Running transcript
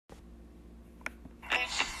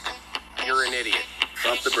idiot.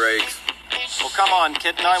 Pump the brakes. Well, come on,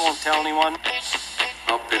 kitten. I won't tell anyone.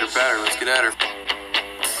 Oh, pitter patter. Let's get at her.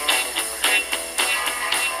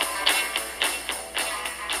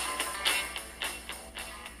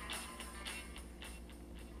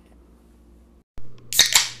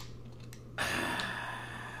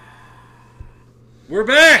 We're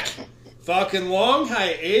back! Fucking long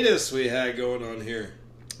hiatus we had going on here.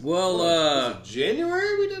 Well, was it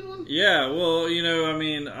January we did one? Yeah, well,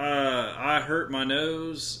 I hurt my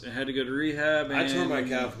nose and had to go to rehab. I tore my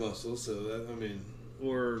calf muscle, so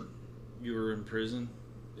Or you were in prison?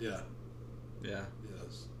 Yeah. Yeah.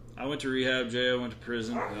 Yes. I went to rehab, J.O. went to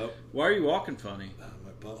prison. Yep. Why are you walking funny?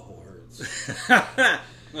 My butthole hurts.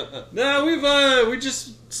 No, we've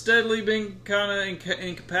just steadily been kind of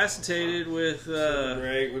incapacitated with.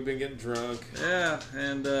 Break. We've been getting drunk. Yeah,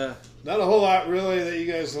 and not a whole lot really that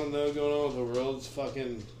you guys don't know going on with the world. It's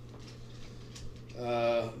fucking.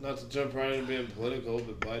 Not to jump right into being political,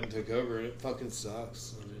 but Biden took over and it fucking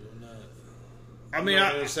sucks. I'm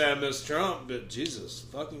not gonna say I miss Trump, but Jesus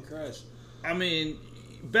fucking Christ. I mean,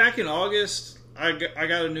 back in August, I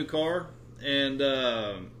got a new car, and.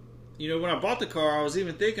 When I bought the car, I was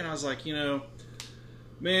even thinking, I was like,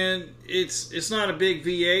 man, it's not a big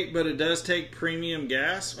V8, but it does take premium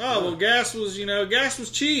gas. Oh, well, gas was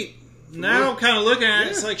cheap. Now I'm kind of looking at it,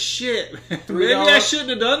 it's like, shit. Maybe I shouldn't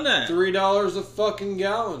have done that. $3 a fucking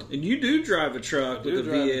gallon. And you do drive a truck with a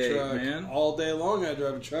V8, man. All day long I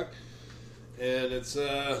drive a truck. And it's,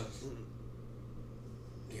 here,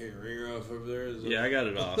 ringer off over there. Yeah, I got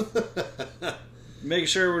it off. Make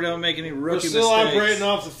sure we don't make any rookie mistakes. We're still operating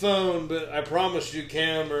off the phone, but I promise you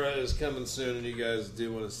camera is coming soon, and you guys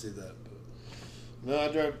do want to see that. But no, I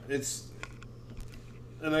drive.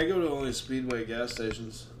 And I go to only Speedway gas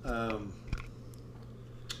stations. Our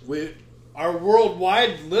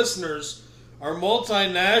worldwide listeners, our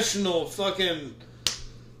multinational fucking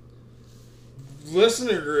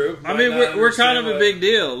listener group. I mean, we're kind of a big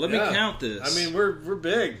deal. Let me count this. I mean, we're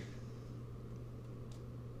big.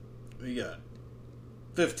 What you got?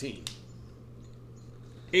 15.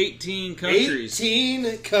 18 countries.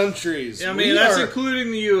 18 countries. I mean, that's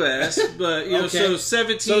including the U.S., but, okay. So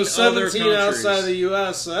 17 other countries. 17 outside of the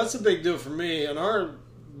U.S., so that's a big deal for me. And our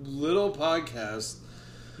little podcast...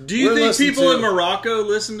 Do you think people in Morocco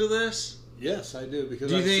listen to this? Yes, I do,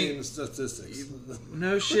 because I've seen the statistics.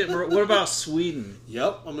 No shit. What about Sweden?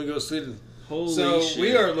 Yep, I'm going to go to Sweden. Holy shit. So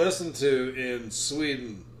we are listened to in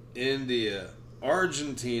Sweden, India,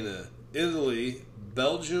 Argentina, Italy,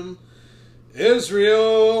 Belgium,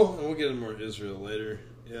 Israel, and we'll get into more Israel later.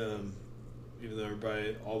 Even though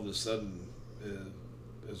everybody all of a sudden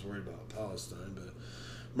is worried about Palestine, but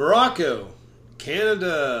Morocco,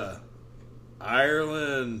 Canada,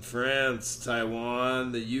 Ireland, France,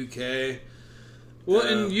 Taiwan, the UK. Well,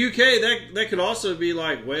 in UK, that could also be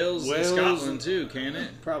like Wales and Scotland too, can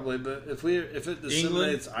it? Probably, but if it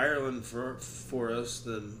disseminates Ireland for us,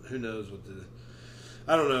 then who knows what the.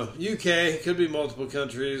 I don't know. UK could be multiple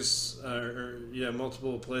countries,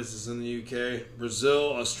 multiple places in the UK.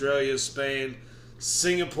 Brazil, Australia, Spain,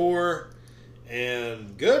 Singapore,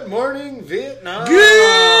 and good morning, Vietnam.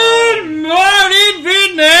 Good morning,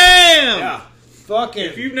 Vietnam. Yeah, fucking.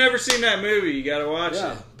 If you've never seen that movie, you gotta watch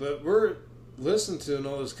it. But we're listened to in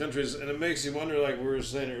all those countries, and it makes you wonder, like we were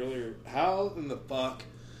saying earlier, how in the fuck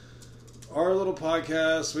our little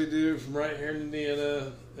podcast we do from right here in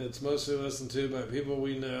Indiana. It's mostly listened to by people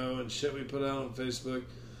we know and shit we put out on Facebook.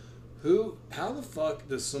 How the fuck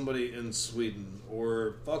does somebody in Sweden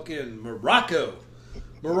or fucking Morocco,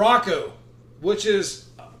 which is,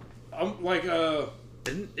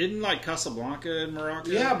 Isn't like Casablanca in Morocco?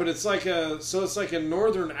 Yeah, but it's like it's like a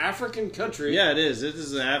northern African country. Yeah, it is. It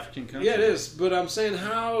is an African country. Yeah, it is. But I'm saying,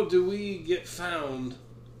 how do we get found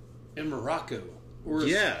in Morocco? Or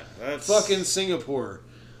that's fucking Singapore.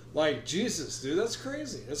 Like, Jesus, dude, that's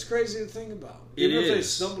crazy. That's crazy to think about. Even if they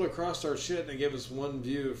stumbled across our shit and they gave us one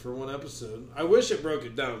view for one episode. I wish it broke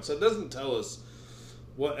it down. So it doesn't tell us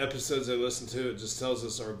what episodes they listen to. It just tells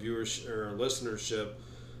us our viewers or our listenership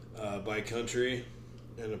by country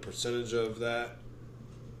and a percentage of that.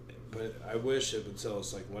 But I wish it would tell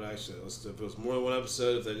us like what actually they listened to. If it was more than one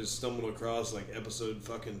episode, if they just stumbled across like episode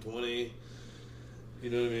fucking 20. You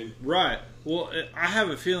know what I mean? Right. Well, I have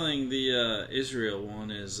a feeling the Israel one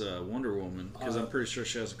is Wonder Woman because I'm pretty sure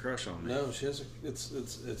she has a crush on me. No, she has.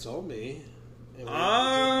 It's on me.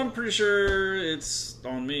 I'm pretty sure it's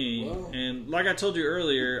on me. Well, and like I told you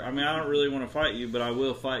earlier, I mean, I don't really want to fight you, but I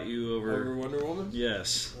will fight you over Wonder Woman.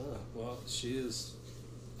 Yes. Oh, well, she is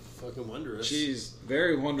fucking wondrous. She's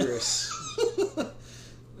very wondrous.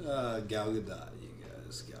 Gal Gadot, you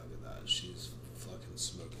guys. Gal Gadot. She's fucking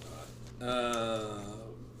smoking hot.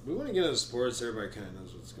 We want to get into sports. Everybody kind of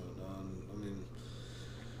knows what's going on. I mean,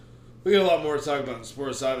 we got a lot more to talk about in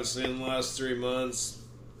sports, obviously, in the last 3 months.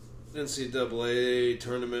 NCAA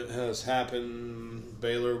tournament has happened.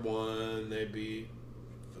 Baylor won. They beat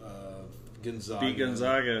Gonzaga. Beat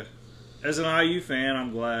Gonzaga. As an IU fan,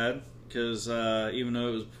 I'm glad because even though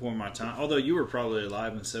it was before my time, although you were probably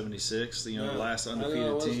alive in '76, the last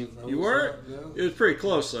undefeated team. You were? Yeah. It was pretty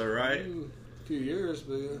close, though, right? A few years,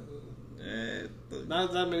 but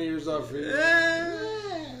not that many years off for you.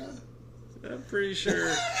 I'm pretty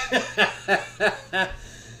sure.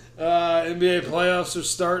 NBA playoffs are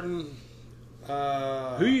starting.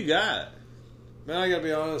 Who you got? Man, I gotta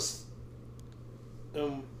be honest.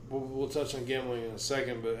 We'll touch on gambling in a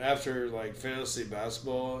second, but after like fantasy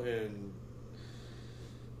basketball and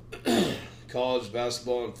college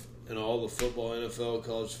basketball and all the football, NFL,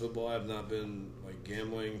 college football, I've not been like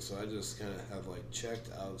gambling, so I just kind of have like checked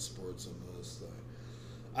out sports almost.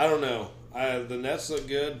 I don't know. The Nets look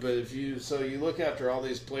good, but you look after all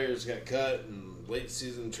these players got cut and late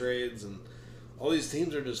season trades, and all these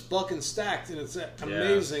teams are just fucking stacked, and it's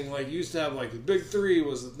amazing. Like, you used to have like the big three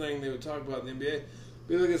was the thing they would talk about in the NBA.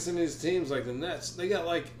 We look at some of these teams like the Nets, they got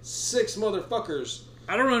like 6 motherfuckers.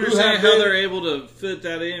 I don't understand how they're able to fit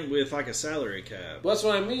that in with like a salary cap. Well, that's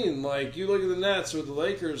what I mean. Like, you look at the Nets or the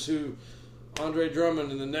Lakers, who Andre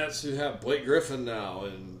Drummond, and the Nets who have Blake Griffin now,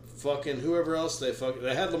 and fucking whoever else they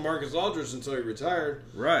had LaMarcus Aldridge until he retired.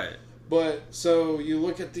 Right. But so you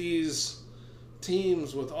look at these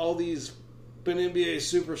teams with all these been NBA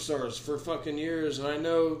superstars for fucking years, and I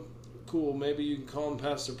know, cool, maybe you can call them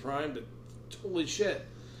past their prime, but holy shit.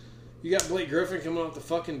 You got Blake Griffin coming off the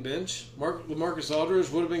fucking bench. LaMarcus Aldridge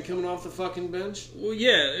would have been coming off the fucking bench. Well,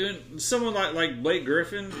 yeah, someone like Blake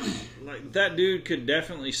Griffin, like that dude could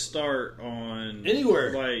definitely start on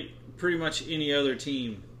anywhere, like pretty much any other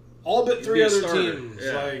team. All but 3 other teams.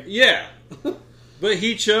 Yeah. But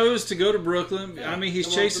he chose to go to Brooklyn. Yeah, I mean, he's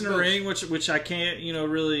chasing a ring, which I can't,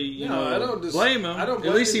 really, I don't blame him. I don't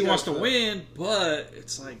blame At least he wants to that. win, but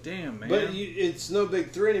it's like, damn, man. But it's no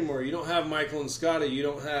big 3 anymore. You don't have Michael and Scotty. You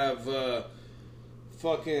don't have you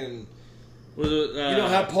don't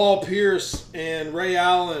have Paul Pierce and Ray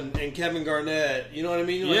Allen and Kevin Garnett. You know what I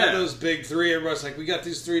mean? You don't have those big 3. Everybody's like, we got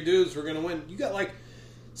these 3 dudes. We're going to win. You got like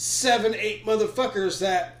 7, 8 motherfuckers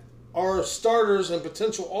that are starters and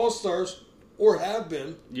potential all-stars, or have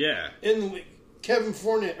been. Yeah. In the league. Kevin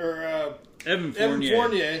Fournier, or Evan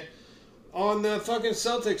Fournier on the fucking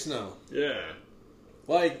Celtics now. Yeah.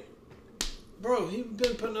 Like, bro, he's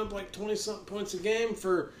been putting up like 20-something points a game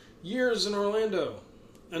for years in Orlando.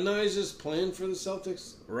 And now he's just playing for the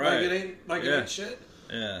Celtics. Right. It ain't shit.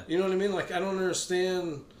 Yeah. You know what I mean? Like, I don't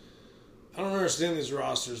understand these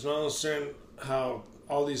rosters. I don't understand how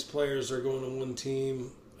all these players are going to one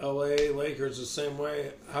team. LA Lakers the same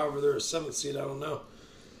way. However, they're a 7th seed. I don't know.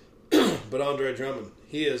 But Andre Drummond,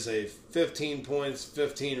 he is a 15 points,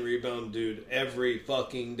 15 rebound dude every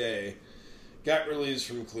fucking day. Got released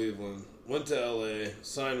from Cleveland, went to LA,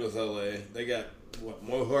 signed with LA. They got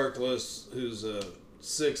Mo Harkless, who's a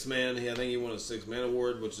 6th man. I think he won a 6th man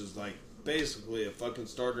award, which is like basically a fucking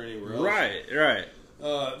starter anywhere else. Right.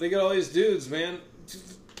 They got all these dudes, man.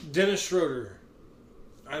 Dennis Schroeder.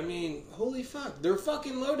 I mean, holy fuck. They're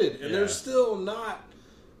fucking loaded. And they're still not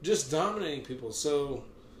just dominating people. So,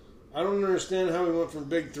 I don't understand how we went from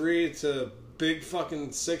big 3 to big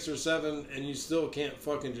fucking 6 or 7, and you still can't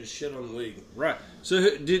fucking just shit on the league. Right.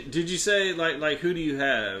 So, did you say, like who do you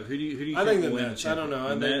have? Who do you I think the win Nets. I don't know.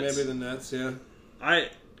 I think maybe the Nets, yeah.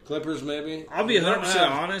 Clippers, maybe. I'll be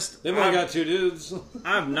 100% honest. They've only got 2 dudes.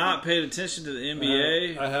 I've not paid attention to the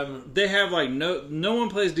NBA. I haven't. They have like no one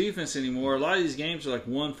plays defense anymore. A lot of these games are like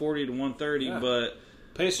 140 to 130, but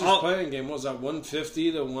Pacers playing game was that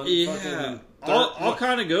 150 to 1. Yeah, I'll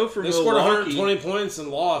kind of go for They Milwaukee. scored 120 points and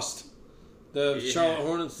lost. The Charlotte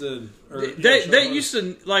Hornets did. They used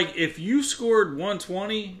to, like, if you scored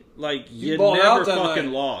 120, like, you balled never out that fucking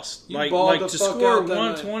night. lost. You Like balled the to fuck score out that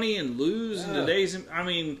 120 and lose in today's, I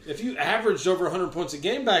mean, if you averaged over 100 points a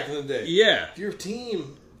game back in the day, if your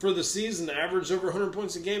team for the season averaged over 100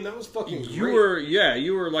 points a game, that was fucking great.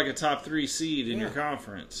 You were like a top 3 seed in your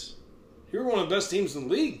conference. You were one of the best teams in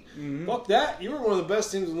the league. Mm-hmm. Fuck that. You were one of the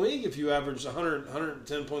best teams in the league if you averaged 100,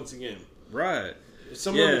 110 points a game. Right.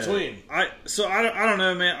 Somewhere in between. I don't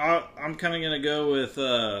know, man. I'm kind of going to go with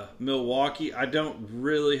Milwaukee. I don't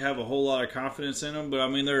really have a whole lot of confidence in them, but I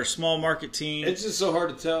mean, they're a small market team. It's just so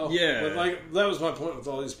hard to tell. Yeah. But like, that was my point with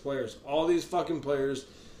all these players. All these fucking players,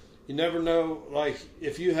 you never know. Like,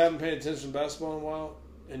 if you haven't paid attention to basketball in a while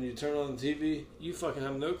and you turn on the TV, you fucking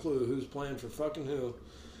have no clue who's playing for fucking who.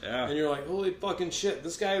 Yeah. And you're like, holy fucking shit,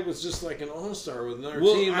 this guy was just like an all-star with another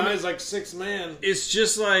Well, team. I mean, He's like 6 man. It's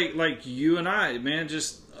just like you and I, man.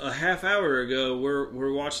 Just a half hour ago,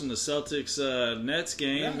 we're watching the Celtics Nets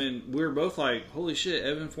game, and we were both like, "Holy shit,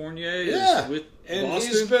 Evan Fournier is with and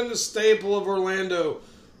Boston." He's been the staple of Orlando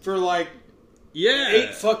for like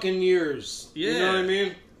 8 fucking years. Yeah. You know what I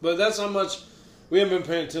mean? But that's how much we haven't been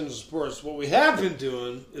paying attention to sports. What we have been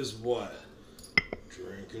doing is what?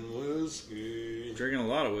 Drinking whiskey. Drinking a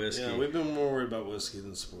lot of whiskey. Yeah, we've been more worried about whiskey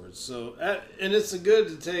than sports. So, and it's good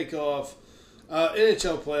to take off.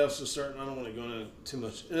 NHL playoffs are starting. I don't want to go into too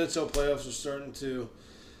much. NHL playoffs are starting to.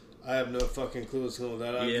 I have no fucking clue what's going on with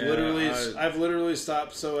that. I've literally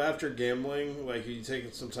stopped. So after gambling, like you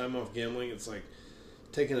take some time off gambling, it's like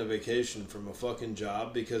taking a vacation from a fucking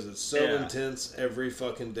job because it's so intense every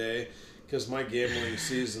fucking day. Because my gambling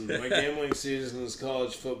season is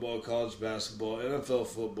college football, college basketball, NFL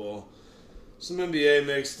football, some NBA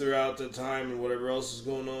mix throughout the time and whatever else is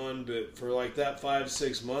going on. But for like that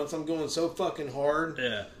 5-6 months, I'm going so fucking hard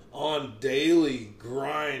on daily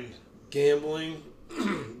grind gambling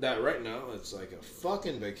that right now it's like a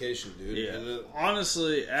fucking vacation, dude. Yeah. And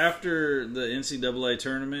honestly, after the NCAA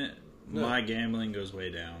tournament, my gambling goes way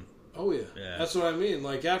down. Oh yeah, that's what I mean.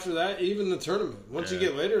 Like after that, even the tournament. Once you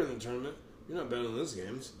get later in the tournament, you're not betting on those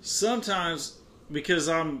games. Sometimes because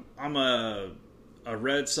I'm a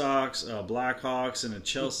Red Sox, a Blackhawks, and a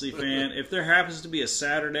Chelsea fan. If there happens to be a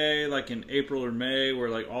Saturday, like in April or May, where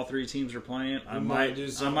like all 3 teams are playing, I might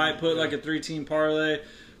put like a 3-team parlay,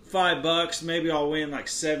 $5. Maybe I'll win like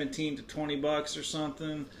 $17 to $20 or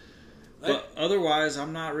something. But otherwise,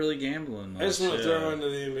 I'm not really gambling much. I just want to throw into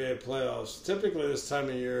the NBA playoffs. Typically this time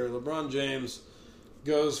of year, LeBron James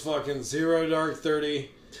goes fucking 0 dark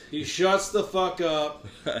 30. He shuts the fuck up.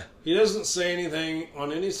 He doesn't say anything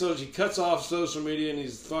on any social. He cuts off social media and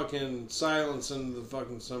he's fucking silence in the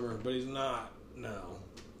fucking summer. But he's not now.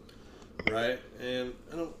 Right? And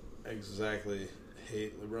I don't exactly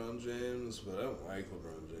hate LeBron James, but I don't like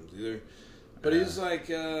LeBron James either. But he's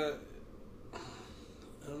like...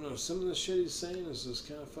 I don't know. Some of the shit he's saying is just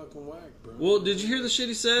kind of fucking whack, bro. Well, did you hear the shit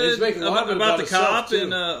he said He's making a lot about the cop too.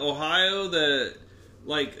 in Ohio that,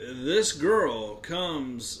 like, this girl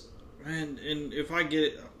comes, and if I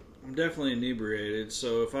get, I'm definitely inebriated,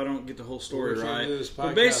 so if I don't get the whole story right,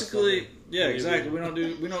 but basically, exactly.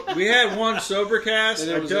 We had one sober cast.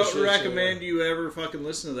 I don't recommend you ever fucking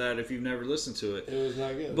listen to that if you've never listened to it. It was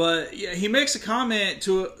not good. But yeah, he makes a comment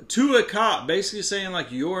to a cop, basically saying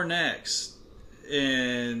like, "You're next."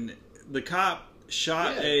 And the cop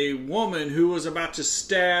shot a woman who was about to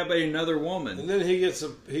stab another woman. And then he gets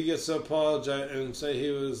to apologize and say he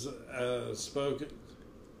was spoken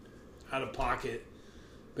out of pocket,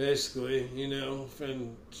 basically. You know,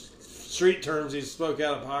 in street terms, he spoke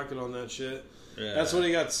out of pocket on that shit. Yeah. That's what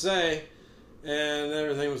he got to say, and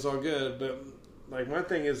everything was all good. But like my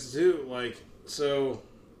thing is too, like so.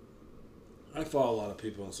 I follow a lot of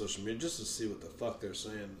people on social media just to see what the fuck they're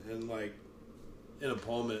saying, and like. In a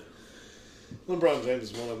Palmet. LeBron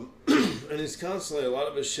James is one of them. And he's constantly, a lot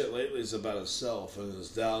of his shit lately is about himself and his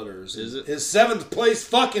doubters. Is it? His 7th place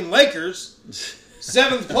fucking Lakers.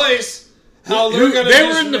 7th place. They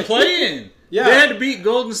were in the play-in. Yeah. They had to beat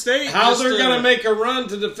Golden State. How they're going to make a run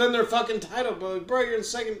to defend their fucking title. But bro, you're in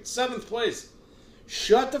 7th place.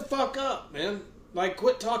 Shut the fuck up, man. Like,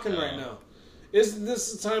 quit talking right now. Isn't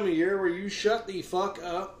this the time of year where you shut the fuck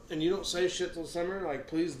up and you don't say shit till summer? Like,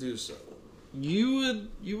 please do so. You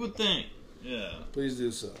would think. Yeah. Please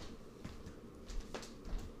do so.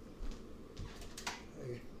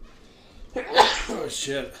 Oh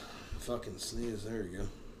shit. Fucking sneeze. There you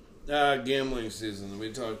go. Gambling season.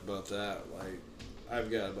 We talked about that. Like,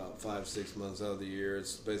 I've got about 5-6 months out of the year.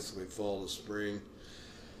 It's basically fall to spring.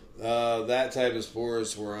 That type of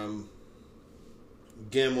sports where I'm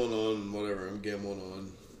gambling on whatever I'm gambling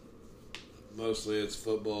on. Mostly it's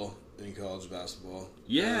football and college basketball.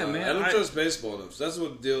 Yeah, man. I don't trust baseball enough. That's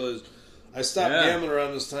what the deal is. I stopped gambling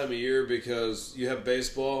around this time of year because you have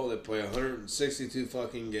baseball. They play 162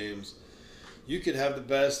 fucking games. You could have the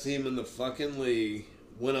best team in the fucking league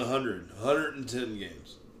win 110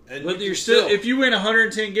 games. And but you're still, if you win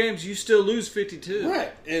 110 games, you still lose 52.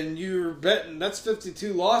 Right. And you're betting, that's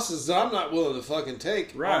 52 losses that I'm not willing to fucking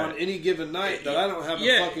take on any given night that I don't have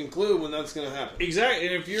a fucking clue when that's going to happen. Exactly.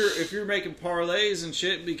 And if you're making parlays and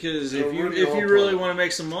shit, because if you really want to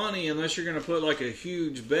make some money, unless you're going to put like a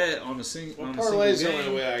huge bet on a single game. Parlays the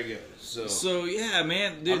only way I get it. So yeah,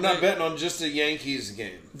 man. I'm not betting on just a Yankees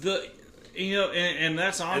game. And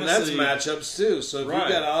that's honestly... And that's matchups, too. So if you've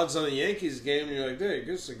got odds on a Yankees game, and you're like, dude,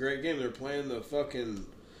 this is a great game. They're playing the fucking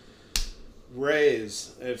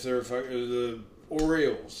Rays. If they're the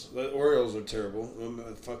Orioles. The Orioles are terrible.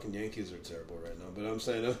 The fucking Yankees are terrible right now. But I'm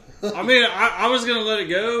saying, I mean, I was gonna let it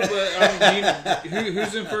go, but I mean,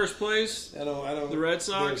 who's in first place? I don't. The Red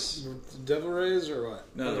Sox? The Devil Rays or what?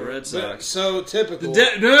 No, the Red But, Sox. so typical.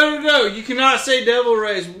 No! You cannot say Devil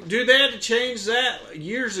Rays, dude. They had to change that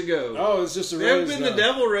years ago. Oh, it's just the They've Rays. been now. the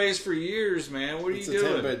Devil Rays for years, man. What are It's you the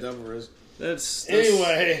Tampa doing? Bay Devil Rays. That's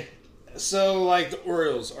Anyway, so like the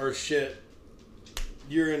Orioles are shit.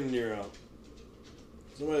 Year in and year out.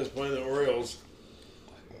 Somebody's playing the Orioles.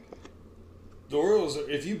 The Orioles,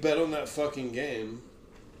 if you bet on that fucking game,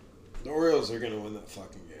 the Orioles are going to win that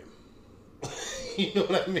fucking game. You know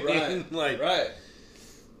what I mean? right.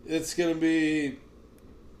 It's going to be...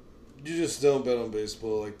 You just don't bet on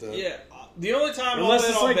baseball like that. Yeah. The only time Unless I'll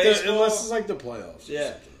it's bet on like baseball... unless it's like the playoffs.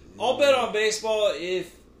 Yeah. I'll bet on baseball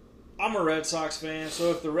if... I'm a Red Sox fan,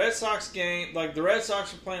 so if the Red Sox game... Like, the Red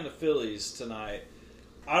Sox are playing the Phillies tonight.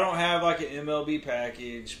 I don't have, like, an MLB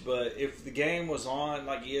package, but if the game was on,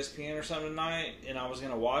 like, ESPN or something tonight, and I was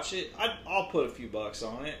going to watch it, I'll put a few bucks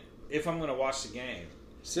on it if I'm going to watch the game.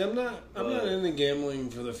 See, I'm not into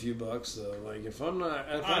gambling for the few bucks though. Like if I don't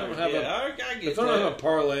have a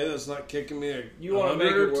parlay that's not kicking me you want to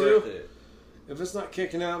make it worth it. If it's not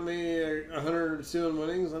kicking out me 100 or 2 in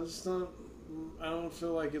winnings, I don't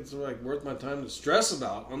feel like it's like worth my time to stress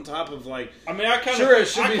about. On top of like, I mean, I kind of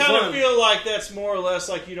feel like that's more or less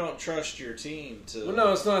like you don't trust your team to. Well,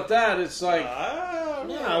 no, it's not that. It's like,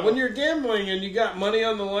 when you're gambling and you got money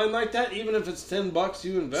on the line like that, even if it's $10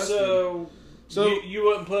 you invest. So you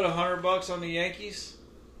wouldn't put $100 on the Yankees?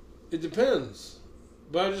 It depends.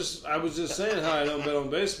 But I was just saying how I don't bet on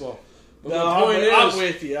baseball. But I'm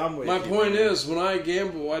with you. My point is, when I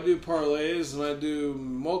gamble, I do parlays and I do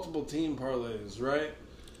multiple team parlays, right?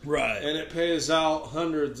 Right. And it pays out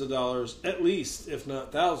hundreds of dollars, at least, if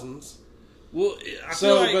not thousands. Well,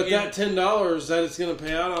 that $10 that it's going to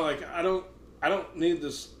pay out, I don't need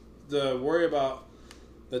to worry about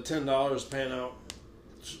the $10 paying out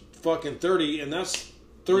fucking 30, and that's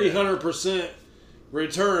 300%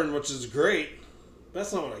 return, which is great.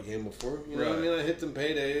 That's not what I gamble for. You know what I mean? I hit them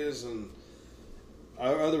paydays, and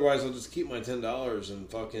otherwise I'll just keep my $10 and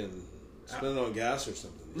fucking spend it on gas or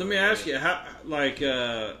something. Let me ask you, how?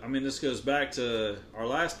 I mean, this goes back to our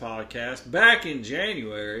last podcast back in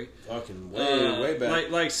January. Fucking way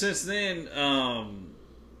back. Like since then, I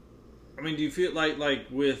mean, do you feel like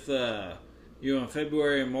with in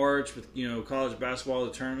February and March with college basketball,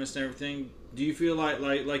 the tournaments and everything? Do you feel like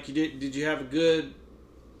you did you have a good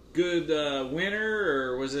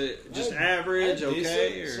winter, or was it just average?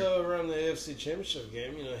 Okay, so around the AFC Championship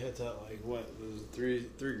game, I hit that was it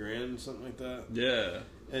 $3,000 something like that. Yeah,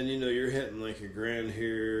 and you're hitting like $1,000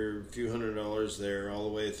 here, a few $100 there, all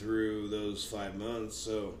the way through those 5 months.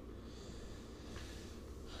 So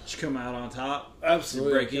did you come out on top?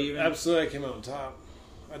 Absolutely, break even. Absolutely, I came out on top.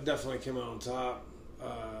 I definitely came out on top.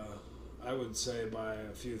 I would say by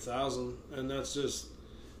a few thousand, and that's just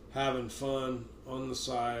having fun on the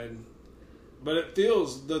side. But it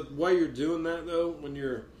feels, the way you're doing that though, when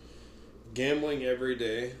you're gambling every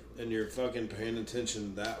day and you're fucking paying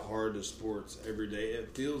attention that hard to sports every day,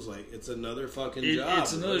 it feels like it's another fucking job.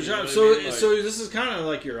 It's another job. So this is kind of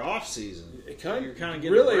like your off season. It kind of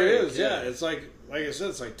getting really a break, is. Yeah, it's like I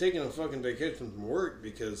said, it's like taking a fucking vacation from work,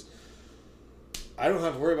 because I don't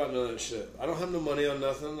have to worry about none of that shit. I don't have no money on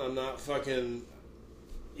nothing. I'm not fucking,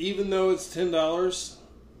 even though it's $10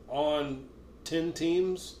 on 10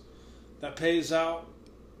 teams, that pays out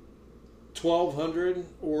 $1,200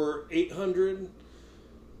 or $800.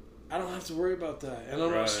 I don't have to worry about that, and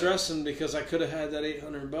I'm not stressing because I could have had that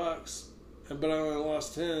 $800, but I only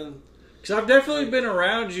lost 10. Because I've definitely been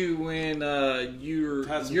around you when you're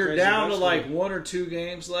down to like 1 or 2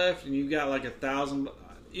 games left, and you've got like 1,000.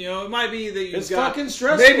 It might be that it's fucking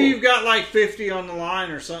stressful. Maybe you've got like 50 on the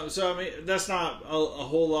line or something. So I mean, that's not a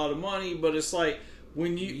whole lot of money, but it's like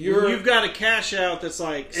when you've got a cash out that's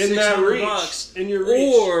like $600 in your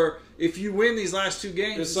reach. Or if you win these last 2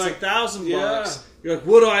 games, it's like $1,000. Yeah. You're like,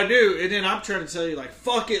 what do I do? And then I'm trying to tell you, like,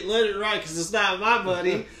 fuck it, let it ride, because it's not my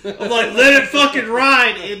money. I'm like, let it fucking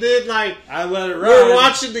ride. And then, like, I let it ride. We're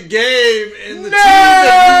watching the game, and the team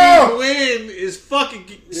that you win is fucking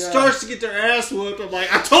starts to get their ass whooped. I'm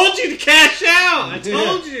like, I told you to cash out. I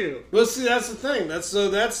told you. Well, see, that's the thing. That's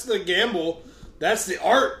the gamble. That's the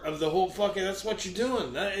art of the whole fucking. That's what you're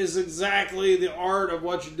doing. That is exactly the art of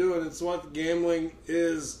what you're doing. It's what gambling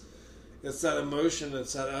is. It's that emotion.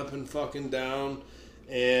 It's that up and fucking down.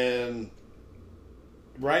 And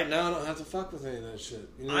right now I don't have to fuck with any of that shit.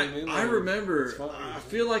 You know what I mean? I remember. it's fine. I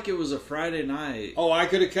feel like it was a Friday night. Oh, I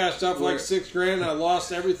could have cashed out for like $6,000 and I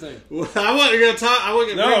lost everything. Well, I wasn't gonna talk. I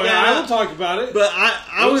wasn't gonna No, bring yeah, that I up. will talk about it. But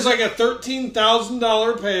I It was was like a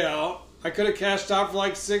 $13,000 payout. I could have cashed out for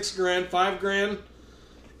like $6,000, $5,000.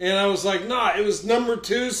 And I was like, nah, it was number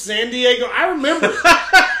 2 San Diego. I remember.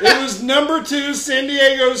 It was number 2 San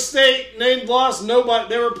Diego State. And they lost nobody.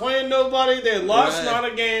 They were playing nobody. They had lost Right.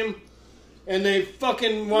 not a game. And they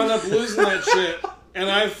fucking wound up losing that shit. And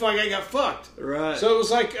I got fucked. right. So it was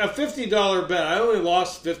like a $50 bet. I only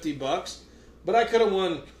lost $50, but I could have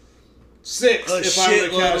won 6 A if I would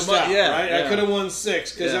have shitload of cashed money. out. Yeah, right? I yeah. could have won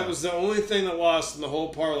 6 because Yeah. that was the only thing that lost in the whole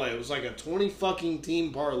parlay. It was like a 20 fucking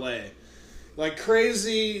team parlay, like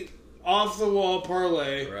crazy off the wall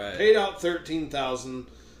parlay. Right. Paid out $13,000.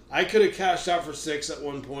 I could have cashed out for 6 at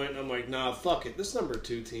one point. I'm like, nah, fuck it. This number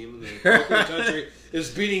 2 team in the fucking country is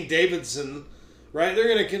beating Davidson. Right?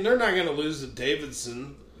 They're not gonna lose to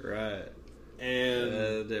Davidson. right. And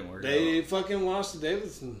It didn't work they out. fucking lost to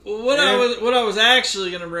Davidson. Well, what And- I was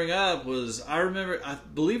actually going to bring up was I remember, I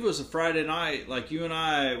believe it was a Friday night, like you and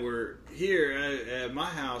I were here at my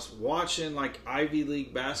house watching like Ivy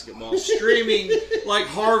League basketball, streaming like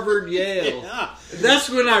Harvard, Yale. Yeah. That's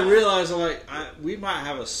when I realized we might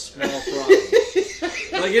have a small problem.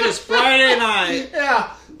 Like it is Friday night.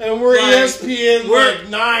 Yeah. And we're Like, ESPN we're- like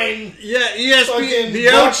 9. Yeah, ESPN Fucking the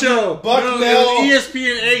Ocho. Bucknell. No, it was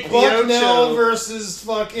ESPN 8 the Bucknell Ocho. versus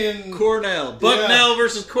fucking Cornell. Bucknell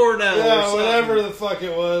versus Cornell. or yeah, something. whatever the fuck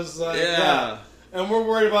it was. Like, Yeah. And we're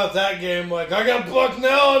worried about that game. Like, I got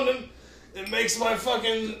Bucknell, and then it makes my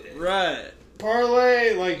fucking Right.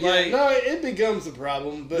 parlay. Like, Like- yeah, no, it becomes a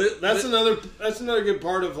problem. But that's another good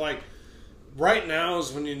part of like right now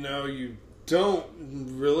is when you know you don't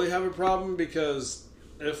really have a problem, because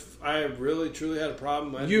if I really truly had a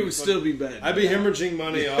problem, You would still be betting. I'd be hemorrhaging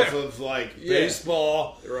money off of like Yeah.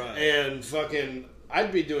 baseball, Right. And fucking,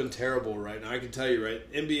 I'd be doing terrible right now. I can tell you, right?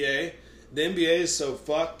 NBA, the NBA is so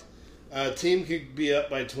fucked. A team could be up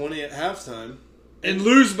by 20 at halftime and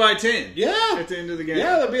lose by 10. Yeah, At the end of the game.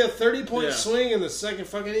 yeah, there'll be a 30-point Yeah. swing in the second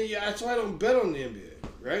fucking. Yeah, that's why I don't bet on the NBA,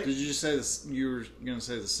 right? Did you just say this? You were going to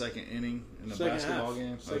say the second inning in the Second basketball half.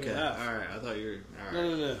 game? Second Okay. half. All right. I thought you were. All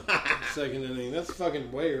right. No. Second inning. That's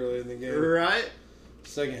fucking way early in the game. Right?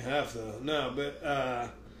 Second half though. No,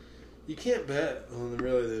 but you can't bet on the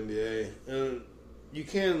NBA. And you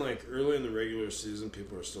can, like, early in the regular season,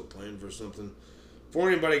 people are still playing for something. Before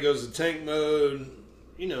anybody goes to tank mode,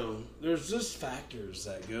 you know, there's just factors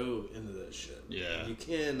that go into that shit. Yeah. You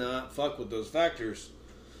cannot fuck with those factors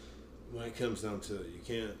when it comes down to it.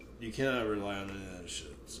 You cannot rely on any of that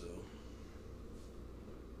shit. So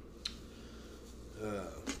yeah.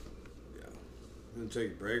 I'm gonna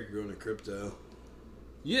take a break or go into crypto.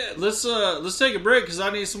 Yeah. Let's take a break because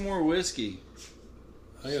I need some more whiskey.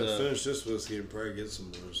 I gotta So- finish this whiskey and probably get some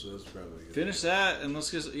more, so that's probably good. Finish that and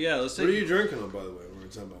let's get. Yeah. Let's take. What are you drinking on, by the way, when we're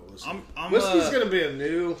talking about whiskey? I'm Whiskey's gonna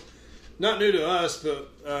be not new to us,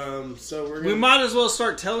 but so we're gonna, We might as well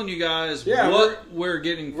start telling you guys Yeah, what we're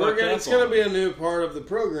getting. Fucked up it's gonna on. be a new part of the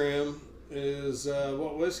program is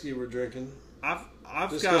what whiskey we're drinking. I've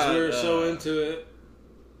Just got. because we were so into it.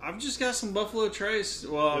 I've just got some Buffalo Trace.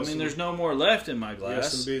 Well, I Got mean, some- there's no more left in my Got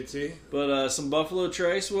glass. some BT. But some Buffalo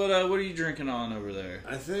Trace. What are you drinking on over there?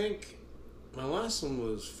 I think my last one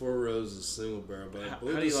was Four Roses single barrel, but I How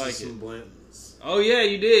believe do you this like is it? some Blanton's. Oh yeah,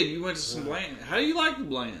 you did. You went to some Bland. How do you like the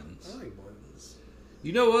Bland's? I like Blanton's.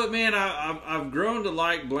 You know what, man? I've grown to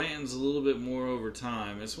like Blanton's a little bit more over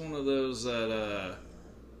time. It's one of those that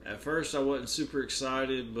at first I wasn't super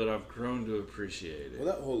excited, but I've grown to appreciate it. Well,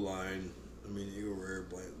 that whole line, I mean, Eagle Rare,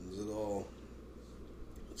 Blanton's,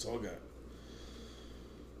 it's all got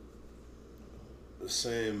the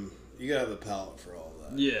same. You gotta have the palate for all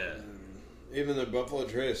that. Yeah. Even the Buffalo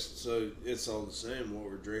Trace, so it's all the same. What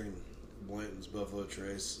we're drinking, Blanton's, Buffalo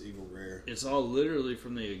Trace, Eagle Rare, It's all literally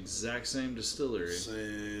from the exact same distillery.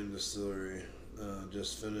 same distillery.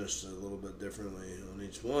 Just finished a little bit differently on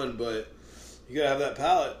each one, but you gotta have that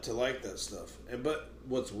palate to like that stuff. But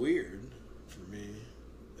what's weird for me,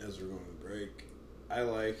 as we're going to break, I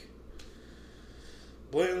like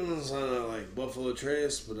Blanton's, I like Buffalo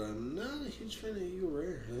Trace, but I'm not a huge fan of Eagle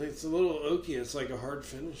Rare. I think it's a little oaky. It's like a hard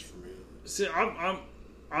finish for me. See,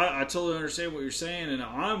 I totally understand what you're saying, and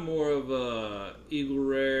I'm more of a Eagle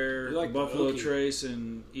Rare, You like the Buffalo oaky. Trace,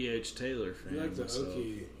 and E.H. Taylor fan. You like the myself.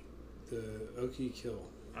 oaky kill.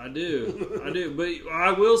 I do. But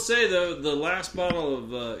I will say though, the last bottle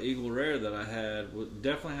of Eagle Rare that I had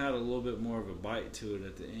definitely had a little bit more of a bite to it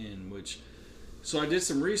at the end, which So I did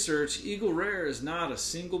some research. Eagle Rare is not a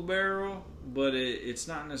single barrel, but it's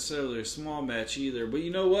not necessarily a small batch either. But you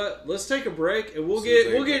know what? Let's take a break and we'll get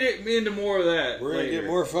into more of that. We're gonna get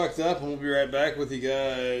more fucked up, and we'll be right back with you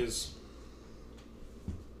guys.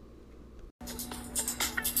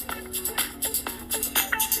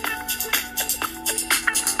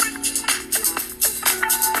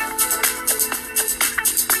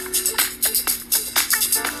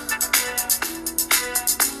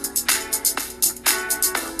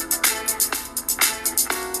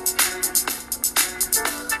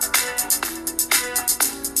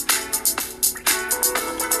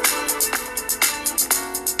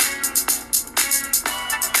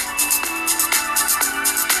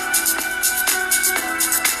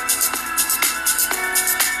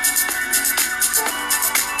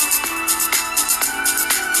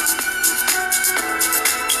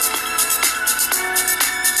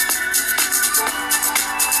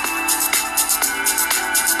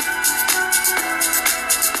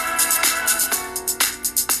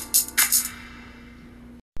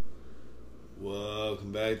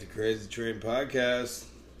 Welcome back to Crazy Train Podcast.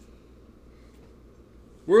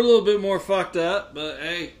 We're a little bit more fucked up, but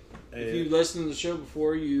hey, if you've listened to the show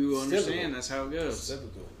before, you understand that's how it goes. It's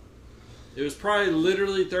typical. It was probably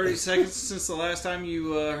literally 30 seconds since the last time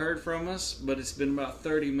you heard from us, but it's been about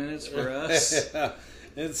 30 minutes for us. Yeah.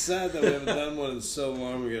 It's sad that we haven't done one in so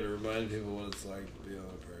long. We got to remind people what it's like to be on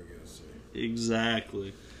a podcast.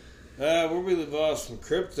 Exactly. Where we live off some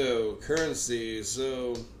cryptocurrency.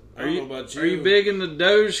 So I don't know about you. Are you big in the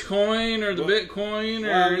Dogecoin or the Bitcoin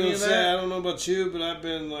or any of that? I don't know about you, but I've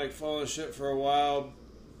been like following shit for a while.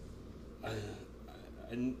 I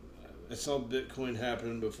saw Bitcoin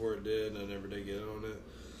happen before it did, and I never did get on it.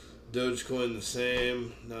 Dogecoin the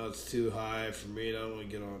same. Now it's too high for me. I don't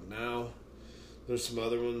want to get on it now. There's some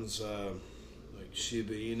other ones like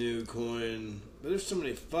Shiba Inu coin, but there's so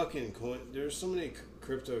many fucking there's so many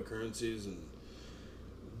cryptocurrencies, and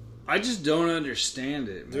I just don't understand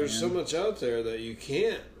it, man. There's so much out there that you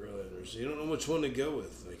can't really understand. You don't know which one to go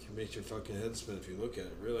with. Like, it makes your fucking head spin if you look at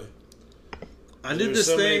it, really. I did this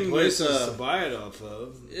thing many places to buy it off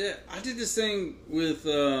of. Yeah, I did this thing with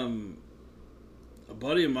a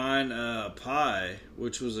buddy of mine, Pi,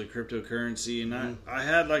 which was a cryptocurrency, and I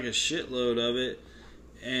had like a shitload of it,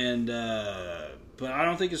 and but I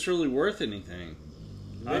don't think it's really worth anything.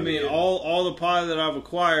 Maybe. I mean, all the Pi that I've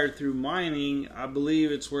acquired through mining, I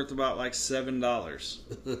believe it's worth about like $7.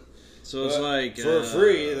 So it's like for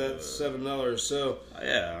free, that's $7. So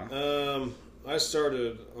yeah. I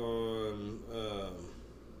started on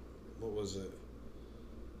what was it?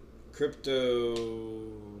 Crypto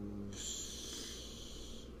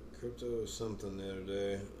something the other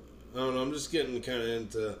day. I don't know. I'm just getting kind of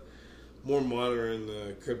into more monitoring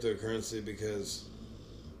the cryptocurrency because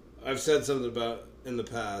I've said something about in the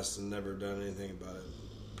past and never done anything about it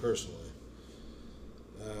personally.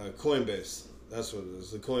 Coinbase, that's what it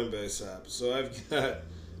is, the Coinbase app. So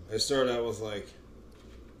I started out with like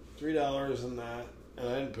 $3 in that, and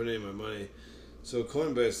I didn't put any of my money. So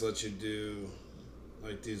Coinbase lets you do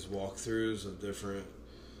like these walkthroughs of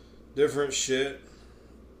different shit,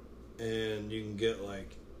 and you can get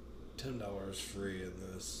like $10 free in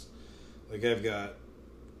this. Like I've got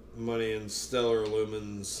money in Stellar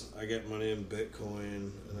Lumens, I get money in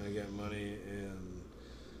Bitcoin, and I get money in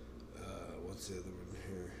what's the other one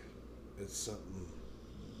here? It's something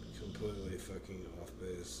completely fucking off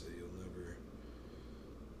base that you'll never.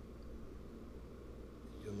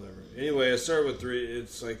 Anyway, I started with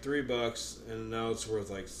it's like $3, and now it's worth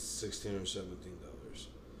like $16 or $17.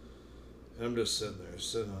 And I'm just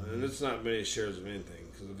sitting on it, and it's not many shares of anything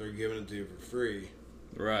because if they're giving it to you for free,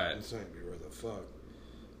 right? It's not gonna be worth a fuck.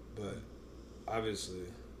 But obviously,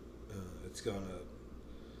 it's gone up.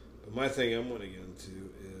 But my thing I'm going to get into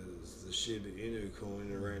is the Shiba Inu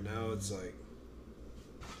coin, and right now it's like,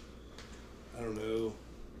 I don't know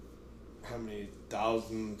how many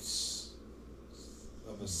thousandths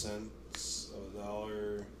of a cent of a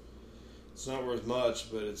dollar. It's not worth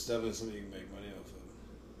much, but it's definitely something you can make money off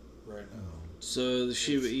of right now. So the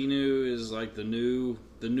Shiba Inu is like the new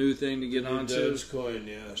thing to get onto. Dogecoin,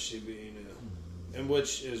 yeah, Shiba Inu. And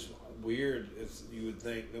which is weird. You would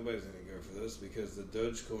think nobody's going to go for this because the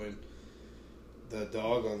Dogecoin, the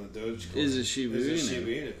dog on the Dogecoin is a Shiba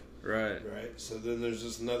Inu. Right. So then there's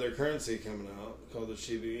just another currency coming out called the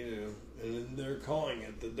Shiba Inu, and then they're calling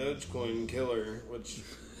it the Dogecoin killer, which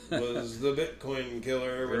was the Bitcoin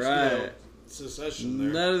killer, which secession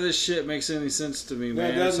there. None of this shit makes any sense to me,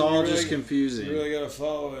 man. It's all just confusing. You really got to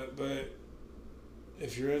follow it, but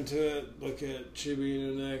if you're into it, look at Shiba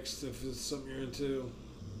Inu next. If it's something you're into,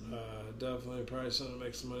 definitely probably something to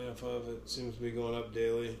make some money off of. It seems to be going up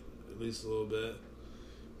daily, at least a little bit,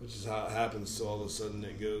 which is how it happens. So all of a sudden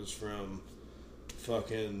it goes from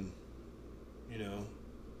fucking,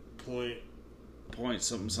 point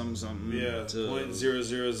something yeah, to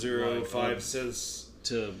 0.0005 cents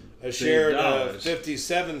to a share to $50.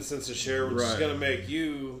 57 cents a share, which is going to make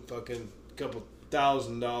you fucking a couple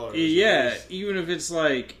 $1,000. Yeah, even if it's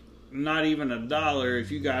like not even $1,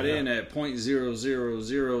 if you got in at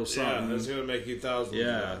 0.000 something, yeah, that's going to make you thousands.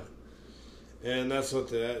 Yeah. And that's what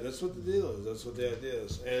the deal is. That's what the idea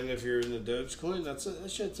is. And if you're in the Dogecoin, that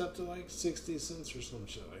shit's up to like 60 cents or some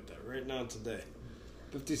shit like that right now today.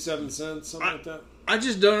 57 cents, something like that. I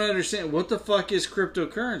just don't understand what the fuck is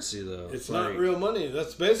cryptocurrency though. It's not real money.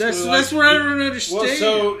 That's basically that's what I don't understand. Well,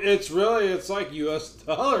 so it's like U.S.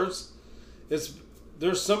 dollars.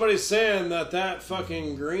 There's somebody saying that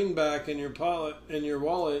fucking greenback in your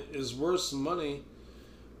wallet is worth some money,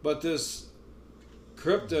 but this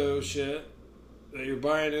crypto shit that you're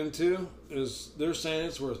buying into they're saying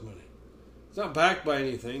it's worth money. It's not backed by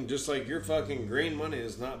anything, just like your fucking green money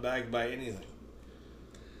is not backed by anything.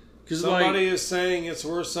 Somebody is saying it's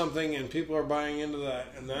worth something and people are buying into that,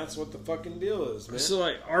 and that's what the fucking deal is, man. So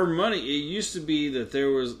like our money, it used to be that there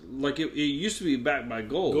was like it used to be backed by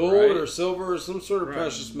gold, right? or silver or some sort of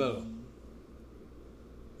precious metal.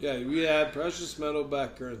 Yeah, we had precious metal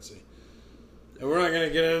backed currency. And we're not going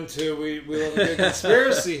to get into we live in a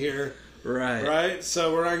conspiracy here. Right?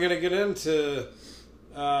 So we're not going to get into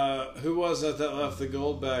who was it that left the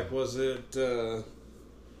gold back? Was it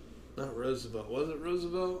not Roosevelt? Was it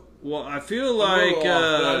Roosevelt? Well, I feel like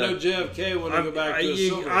I know JFK wanted to go back to the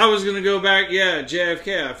silver. I was going to go back,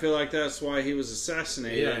 JFK. I feel like that's why he was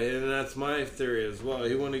assassinated. Yeah, and that's my theory as well.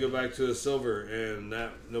 He wanted to go back to the silver, and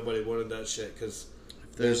that nobody wanted that shit because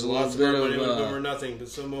there's lots of our money would go for nothing. But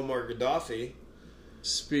some Muammar Gaddafi.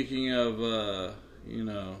 Speaking of,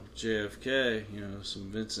 JFK,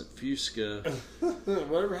 some Vincent Fusca.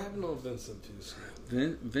 Whatever happened to Vincent Fusca?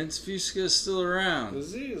 Vince Fusca is still around.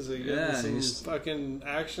 Is he? Is he getting some fucking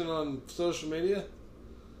action on social media?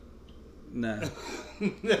 No.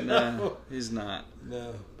 No. No, he's not.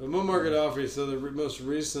 No. But Muammar Gaddafi, so the most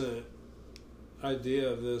recent idea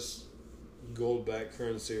of this gold-backed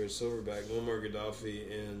currency or silver-backed, Muammar Gaddafi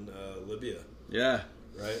in Libya. Yeah.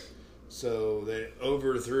 Right? So they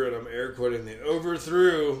overthrew it. I'm air quoting. They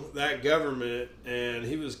overthrew that government, and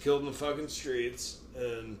he was killed in the fucking streets,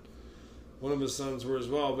 and one of his sons were as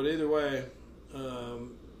well. But either way,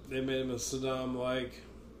 they made him a Saddam-like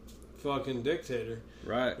fucking dictator.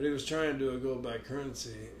 Right. But he was trying to do a gold-backed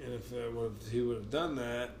currency, and if he would have done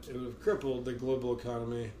that, it would have crippled the global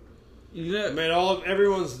economy. It made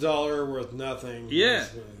everyone's dollar worth nothing. Yeah.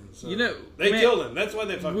 So they killed him. That's why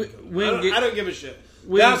they fucking killed him. I don't give a shit.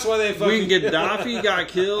 That's why they fucking... When Gaddafi got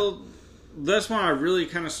killed, that's when I really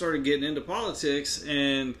kind of started getting into politics,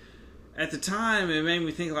 and at the time it made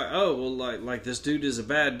me think like, oh, well, like this dude is a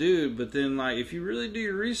bad dude, but then like if you really do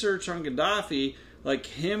your research on Gaddafi, like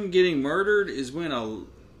him getting murdered is when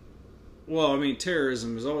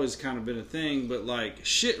terrorism has always kind of been a thing, but like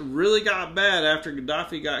shit really got bad after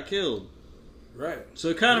Gaddafi got killed. Right. So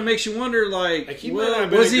it kind of makes you wonder, like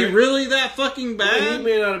was he really that fucking bad? Well, he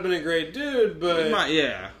may not have been a great dude, but...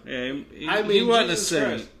 He wasn't a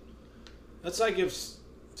saint. That's like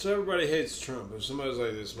so everybody hates Trump. If somebody's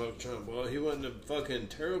like, they smoke Trump, well, he wasn't a fucking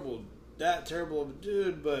terrible of a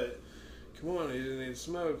dude, but come on, he didn't even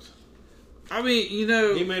smoke. I mean,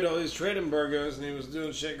 he made all these trade embargoes, and he was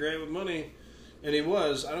doing shit great with money, and he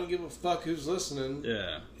was. I don't give a fuck who's listening.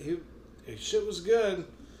 Yeah. Shit was good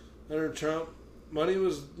under Trump. Money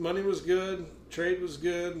was good. Trade was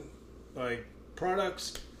good. Like,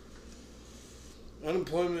 products,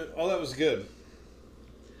 unemployment, all that was good.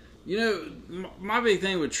 My big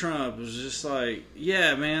thing with Trump was just like,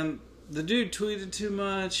 yeah, man, the dude tweeted too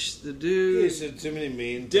much. The dude... He said too many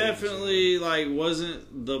mean things. Definitely,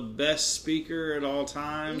 wasn't the best speaker at all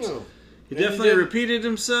times. No. He definitely repeated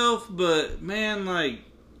himself, but, man, I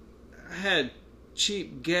had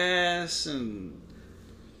cheap gas, and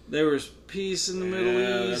there was peace in the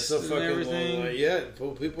Middle East and everything.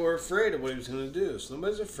 People are afraid of what he was going to do. So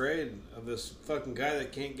nobody's afraid of this fucking guy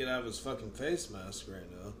that can't get out of his fucking face mask right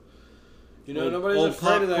now. Nobody's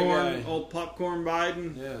afraid of that guy. Old Popcorn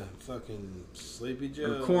Biden. Yeah, fucking Sleepy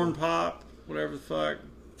Joe. Or Corn Pop, whatever the fuck.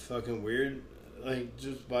 Fucking weird.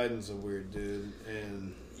 Just Biden's a weird dude.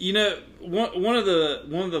 And one of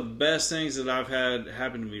the best things that I've had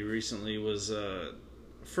happen to me recently was a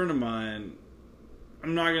friend of mine.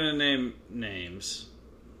 I'm not going to name names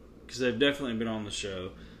because they've definitely been on the show,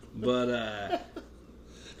 but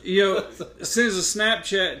you know, sends a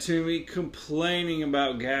Snapchat to me complaining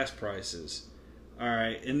about gas prices. All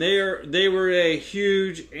right, and they were a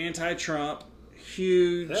huge anti-Trump,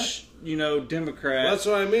 huge, you know, Democrat. That's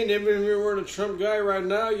what I mean. Even if you weren't a Trump guy right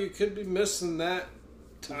now, you could be missing that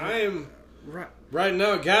time. Right. Right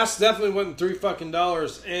now, gas definitely wasn't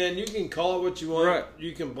 $3 and you can call it what you want. Right.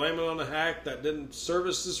 You can blame it on a hack that didn't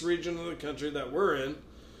service this region of the country that we're in.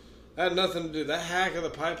 That had nothing to do. That hack of the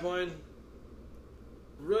pipeline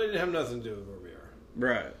really didn't have nothing to do with where we are.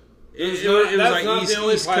 Right. That's was not like the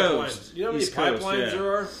only East pipeline. Coast. You know how many East Coast, pipelines yeah.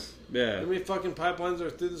 there are? Yeah. How many fucking pipelines are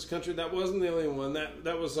through this country? That wasn't the only one.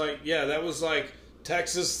 That was like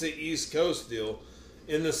Texas to East Coast deal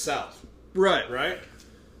in the South. Right. Right?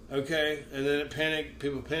 Okay. And then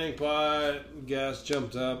people panic bought, gas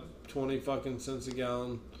jumped up 20 fucking cents a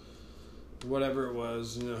gallon. Whatever it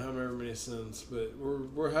was, you know, however many cents. But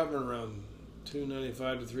we're hovering around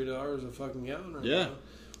 $2.95 to $3 a fucking gallon right now.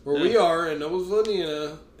 Where we are in Noblesville,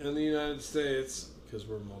 Indiana, in the United States, because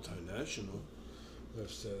we're multinational. We have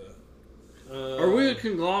to say that. Are we a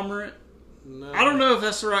conglomerate? No. I don't know if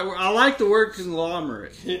that's the right word. I like the word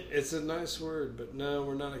conglomerate. It's a nice word, but no,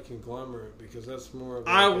 we're not a conglomerate because that's more of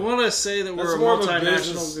I want to say that we're a more of a multinational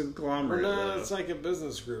business- conglomerate. No, though. it's like a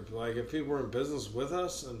business group. Like if people were in business with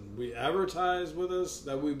us and we advertise with us,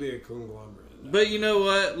 that would be a conglomerate. But you know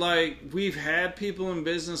what? Like, we've had people in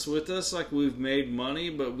business with us, like we've made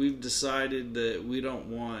money, but we've decided that we don't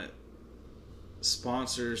want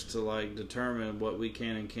sponsors to like determine what we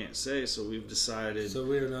can and can't say, so we've decided So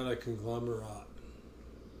we are not a conglomerate.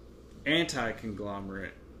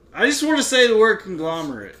 anti-conglomerate. I just want to say the word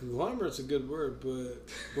conglomerate. Conglomerate's a good word, but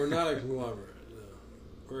we're not a conglomerate.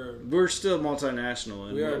 No. We're still multinational.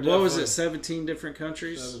 And We are what was definitely it, 17 different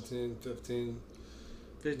countries? 17, 15.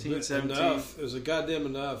 15, 17. Enough. It was a goddamn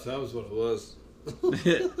enough. That was what it was.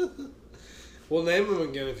 We'll name them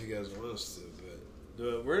again if you guys want us to.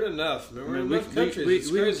 But we're in enough. We're in enough countries. We It's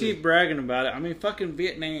can crazy. keep bragging about it. I mean, fucking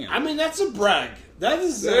Vietnam. I mean, that's a brag. That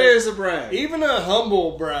is a brag. even a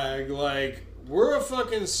humble brag. Like we're a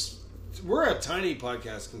tiny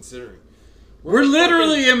podcast considering. We're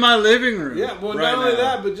literally in my living room. Yeah, well, right not only now.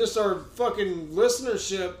 that, but just our fucking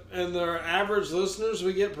listenership and our average listeners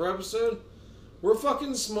we get per episode, we're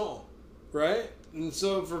fucking small, right? And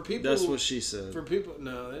so for people, That's what she said. For people,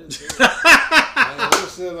 no, they didn't say that. I don't know what they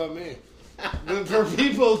said about me. But for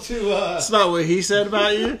people to, That's not what he said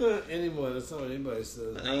about you. anyone, that's not what anybody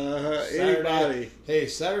says. Anybody. Hey,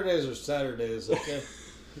 Saturdays are Saturdays, okay?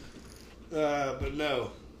 But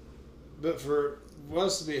no. But for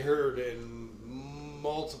us to be heard in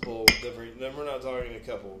multiple different, then we're not talking a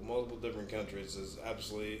couple, multiple different countries is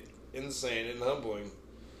absolutely insane and humbling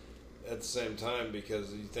at the same time,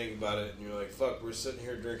 because you think about it and you're like, fuck, we're sitting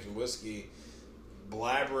here drinking whiskey,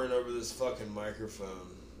 blabbering over this fucking microphone,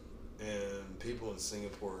 and people in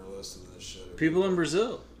Singapore are listening to this shit. People in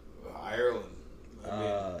Brazil. Ireland.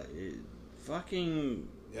 I mean, Fucking.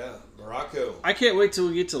 yeah, Morocco. I can't wait till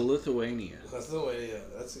we get to Lithuania. Lithuania.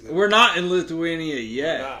 That's a good We're not in Lithuania We're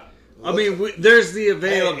yet. not. I mean, there's the Hey, if you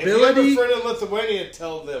have availability. a friend in Lithuania,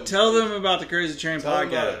 tell them. Tell them about the Crazy Train Tell them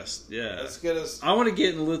about podcast. Yeah. Let's get us. I want to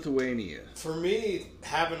get in Lithuania. For me,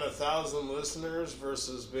 having 1,000 listeners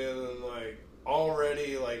versus being in like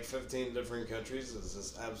already like 15 different countries is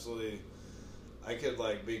just absolutely. I could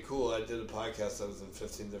like be cool. I did a podcast that was in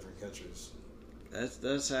 15 different countries.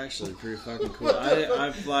 That's actually pretty fucking cool.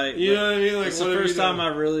 I've like, You know what I mean? Like, it's the what have first you time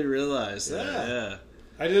done? I really realized that. Yeah. Yeah.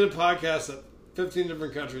 I did a podcast that 15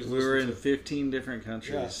 different countries. We were in listened 15 different to.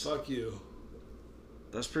 countries. Yeah, fuck you.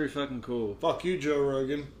 That's pretty fucking cool. Fuck you, Joe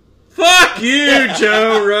Rogan. Fuck you,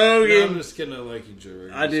 Joe No, Rogan. I'm just kidding. I like you, Joe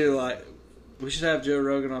Rogan. I do like. We should have Joe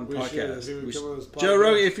Rogan on the We should. podcast. If he would We come should- on this Joe podcast.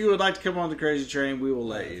 Rogan, if you would like to come on the Crazy Train, we will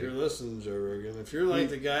let If you're you. listening, Joe Rogan, if you're like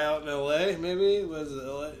the guy out in L.A., maybe was it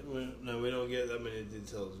L.A.? No, we don't get that many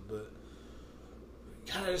details, but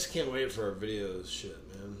God, I just can't wait for our videos. Shit,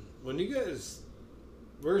 man. When you guys,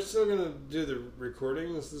 we're still gonna do the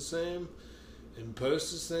recordings the same and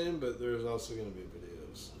post the same, but there's also gonna be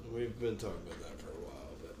videos. And we've been talking about that for a while,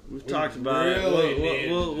 but We've we talked about really it.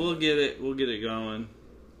 need We'll to get it. We'll get it going.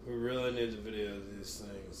 We really need the video of these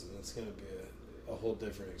things, and it's gonna be a whole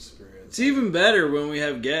different experience. It's even better when we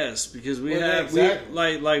have guests because we Well, have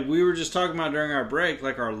exactly. like we were just talking about during our break,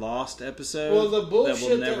 like our lost episode. Well, the that bullshit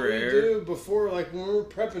will that, never we air. do before, like when we're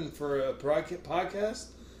prepping for a podcast,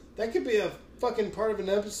 that could be a fucking part of an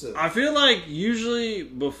episode. I feel like usually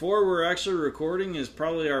before we're actually recording is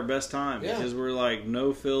probably our best time Yeah. because we're like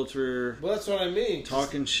no filter, Well, that's what I mean.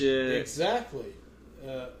 talking shit. Exactly.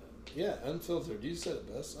 Yeah, unfiltered. You said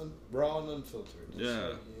it best. Raw and unfiltered.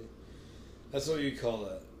 Yeah. That's what you call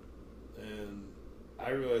that. And I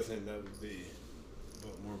really think that would be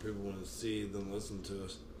what more people want to see than listen to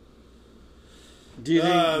us. Do you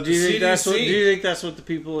think? Do you think that's what? Do you think that's what the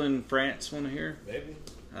people in France want to hear? Maybe.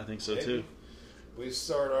 I think so Maybe. too. We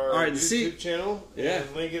start our All right, YouTube channel Yeah.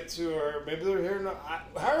 and link it to our. Maybe they're hearing. How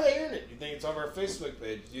are they hearing it? You think it's on our Facebook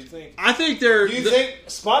page? Do you think? I think they're. Do you think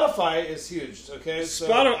Spotify is huge? Okay,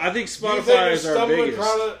 so I think do you think Spotify they're is our stumbling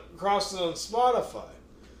biggest. across it on Spotify?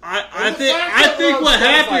 I the think fact that we're on what Spotify-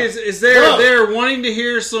 happens is Bro. they're wanting to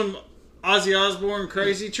hear some Ozzy Osbourne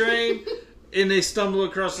Crazy Train, and they stumble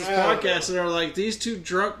across this I don't podcast know. and are like, these two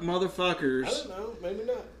drunk motherfuckers. I don't know, maybe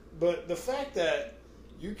not. But the fact that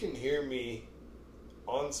you can hear me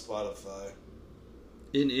on Spotify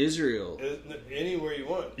In Israel, anywhere you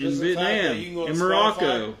want, in Just the fact that Vietnam, you can go on in Spotify,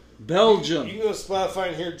 Morocco, Belgium. you can go to Spotify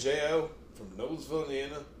and hear J.O. from Noblesville,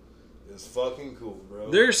 Indiana. It's fucking cool, bro.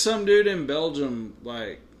 There's some dude in Belgium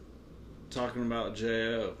like talking about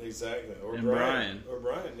J.O. Exactly. Or And Brian. Or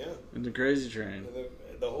Brian, yeah. and the Crazy Train.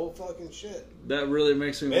 And the whole fucking shit. That really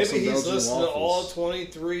makes me want Maybe some he's Belgian listened waffles. to all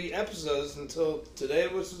 23 episodes until today,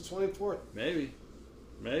 which is the 24th. Maybe.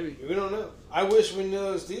 We don't know. I wish we knew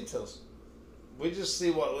those details. We just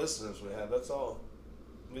see what listeners we have. That's all.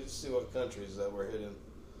 We just see what countries that we're hitting.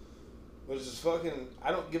 Which is fucking...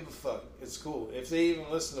 I don't give a fuck. It's cool. If they even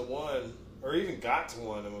listen to one, or even got to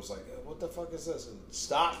one and was like, what the fuck is this? And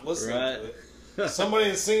stopped listening to it. Somebody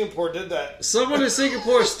in Singapore did that. Someone in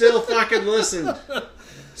Singapore still fucking listened.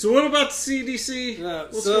 So what about the CDC? Yeah,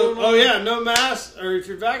 What's so, going on? yeah, no mask, or if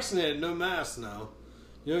you're vaccinated, no mask now.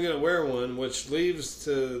 You don't get to wear one, which leads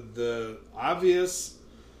to the obvious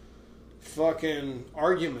fucking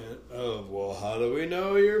argument of, well, how do we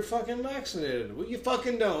know you're fucking vaccinated? Well, you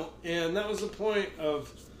fucking don't. And that was the point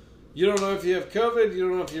of, you don't know if you have COVID, you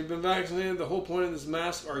don't know if you've been vaccinated. The whole point of this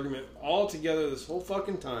mask argument all together this whole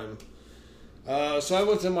fucking time. So I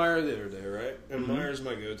went to Meijer the other day, right? And Meijer's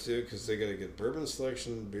my go-to because they got a good bourbon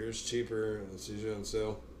selection, beer's cheaper, and it's usually on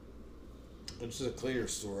sale. It's just a cleaner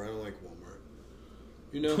store. I don't like Walmart.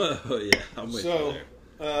 You know? Oh, yeah. I'm with you So,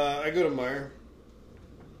 there. I go to Meijer.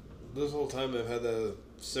 This whole time I've had the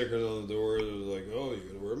stickers on the door that was like, oh, you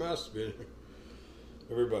gotta wear a mask to be in here.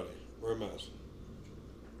 Everybody, wear a mask.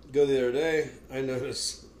 Go the other day, I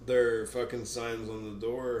noticed their fucking signs on the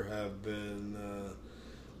door have been,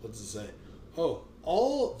 what's it say? Oh,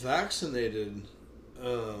 all vaccinated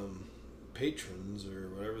patrons, or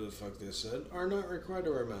whatever the fuck they said, are not required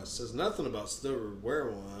to wear masks. It says nothing about still wear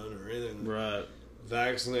one or anything. Right.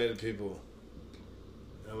 Vaccinated people.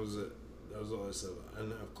 That was it. That was all I said about it.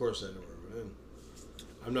 And of course I know where I'm in.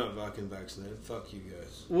 I'm not fucking vaccinated. Fuck you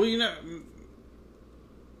guys. Well, you know,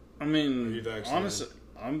 I Are mean, you vaccinated? honestly,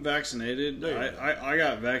 I'm vaccinated. No, you're not. I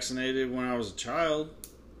got vaccinated when I was a child.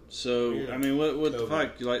 So, You're not. I mean, what the COVID.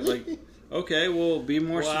 fuck? Like, okay, well, be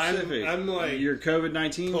more Well, specific. I'm like your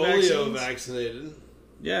COVID-19 polio vaccines? vaccinated.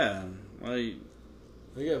 Yeah. Like,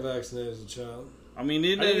 I got vaccinated as a child. I mean,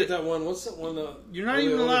 I didn't get that one. What's that one that You're not all the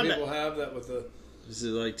even older allowed to- people have that with the... Is it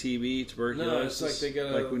like TB, tuberculosis? No, it's like they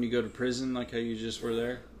got like when you go to prison, like how you just were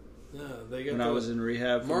there. Yeah, they got When the I was in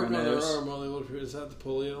rehab for mark my on their nose. arm. All the older people. Is that the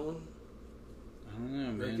polio one? I don't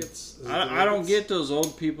know, man. Rickets? Is it the I don't rickets? get those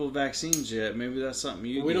old people vaccines yet. Maybe that's something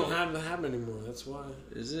you. We get. don't have them anymore. That's why.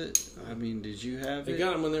 Is it? I mean, did you have They it?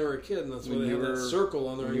 got them when they were a kid, and that's why When they you have that were- circle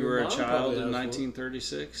on there. when you Your were a mom child probably in has one.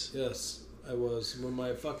 1936. Yes, I was. When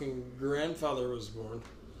my fucking grandfather was born.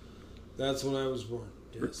 That's when I was born.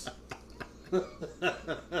 Yes.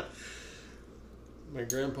 My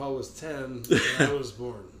grandpa was 10 when I was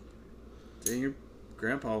born. Dang, your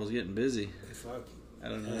grandpa was getting busy Fuck.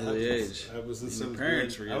 at an early age. I was in And your 7th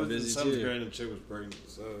parents grade. were I getting was busy, in 7th too. grade and chick was pregnant,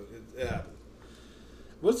 so it happened.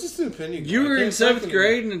 What's this new opinion? You I were in can't 7th fucking-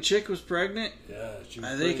 grade and a chick was pregnant? Yeah, she was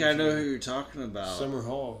I think I pregnant. know who you're talking about. Summer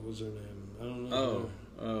Hall was her name. I don't know.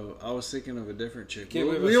 Oh, I was thinking of a different chick. Can't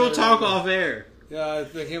We believe I will said talk her name. off air. Yeah, I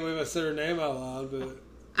can't believe I said her name out loud, but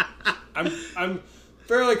I'm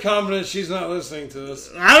fairly confident she's not listening to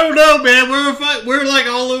us. I don't know, man. We're like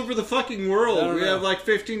all over the fucking world. I don't We know. have like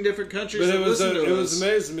 15 different countries But that it was listen to it us. was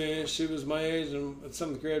amazing to me. She was my age, and at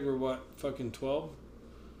 7th grade we're what, fucking 12?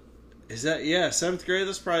 Is that 7th grade?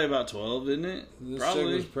 That's probably about 12, isn't it? And this Probably.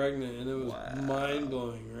 chick was pregnant, and it was Wow. mind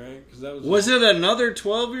blowing, right? Because that Was it another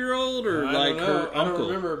 12-year-old or I like don't know. her I don't uncle?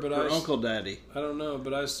 remember, but her I- uncle daddy. I don't know,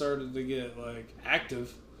 but I started to get like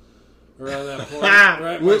active around that point,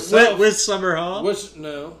 right? with Myself. Summer Hall. Which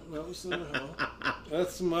no, that was Summer Hall.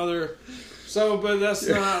 That's some other. So, but that's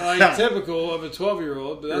not like typical of a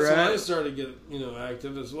 12-year-old. But that's when I Right. started to get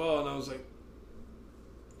active as well, and I was like,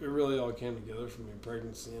 it really all came together for me,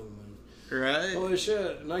 pregnancy and like, right? holy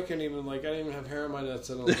shit! And I can't even I didn't even have hair on my nuts.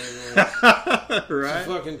 I don't think. Like, Right?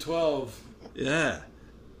 fucking 12. Yeah.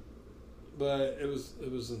 but it was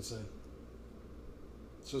insane.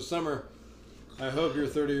 So Summer, I hope your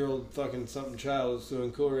 30-year-old fucking something child is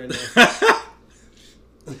doing cool right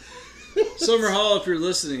now. Summer Hall, if you're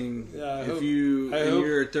listening, Yeah,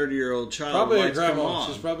 you're a 30-year-old child, probably a why come grandma. on?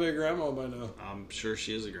 She's probably a grandma by now. I'm sure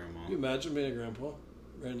she is a grandma. Can you imagine being a grandpa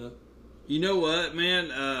right now? You know what, man?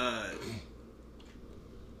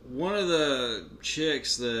 One of the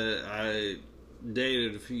chicks that I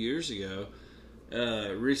dated a few years ago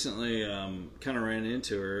recently kind of ran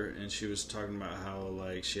into her, and she was talking about how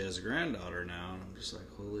like she has a granddaughter now, and I'm just like,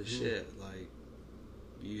 holy shit, like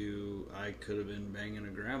I could have been banging a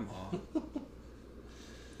grandma.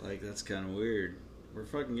 Like, that's kind of weird. We're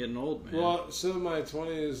fucking getting old, man. Well, so in my early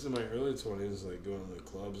 20s, like going to the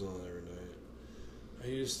clubs and all every night, I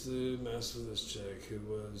used to mess with this chick who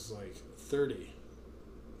was like 30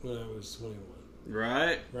 when I was 21.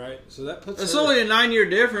 Right? Right? So that puts That's her... only a 9-year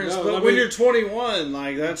difference, No, but I when mean, you're 21,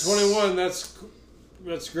 like that's 21,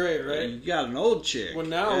 that's great, right? You got an old chick. Well,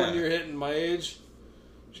 now Yeah. when you're hitting my age,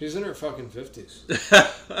 she's in her fucking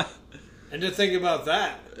 50s. And to think about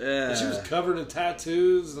that. Yeah. And she was covered in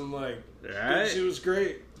tattoos and like, Right. she was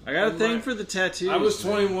great. I got a And thing my- for the tattoos. I was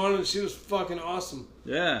man. 21 and she was fucking awesome.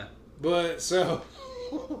 Yeah. But so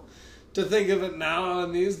to think of it now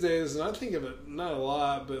and these days, and I think of it not a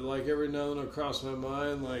lot, but like every now and then it'll cross my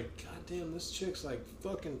mind, like, God damn, this chick's like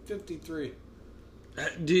fucking 53.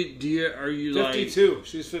 Are you like 52.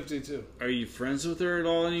 She's 52. Are you friends with her at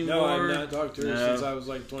all anymore? No, I've not talked to her No. since I was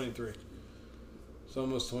like 23. It's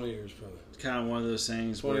almost 20 years, probably. It's kind of one of those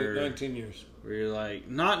things 19 years. where you're like,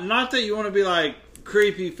 not that you want to be like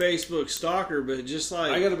creepy Facebook stalker, but just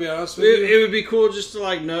like I gotta be honest with it you. would be cool just to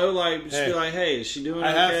like know, like just Hey, be like, hey, is she doing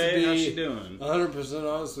I have okay? to be How's she doing?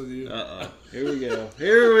 100% honest with you. Here we go.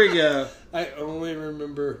 Here we go. I only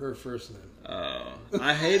remember her first name. Oh,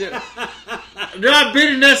 I hate it. I've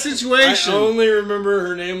been in that situation. I only remember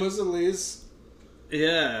her name was Elise,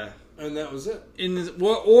 Yeah. and that was it.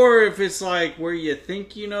 Or if it's like where you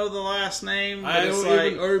think you know the last name, but I it's don't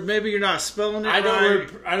like, even- or maybe you're not spelling it I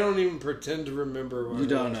right. don't even pretend to remember. What You her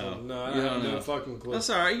don't name was. know. No, I You have don't no know. fucking clue. That's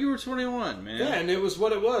all right. You were 21, man. Yeah, and it was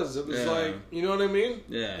what it was. It was Yeah. like, you know what I mean?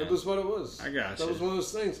 Yeah. It was what it was. I got That you. was one of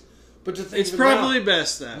those things. But to think It's of it probably now,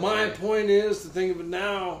 best that my way. point is to think of it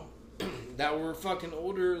now that we're fucking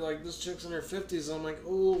older. Like this chick's in her 50s. I'm like,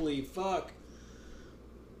 holy fuck.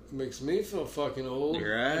 It makes me feel fucking old.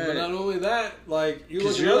 You're right. But not only that, like you look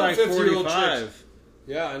Because at you're other like 50-year-old 45. chicks.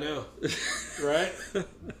 Yeah, I know. Right?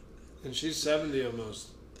 And she's 70 almost.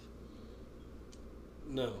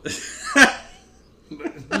 No.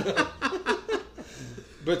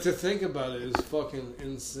 But to think about it is fucking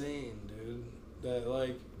insane, dude. That,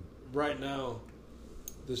 like, right now,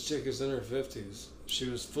 this chick is in her 50s. She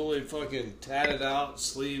was fully fucking tatted out,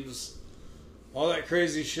 sleeves, all that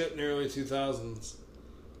crazy shit in the early 2000s.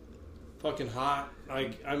 Fucking hot.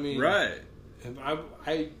 Like, I mean... Right. And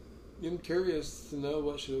I am curious to know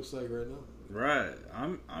what she looks like right now. Right. I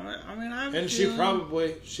mean, I have a And she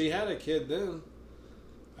feeling- she had a kid then.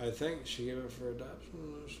 I think she gave it for adoption.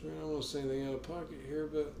 I don't want to say anything out of pocket here,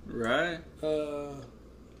 but Right.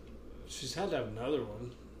 she's had to have another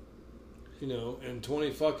one. You know, in 20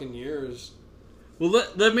 fucking years. Well,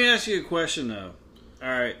 let me ask you a question though. All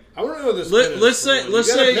right. I want to know this. Let's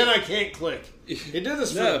say a pen I can't click. He did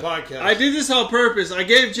this for No, the podcast. I did this on purpose. I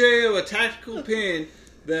gave Jo a tactical pen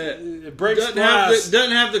that It breaks doesn't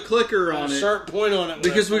have the clicker on a it sharp point on it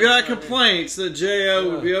because we got complaints that Jo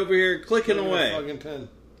would be over here clicking away. Fucking pen.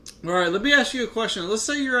 All right, let me ask you a question. Let's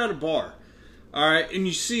say you're at a bar, all right, and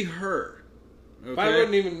you see her. Okay. I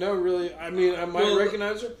wouldn't even know really. I mean, I might Well,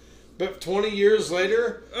 recognize her, but 20 years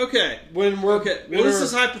later, Okay. when we're Okay. Well, this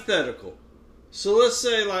is hypothetical. So let's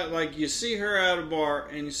say like you see her at a bar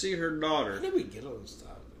and you see her How daughter. did we get on this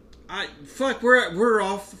topic? We're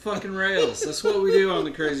off the fucking rails. That's what we do on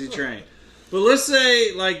the crazy train. But let's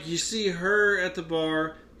say like you see her at the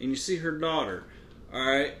bar and you see her daughter. All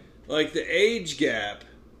right, like the age gap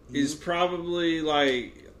is probably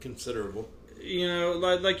like Considerable. you know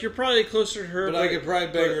like you're probably closer to her. But I could probably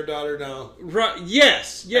bang her daughter now. Right?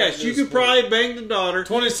 Yes, At you this could point. probably bang the daughter.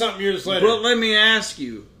 20-something years later. But let me ask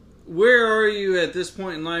you, where are you at this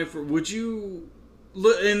point in life? Would you,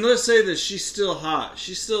 and let's say that she's still hot.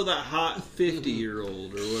 She's still that hot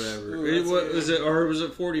 50-year-old or whatever. Ooh, What that's was it, or was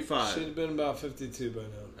it 45? She'd have been about 52 by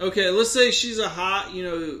now. Okay, let's say she's a hot,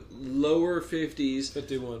 lower 50s.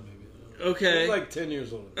 51 maybe. Okay. She's like 10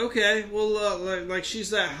 years old. Okay, well, like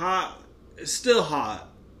she's that hot, still hot,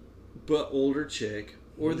 but older chick.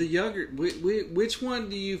 Or the younger. Which one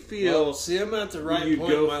do you feel? Well, see, I'm at the right you'd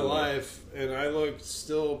point go in my for? life, and I look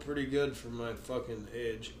still pretty good for my fucking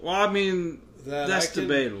age. Well, I mean, That that's I can-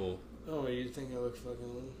 debatable. Oh, you think I look fucking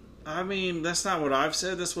old? I mean, that's not what I've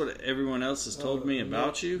said. That's what everyone else has told me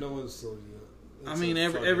about you. No one's told you that. I mean,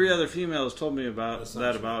 every other female has told me about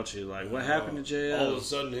that about you. Like, what happened to JL? All of a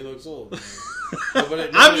sudden, he looks old.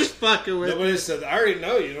 I'm just fucking with Nobody said that. I already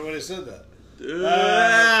know you. Nobody said that.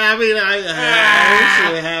 I mean, I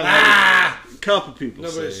actually have a couple people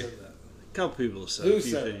Nobody say. said that. A couple people have said Who a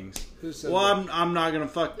few said it? things. Who said Well, that? I'm not gonna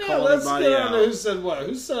call let's anybody get on out. to who said what.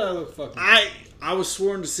 Who said I look fucking I was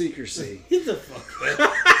sworn to secrecy. Get the fuck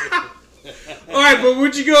All right, but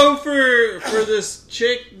would you go for this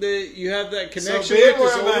chick that you have that connection with,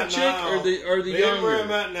 this older chick, or the younger? where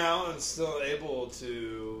I'm at now and still able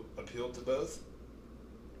to appeal to both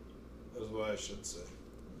is what I should say.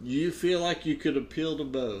 You feel like you could appeal to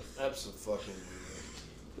both. Absolutely.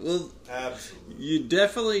 Well, Absolutely. you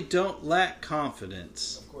definitely don't lack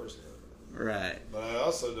confidence. Of course not. Right. But I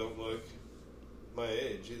also don't look my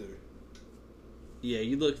age either. Yeah,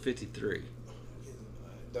 you look 53. I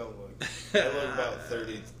don't look. I look about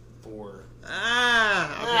 34.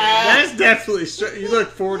 That's definitely straight. You look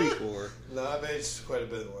 44. No, I've aged quite a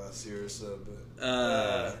bit in the last year or so,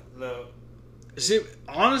 but no. See,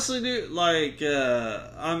 honestly, dude, like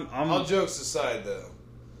I'm. All jokes aside, though,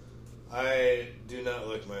 I do not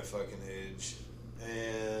look my fucking age,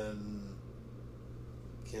 and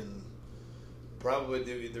can probably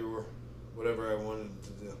do either whatever I wanted to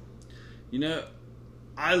do. You know,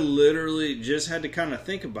 I literally just had to kind of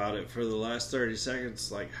think about it for the last 30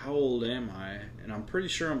 seconds. Like, how old am I? And I'm pretty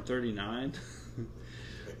sure I'm 39.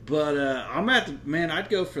 But I'm at the man. I'd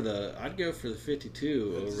go for the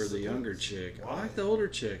 52 over the younger chick. Why? I like the older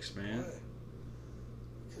chicks, man.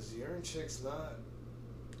 Because the younger chick's not.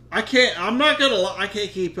 I can't. I'm not gonna lie. I can't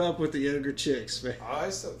keep up with the younger chicks, man. I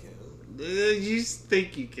still can. You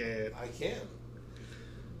think you can? I can.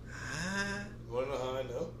 You want to know how I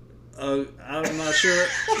know? I'm not sure.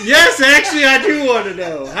 Yes, actually, I do want to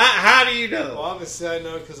know. How do you know? Well, obviously I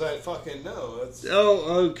know because I fucking know. That's,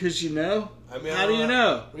 because you know? I mean, How do you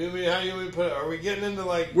know? What do you mean, how do you mean put it? Are we getting into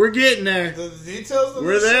like We're getting there. the details of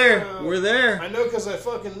We're this? there. Or, We're there. I know because I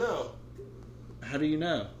fucking know. How do you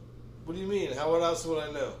know? What do you mean? What else would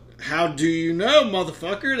I know? How do you know,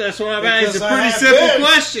 motherfucker? That's what I'm Because asking. It's a I pretty have simple been.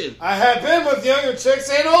 question. I have been with younger chicks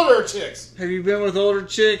and older chicks. Have you been with older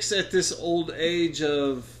chicks at this old age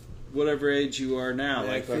of whatever age you are now?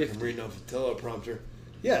 Yeah, like I 50? reading off a teleprompter.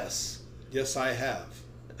 Yes. Yes, I have.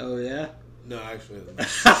 Oh, yeah? No, actually.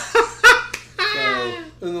 So,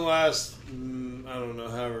 in the last, I don't know,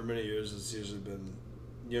 however many years, it's usually been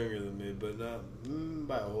younger than me, but not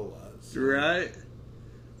by a whole lot. So. Right?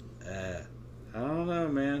 I don't know,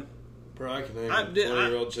 man. Bro, I can hang with a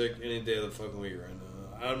 20-year-old chick any day of the fucking week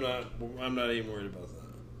right now. I'm not even worried about that.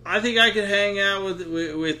 I think I could hang out with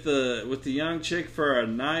the young chick for a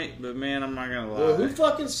night, but man, I'm not gonna lie. Well, who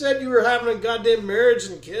fucking said you were having a goddamn marriage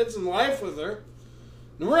and kids and life with her?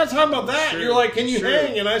 And we're not talking about that. Sure, You're like, can you sure.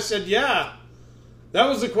 hang? And I said, yeah. That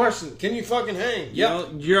was the question. Can you fucking hang? Yeah.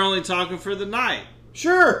 You're only talking for the night.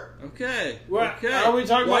 Sure. Okay. What? Okay. Are we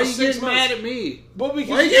talking Why about you 6 getting months? mad at me? But because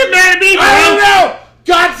Why you getting mad at me, bro? I don't know.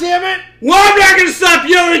 God damn it. Well, I'm not gonna stop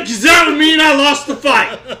yelling because that would mean I lost the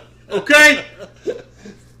fight. Okay?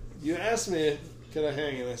 You asked me, could I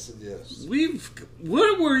hang? And I said yes. Weren't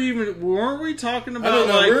we talking about? I don't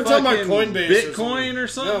know. Like, We were talking about fucking Coinbase Bitcoin or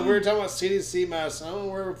something. No, we were talking about CDC mass. I don't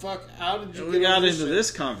know where the fuck. How did you We get got on into shit?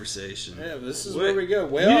 this conversation. Yeah, this is Wait, where we go.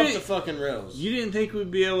 Way you off didn't- the fucking rails. You didn't think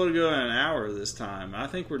we'd be able to go in an hour this time. I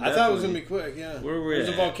think we're. I thought it was gonna be quick. Yeah. Where were we There's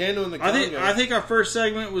a at? volcano in the I Congo. think our first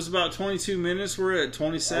segment was about 22 minutes. We're at Are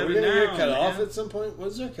 27 we gonna now. get cut man. off at some point?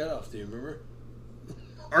 What's our cutoff? Do you remember?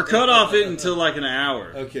 Our cutoff isn't until like an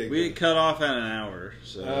hour. Okay, we good. get cut off at an hour,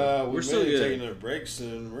 so We we're still may be good. taking a break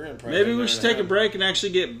soon. We're gonna probably Maybe take we an should hour and take a half. break and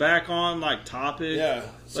actually get back on like topic. Yeah.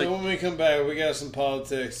 So Like- when we come back, we got some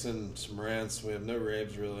politics and some rants. We have no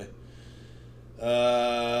raves really.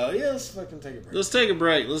 Yeah, let's fucking take a break. Let's take a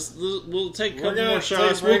break. We'll take a We're couple gonna more take a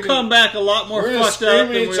shots. break We'll come back a lot more We're gonna fucked up scream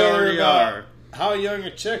than at we each other already about are. how young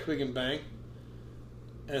a chick we can bang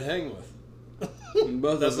and hang with.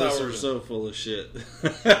 Both That's of not us what are we're so full of shit.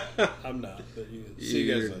 I'm not, but see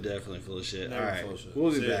you guys You're later. definitely full of shit. Never All right, full of shit.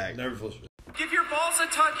 we'll be See ya. back. Never full of shit. Give your balls a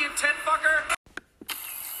tug, you tit fucker!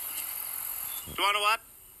 You wanna know what?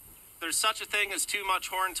 There's such a thing as too much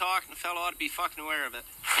horn talk, and a fellow ought to be fucking aware of it.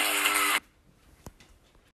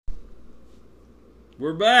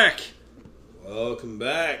 We're back. Welcome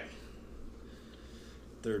back.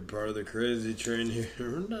 Third part of the crazy train here.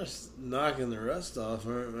 We're just knocking the rust off,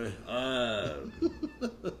 aren't we?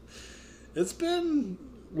 It's been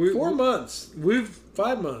 4 months. We've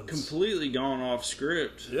 5 months. completely gone off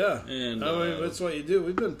script. Yeah. And I mean, that's what you do.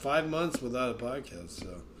 We've been 5 months without a podcast,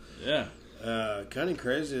 so. Yeah. Kind of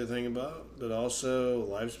crazy to think about, but also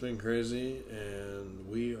life's been crazy, and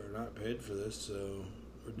we are not paid for this, so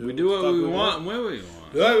We do what we want and when we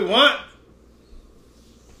want. Do what we want.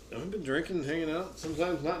 I've been drinking, hanging out,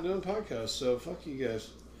 sometimes not doing podcasts, so fuck you guys.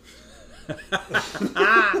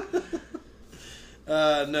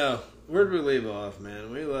 No. Where did we leave off,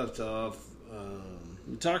 man? We left off.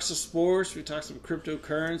 We talked some sports. We talked some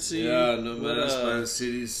cryptocurrency. Yeah, no mask by the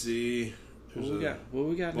CDC. There's What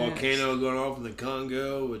we got? volcano going off in the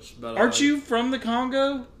Congo, which about Aren't you from the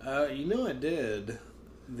Congo? You know I did.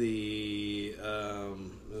 It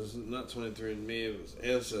was not 23andMe, it was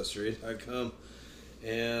Ancestry.com.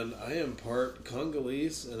 And I am part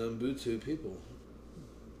Congolese and Ubuntu people.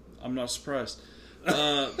 I'm not surprised.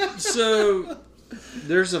 So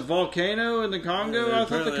there's a volcano in the Congo. Yeah, I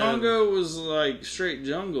thought the Congo was like straight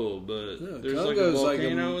jungle, but there's like a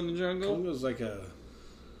volcano in the jungle. Congo's like a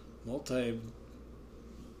multi-verse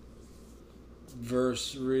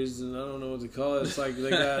reason. I don't know what to call it. It's like they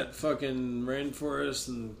got fucking rainforest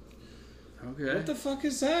and. Okay. What the fuck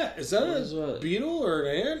is that? Is that a beetle or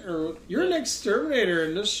an ant? Or you're an exterminator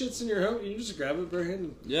and this shit's in your home. You just grab it,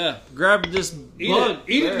 Brian. Yeah, grab this bug.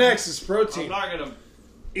 Eat it next. It's protein. I'm not gonna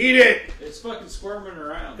eat it. It's fucking squirming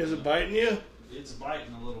around. Is it biting you? It's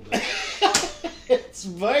biting a little bit. It's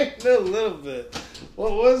biting a little bit.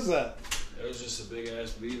 What was that? It was just a big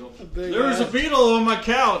ass beetle. There was a beetle on my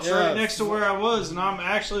couch right next to where I was, and I'm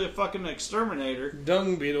actually a fucking exterminator.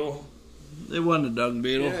 Dung beetle. It wasn't a dung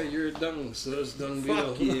beetle. Yeah, you're a dung, so it's dung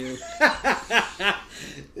beetle. Fuck you.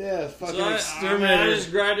 Yeah, fucking So exterminator. I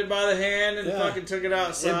just grabbed it by the hand and fucking took it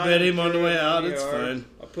outside. It bit him on the way out. It's fine.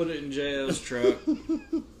 I put it in JL's truck.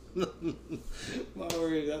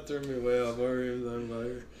 That threw me way off. What were you talking about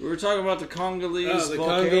here? We were talking about the Congolese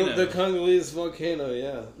volcano. The Congolese volcano,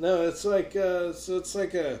 yeah. No, it's like, that's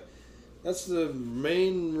the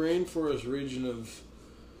main rainforest region of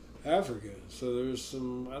Africa. So there's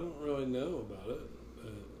some, I don't really know about it,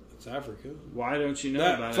 but it's Africa. Why don't you know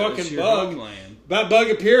That about fucking it? It's your bug. homeland. That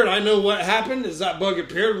bug appeared. I know what happened is that bug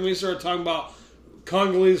appeared when we started talking about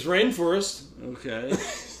Congolese rainforest. Okay.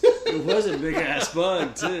 It was a big ass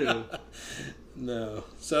bug too. No.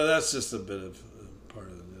 So that's just a bit of part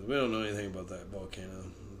of the news. We don't know anything about that volcano.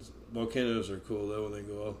 Volcanoes are cool though when they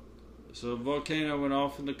go off. So a volcano went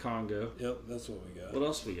off in the Congo. Yep, that's what we got. What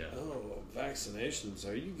else we got? Oh, vaccinations.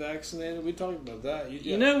 Are you vaccinated? We talked about that.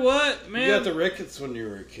 You know what, man? You got the rickets when you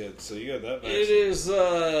were a kid, so you got that vaccine. It is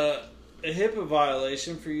a HIPAA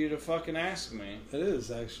violation for you to fucking ask me. It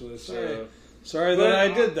is, actually. So, sorry that I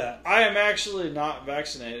did that. I am actually not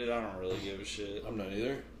vaccinated. I don't really give a shit. I'm not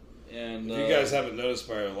either. And if you guys haven't noticed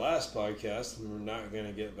by our last podcast, we're not going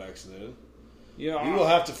to get vaccinated. Yeah, you will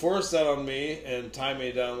have to force that on me and tie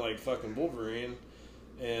me down like fucking Wolverine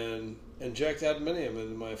and inject adamantium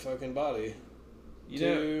into my fucking body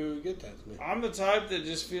to get that to me. I'm the type that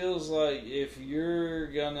just feels like if you're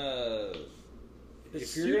gonna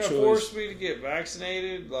force me to get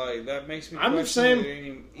vaccinated, like that makes me question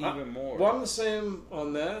it even more. Well, I'm the same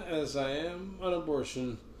on that as I am on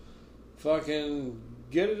abortion. Fucking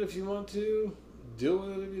get it if you want to, deal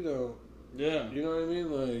with it if you don't. Yeah. You know what I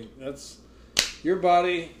mean? Like, that's your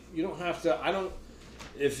body. You don't have to.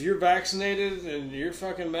 If you're vaccinated and your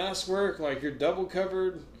fucking masks work, like you're double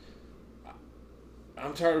covered.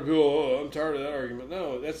 I'm tired of people. Oh, I'm tired of that argument.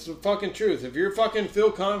 No, that's the fucking truth. If you're fucking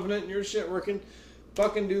feel confident in your shit working,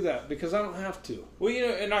 fucking do that because I don't have to. Well,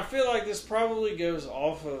 and I feel like this probably goes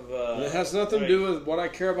off of. It has nothing to do with what I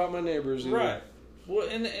care about my neighbors. Either. Right. Well,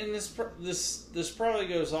 and this probably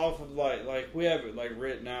goes off of like we have it like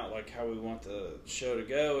written out like how we want the show to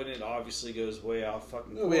go, and it obviously goes way off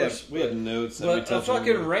fucking course. We have notes. That but a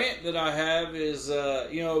fucking rant that I have is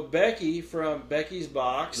Becky from Becky's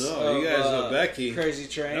Box. Oh, you guys know Becky, Crazy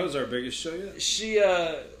Train. That was our biggest show yet. She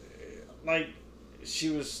she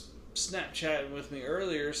was Snapchatting with me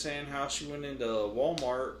earlier, saying how she went into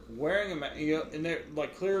Walmart wearing a mask. And there,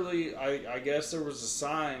 like clearly, I guess there was a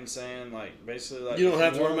sign saying like basically like you don't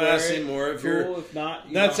have to wear masks anymore if you're. Cool, if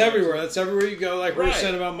not, that's everywhere. That's everywhere you go. Like we were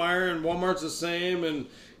saying about Meijer and Walmart's the same, and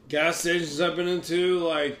gas stations I've been into.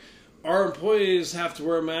 Like our employees have to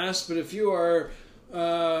wear a mask, but if you are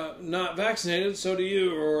not vaccinated, so do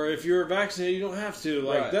you. Or if you're vaccinated, you don't have to.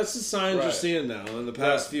 Like that's the signs you're seeing now in the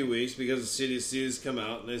past few weeks because the CDC has come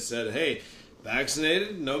out and they said, "Hey,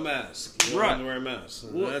 vaccinated, no mask. You don't have to wear a mask."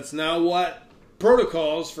 And that's now what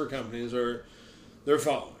protocols for companies they're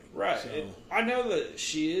following. Right. So. I know that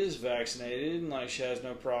she is vaccinated, and like she has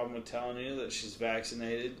no problem with telling you that she's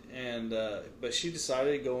vaccinated. And but she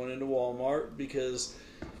decided going into Walmart because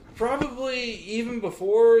probably even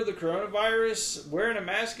before the coronavirus, wearing a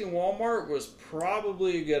mask in Walmart was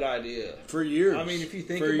probably a good idea. For years. I mean, if you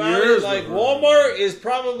think For about years it, like before. Walmart is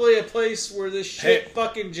probably a place where this shit Hey,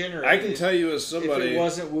 fucking generated. I can tell you as if somebody, it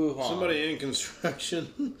wasn't Wuhan. somebody in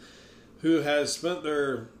construction who has spent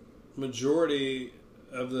their majority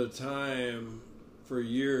of the time for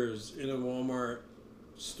years in a Walmart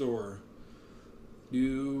store.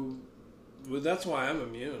 That's why I'm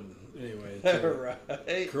immune anyway to right?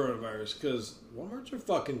 coronavirus, because Walmarts are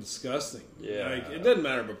fucking disgusting. Yeah. Like, it doesn't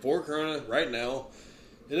matter before Corona, right now,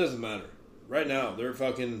 it doesn't matter. Right now, they're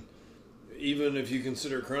fucking, even if you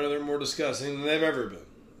consider Corona, they're more disgusting than they've ever been.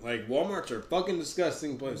 Like, Walmarts are fucking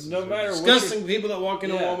disgusting places. No matter what disgusting people that walk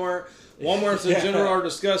into Yeah. Walmart. Walmarts in Yeah. general are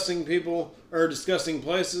disgusting people, or disgusting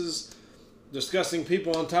places. Disgusting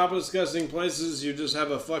people on top of disgusting places. You just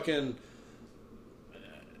have a fucking,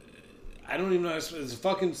 I don't even know. It's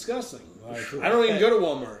fucking disgusting. Like, I don't even go to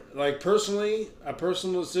Walmart. Like, personally, a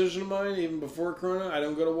personal decision of mine, even before Corona, I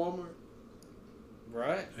don't go to Walmart.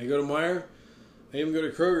 Right? I go to Meijer. I even go to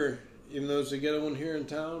Kroger, even though it's a ghetto one here in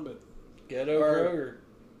town. But Ghetto Kroger.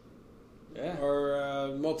 Yeah. our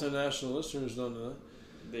multinational listeners don't know that.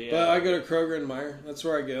 The, But I go to Kroger and Meijer. That's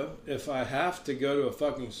where I go. If I have to go to a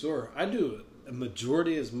fucking store, I do it a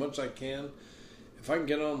majority as much as I can. If I can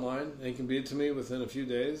get it online, they can be it to me within a few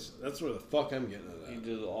days. That's where the fuck I'm getting it You at.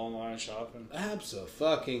 do the online shopping.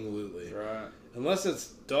 Absolutely. Right. Unless it's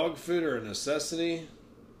dog food or a necessity,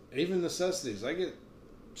 even necessities. I get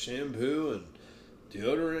shampoo and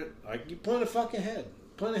deodorant. Like, you plan ahead.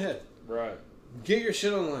 Plan ahead. Right. Get your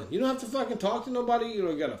shit online. You don't have to fucking talk to nobody. You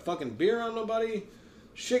don't got a fucking beer on nobody.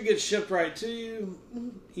 Shit gets shipped right to you.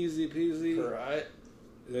 Easy peasy. Right.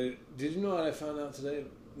 Did you know what I found out today?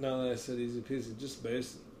 Now that I said easy peasy, just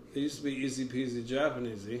based. It used to be easy peasy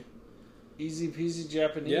Japanesey. Easy peasy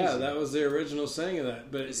Japanese. Yeah, that was the original saying of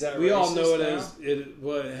that. But Is that we all know racist it now? as it.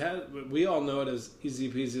 Well, it had. We all know it as easy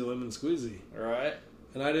peasy lemon squeezy. Right.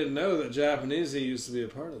 And I didn't know that Japanesey used to be a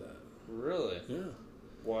part of that. Really? Yeah,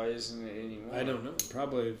 Why isn't it anymore? I don't know.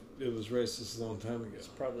 Probably it was racist a long time ago. It's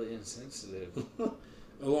probably insensitive.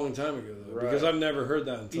 A long time ago, though, Right. because I've never heard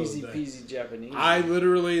that until Easy today. peasy Japanese. I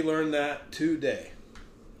literally learned that today.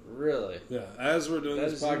 Really? Yeah, as we're doing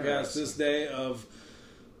That this is podcast, interesting. this day of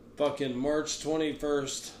fucking March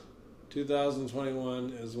 21st, 2021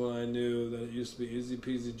 is when I knew that it used to be easy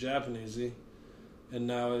peasy Japanesey, and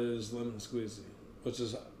now it is lemon squeezy, which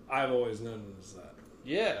is, I've always known it as that.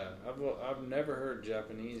 Yeah. I've never heard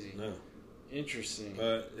Japanese. No. Interesting.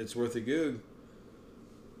 But it's worth a goog.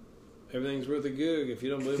 Everything's worth a goog. If you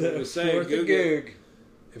don't believe what we say, Worth a goog it. goog.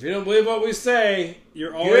 If you don't believe what we say,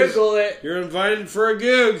 you're always Google it. you're invited for a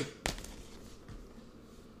goog.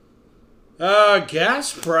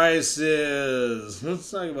 Gas prices. Let's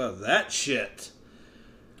talk about that shit.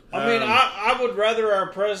 I mean, I would rather our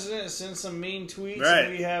president send some mean tweets Right.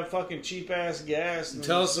 and we have fucking cheap ass gas. than-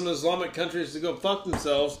 Tell some Islamic countries to go fuck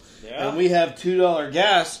themselves, Yeah. and we have $2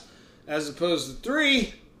 gas as opposed to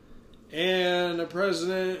 $3. And a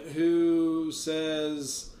president who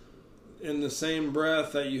says in the same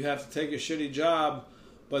breath that you have to take a shitty job,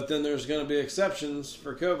 but then there's going to be exceptions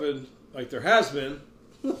for COVID, like there has been.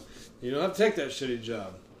 You don't have to take that shitty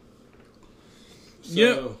job.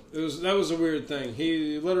 So Yep. that was a weird thing.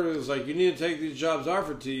 He literally was like, "You need to take these jobs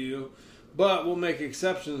offered to you, but we'll make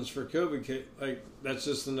exceptions for COVID." Like, that's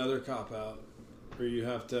just another cop out where you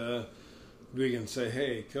have to. We can say,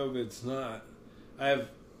 "Hey, COVID's not. I have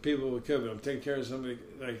people with COVID. I'm taking care of somebody."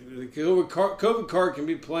 Like, the COVID card can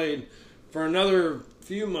be played for another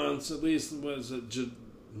few months at least. Was it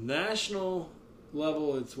national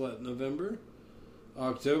level? It's what, November,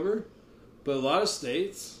 October, but a lot of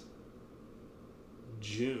states.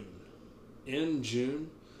 In June,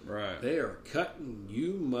 Right. they are cutting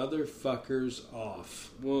you motherfuckers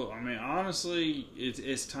off. Well, I mean, honestly,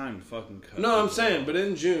 it's time to fucking cut. No, I'm people saying, off. but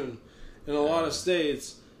in June, in a lot of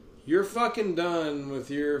states, you're fucking done with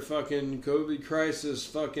your fucking COVID crisis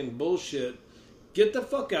fucking bullshit. Get the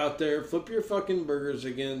fuck out there, flip your fucking burgers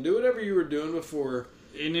again, do whatever you were doing before.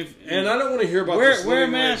 And I don't want to hear about this wear a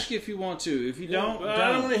living mask wage. if you want to. If you don't, But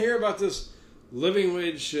I don't want to hear about this living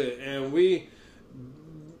wage shit. And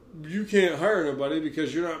you can't hire nobody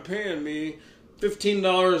because you're not paying me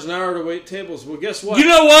 $15 an hour to wait tables. Well, guess what? You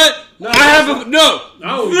know what? No, I have a no.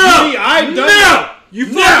 No, No, I've done no. that. You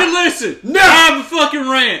No. fucking listen. No. I have a fucking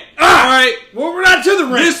rant. All right. Well, we're not to the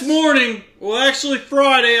rent. This morning, well, actually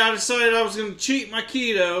Friday, I decided I was going to cheat my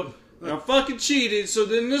keto And I fucking cheated. So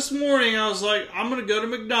then this morning I was like, I'm gonna go to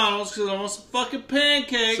McDonald's because I want some fucking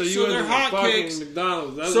pancakes. So they're hotcakes.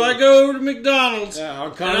 McDonald's. So I go over to McDonald's. Yeah,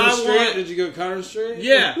 on Connor Street. Did you go Connor Street?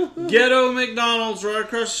 Yeah, ghetto McDonald's right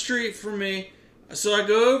across the street from me. So I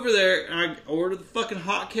go over there and I order the fucking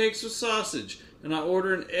hotcakes with sausage, and I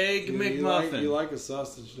order an egg McMuffin. You like a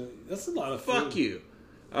sausage? Don't you? That's a lot of food. Fuck you.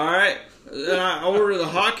 All right, and I order the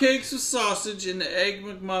hotcakes with sausage and the egg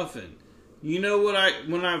McMuffin. You know what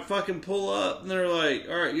when I fucking pull up and they're like,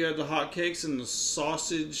 all right, you had the hotcakes and the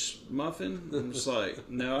sausage muffin? I'm just like,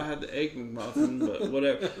 no, I had the egg McMuffin, but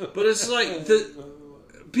whatever. But it's like, the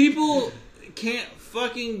people can't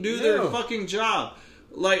fucking do their fucking job.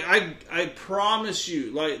 Like, I promise you,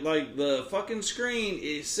 like the fucking screen,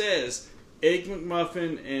 it says egg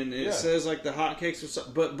McMuffin and it says like the hotcakes or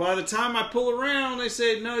something. But by the time I pull around, they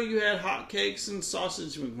say, no, you had hotcakes and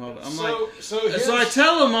sausage McMuffin. I'm so I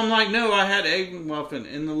tell them, I'm like, no, I had egg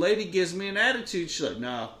McMuffin. And the lady gives me an attitude. She's like,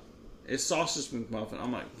 no, it's sausage McMuffin.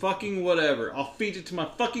 I'm like, fucking whatever. I'll feed it to my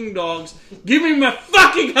fucking dogs. Give me my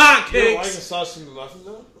fucking hotcakes. You don't like a sausage McMuffin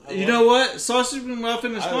though? You know what? Sausage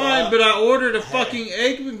McMuffin is fine, but I ordered a fucking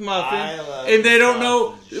egg McMuffin, and they don't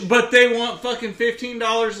know, but they want fucking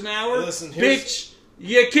 $15 an hour? Listen, bitch,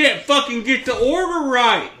 you can't fucking get the order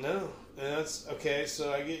right. No, and that's, okay,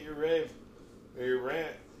 so I get your rave, or your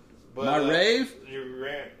rant. But, my rave? Your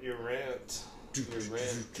rant,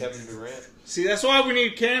 Kevin Durant. See, that's why we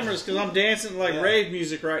need cameras, because I'm dancing like rave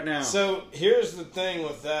music right now. So, here's the thing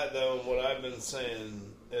with that, though, and what I've been saying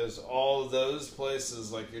is all those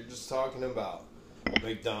places, like you're just talking about,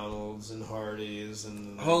 McDonald's and Hardee's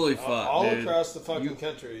and holy fuck, all dude. across the fucking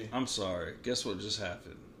country. I'm sorry. Guess what just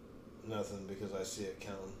happened? Nothing, because I see it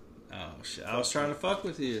counting. Oh shit! I was trying to fuck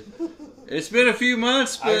with you. It's been a few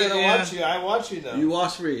months, but I'm gonna watch you. I watch you now. You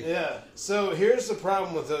watch me. Yeah. So here's the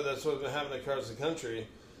problem with it. That's what's been happening across the country.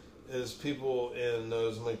 Is people in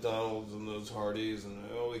those McDonald's and those Hardee's and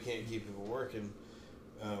we can't keep people working.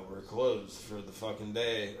 We're closed for the fucking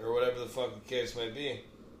day, or whatever the fucking case may be.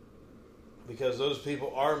 Because those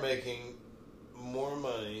people are making more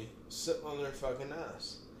money sitting on their fucking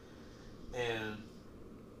ass. And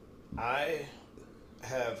I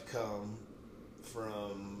have come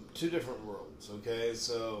from two different worlds, okay?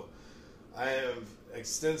 So I have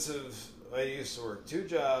I used to work two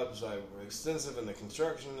jobs. I was extensive in the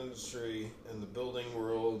construction industry, in the building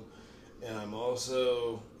world, and I'm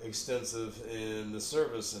also extensive in the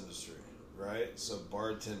service industry, right? So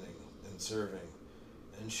bartending and serving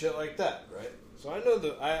and shit like that, right? So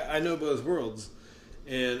I know both worlds,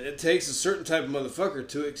 and it takes a certain type of motherfucker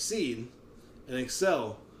to exceed and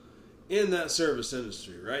excel in that service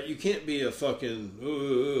industry, right? You can't be a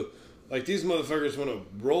fucking like these motherfuckers want to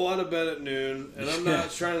roll out of bed at noon, and I'm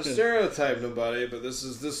not trying to stereotype nobody, but this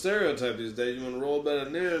is the stereotype these days. You want to roll out of bed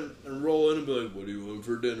at noon and roll in and be like, what do you want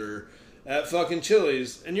for dinner? At fucking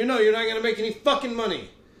Chili's, and you're not going to make any fucking money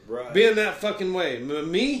being that fucking way.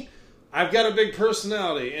 Me, I've got a big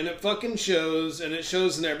personality, and it fucking shows, and it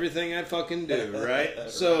shows in everything I fucking do,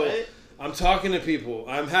 right? So, I'm talking to people.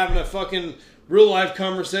 I'm having a fucking real-life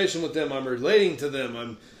conversation with them. I'm relating to them.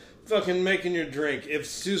 I'm fucking making your drink. If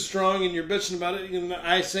it's too strong and you're bitching about it,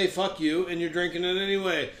 I say fuck you, and you're drinking it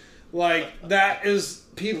anyway. Like, that is,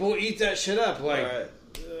 people eat that shit up. Like,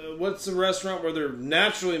 what's the restaurant where they're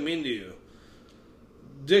naturally mean to you?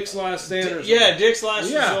 Dick's Last Stand or something? Yeah, Dick's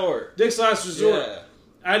Last Resort. Dick's Last Resort. Yeah.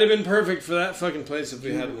 I'd have been perfect for that fucking place if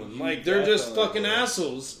we had one. Like, they're just fucking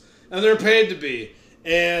assholes, and they're paid to be.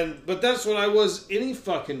 But that's what I was any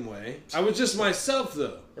fucking way. I was just myself,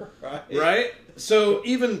 though. Right? So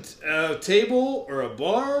even a table or a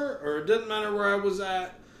bar, or it doesn't matter where I was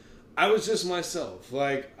at, I was just myself.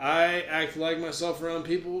 Like, I acted like myself around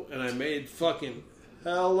people, and I made fucking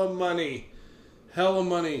hella money.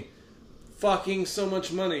 Fucking so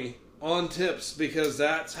much money on tips, because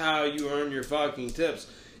that's how you earn your fucking tips.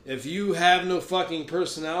 If you have no fucking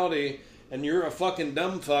personality, and you're a fucking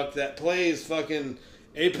dumb fuck that plays fucking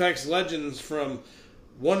Apex Legends from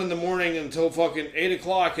 1 in the morning until fucking 8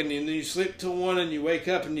 o'clock, and then you sleep till 1 and you wake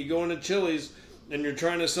up and you go into Chili's and you're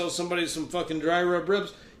trying to sell somebody some fucking dry rub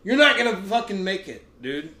ribs, you're not gonna fucking make it,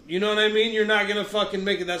 dude. You know what I mean? You're not gonna fucking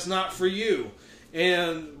make it. That's not for you.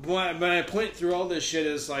 And when I point through all this shit,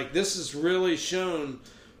 is like, this has really shown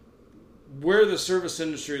where the service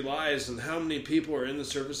industry lies and how many people are in the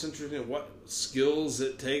service industry and what skills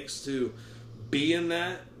it takes to be in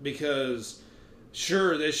that. Because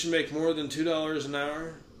sure, they should make more than $2 an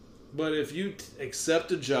hour, but if you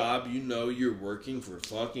accept a job, you know you're working for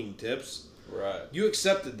fucking tips. Right. You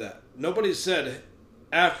accepted that. Nobody said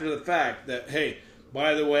after the fact that, hey,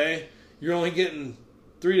 by the way, you're only getting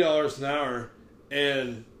 $3 an hour,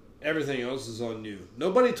 and Everything else is on you.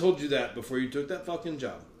 Nobody told you that before you took that fucking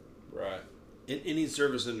job. Right. In any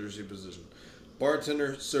service industry position.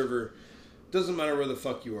 Bartender, server, doesn't matter where the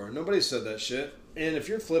fuck you are. Nobody said that shit. And if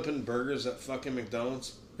you're flipping burgers at fucking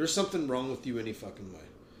McDonald's, there's something wrong with you any fucking way.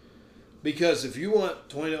 Because if you want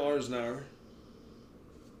 $20 an hour,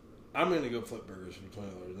 I'm going to go flip burgers for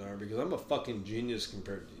 $20 an hour because I'm a fucking genius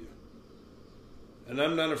compared to you. And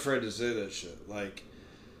I'm not afraid to say that shit. Like,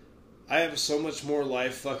 I have so much more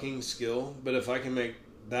life fucking skill, but if I can make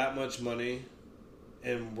that much money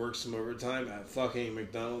and work some overtime at fucking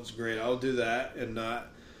McDonald's, great. I'll do that and not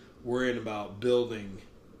worrying about building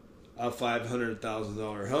a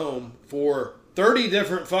 $500,000 home for 30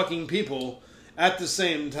 different fucking people at the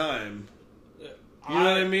same time. You know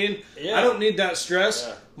what I mean? Yeah. I don't need that stress.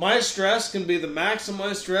 Yeah. My stress can be the max of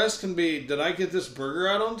my stress can be, did I get this burger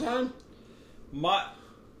out on time? All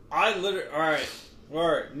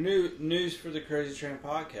right. News for the Crazy Train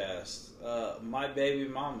podcast. My baby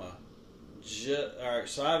mama. All right,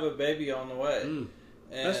 so I have a baby on the way, and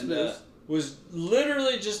That's news. Was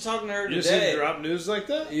literally just talking to her You today. just drop news like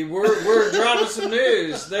that? We're dropping some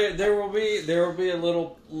news. There will be a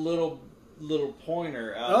little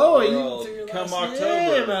pointer out. Oh, in the you world threw your come last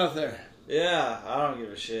October name out there. Yeah, I don't give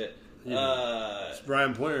a shit. It's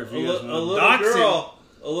Brian Pointer. If a you guys want to little dox him. girl,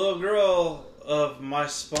 a little girl of my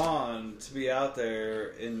spawn to be out there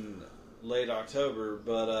in late October.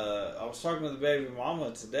 But I was talking to the baby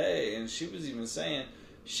mama today, and she was even saying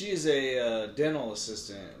she is a dental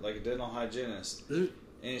assistant, like a dental hygienist.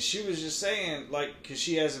 And she was just saying, like, because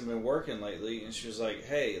she hasn't been working lately, and she was like,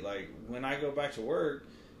 hey, like, when I go back to work,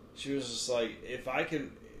 she was just like, if I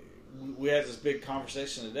can, we had this big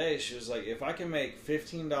conversation today, she was like, if I can make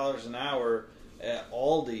 $15 an hour at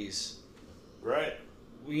Aldi's, Right.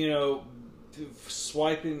 you know,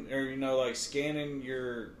 swiping, or, you know, like, scanning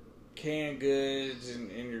your canned goods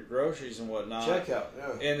and your groceries and whatnot. Checkout,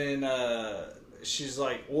 yeah. And then she's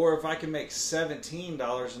like, or if I can make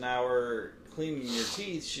 $17 an hour cleaning your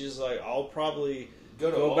teeth, she's like, I'll probably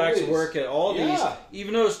go back to work at Aldi's,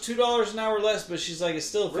 even though it's $2 an hour less. But she's like, it's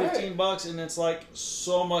still $15, and it's like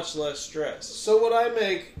so much less stress. So what I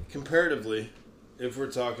make comparatively, if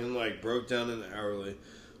we're talking like broke down in hourly,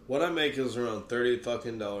 what I make is around $30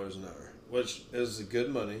 fucking dollars an hour, which is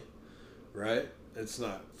good money, right? It's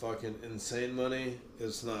not fucking insane money.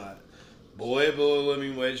 It's not below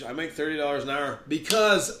living wage. I make $30 an hour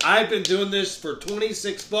because I've been doing this for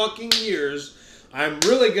 26 fucking years. I'm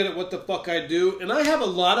really good at what the fuck I do, and I have a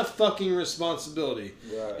lot of fucking responsibility.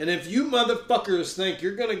 Right. And if you motherfuckers think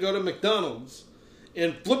you're gonna go to McDonald's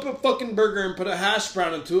and flip a fucking burger and put a hash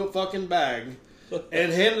brown into a fucking bag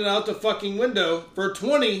and hand it out the fucking window for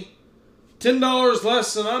 $10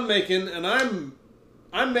 less than I'm making, and I'm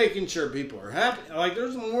making sure people are happy. Like,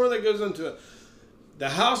 there's more that goes into it. The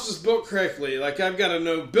house is built correctly. Like, I've got to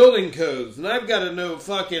know building codes, and I've got to know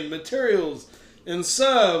fucking materials and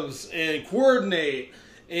subs and coordinate.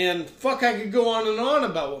 And fuck, I could go on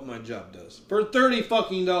about what my job does. For $30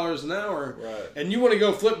 fucking dollars an hour. Right. And you want to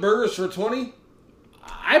go flip burgers for $20?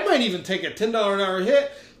 I might even take a $10 an hour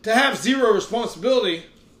hit to have zero responsibility.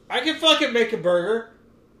 I can fucking make a burger.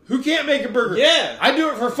 Who can't make a burger? Yeah. I do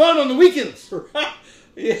it for fun on the weekends.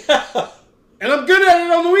 Yeah. And I'm good at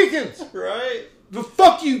it on the weekends. Right. But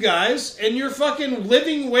fuck you guys and your fucking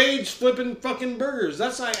living wage flipping fucking burgers.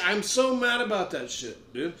 That's like, I'm so mad about that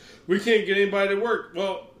shit, dude. We can't get anybody to work.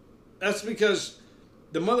 Well, that's because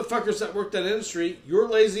the motherfuckers that work that industry, you're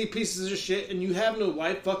lazy pieces of shit and you have no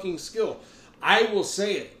life fucking skill. I will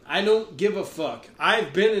say it. I don't give a fuck.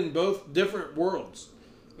 I've been in both different worlds.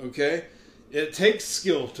 Okay? It takes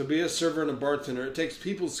skill to be a server and a bartender. It takes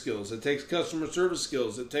people skills. It takes customer service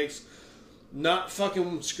skills. It takes not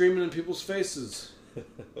fucking screaming in people's faces.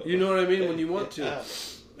 You know what I mean? When you want to.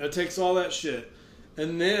 It takes all that shit.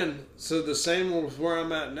 And then, so the same with where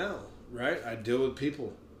I'm at now, right? I deal with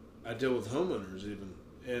people. I deal with homeowners even.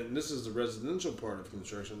 And this is the residential part of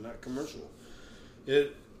construction, not commercial.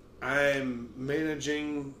 I'm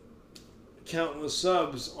managing countless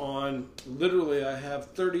subs on, literally I have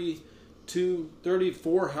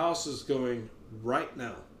 34 houses going right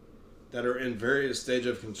now that are in various stages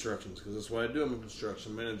of constructions, because that's what I do. I'm a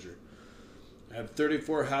construction manager. I have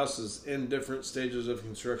 34 houses in different stages of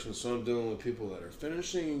construction, so I'm dealing with people that are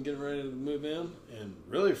finishing and getting ready to move in and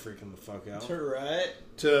really freaking the fuck out. Right.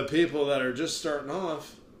 To people that are just starting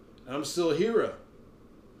off. I'm still a hero.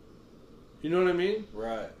 You know what I mean?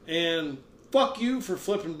 Right. And fuck you for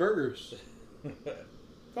flipping burgers.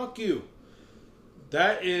 Fuck you.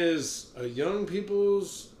 That is a young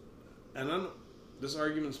people's, and this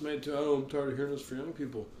argument's made too. Oh, I'm tired of hearing this for young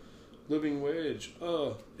people. living wage.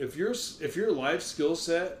 If your life skill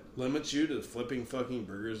set limits you to flipping fucking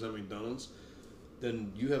burgers at McDonald's,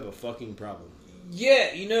 then you have a fucking problem. Yeah,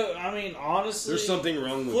 I mean, honestly, there's something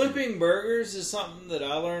wrong with flipping burgers is something that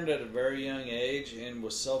I learned at a very young age and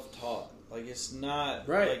was self-taught. Like, it's not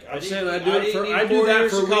right. Like, I do that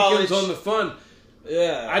for weekends on the fun.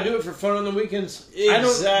 Yeah, I do it for fun on the weekends.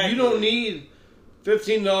 Exactly. You don't need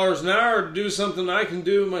 $15 an hour to do something I can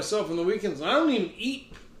do myself on the weekends. I don't even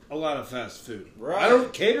eat a lot of fast food. Right. I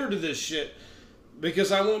don't cater to this shit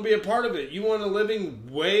because I won't be a part of it. You want a living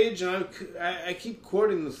wage, and I keep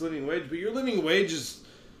quoting this living wage, but your living wage is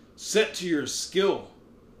set to your skill.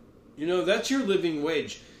 That's your living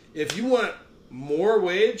wage. If you want more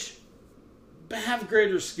wage, have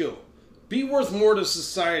greater skill. Be worth more to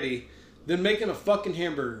society than making a fucking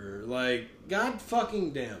hamburger. Like, God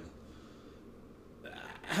fucking damn.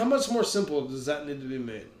 How much more simple does that need to be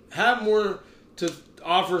made? Have more to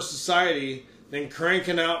offer society than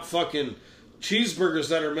cranking out fucking cheeseburgers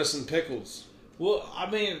that are missing pickles. Well, I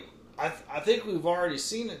mean, I think we've already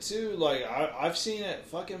seen it too. Like, I've seen it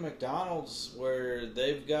fucking McDonald's where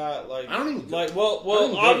they've got like I don't even like well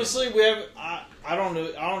obviously we have I don't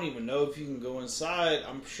know, I don't even know if you can go inside.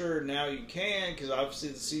 I'm sure now you can because obviously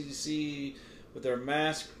the CDC with their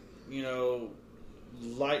mask,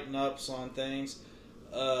 lighting ups on things.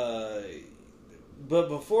 But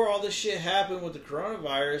before all this shit happened with the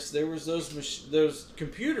coronavirus, there was those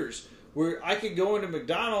computers where I could go into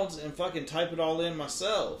McDonald's and fucking type it all in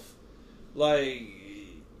myself. Like,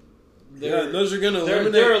 those are going to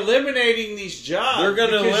eliminate. They're eliminating these jobs. They're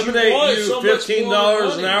going to eliminate you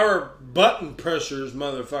 $15 an hour button pressures,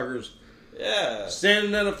 motherfuckers. Yeah,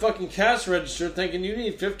 standing at a fucking cash register thinking you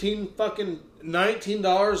need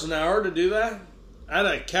 $19 an hour to do that. At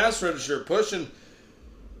a cash register pushing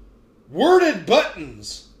worded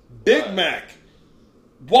buttons, Big Mac,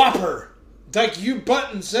 Whopper. Like, you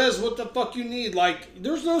button says what the fuck you need. Like,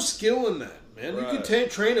 there's no skill in that, man. Right. You can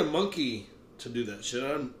train a monkey to do that shit.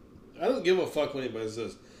 I don't give a fuck what anybody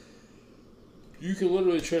says. You can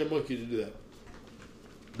literally train a monkey to do that.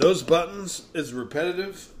 Those buttons is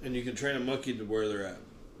repetitive, and you can train a monkey to where they're at.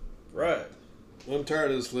 Right. Well, I'm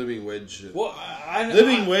tired of this living wage shit. Well,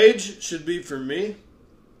 living wage should be for me,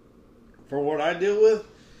 for what I deal with.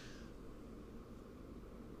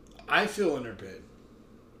 I feel underpaid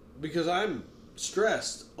because I'm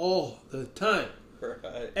stressed all the time.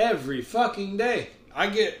 Right. Every fucking day. I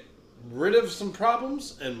get rid of some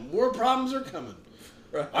problems and more problems are coming.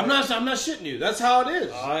 Right. I'm not shitting you. That's how it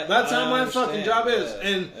is. That's how my fucking job is.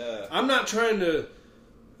 And I'm not trying to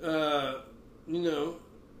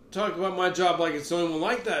talk about my job like it's the only one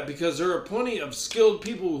like that, because there are plenty of skilled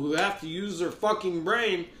people who have to use their fucking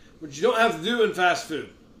brain, which you don't have to do in fast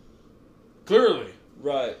food. Clearly.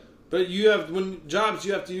 Right. But you have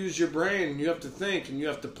to use your brain, and you have to think, and you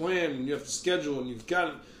have to plan, and you have to schedule, and you've got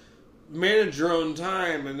to manage your own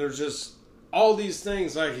time, and there's just all these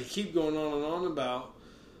things I could keep going on and on about.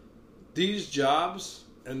 These jobs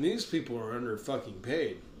and these people are under fucking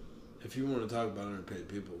paid. If you want to talk about underpaid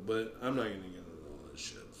people, but I'm not going to get into all that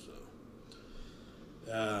shit.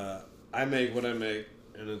 So, I make what I make,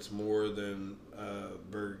 and it's more than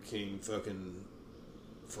Burger King fucking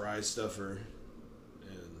fry stuffer,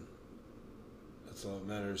 and that's all that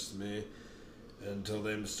matters to me. And until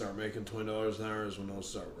they start making $20 an hour is when I'll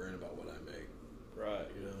start worrying about what I make. Right.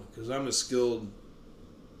 Because I'm a skilled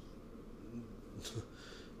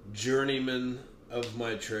journeyman of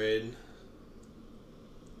my trade.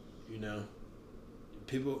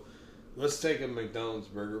 People, let's take a McDonald's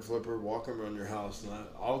burger flipper, walk them around your house, and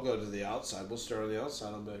I'll go to the outside. We'll start on the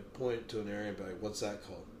outside. I'll be like, point to an area and be like, what's that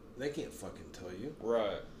called? They can't fucking tell you.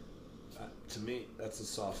 Right. To me, that's a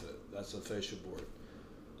soffit. That's a fascia board.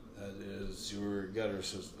 That is your gutter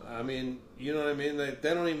system. I mean, you know what I mean? They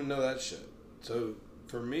don't even know that shit. So,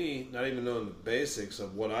 for me, not even knowing the basics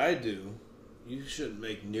of what I do, you shouldn't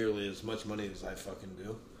make nearly as much money as I fucking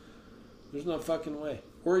do. There's no fucking way.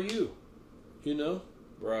 Or you.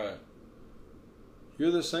 Right.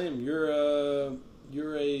 You're the same. And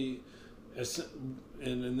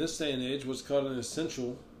in this day and age, what's called an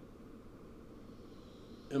essential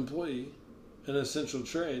employee, an essential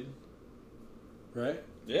trade, right?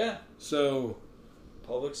 Yeah. So,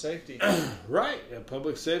 public safety. Right. Yeah,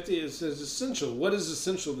 public safety is essential. What is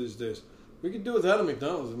essential these days? We could do without a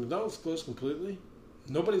McDonald's. If McDonald's closed completely,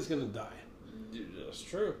 nobody's going to die. Dude, that's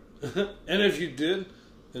true. And if you did,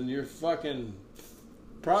 then you're fucking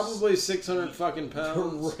probably 600 fucking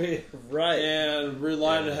pounds. Right. And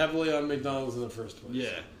relied heavily on McDonald's in the first place.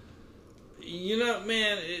 Yeah.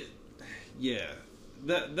 Man,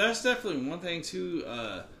 that's definitely one thing too.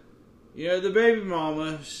 You know, the baby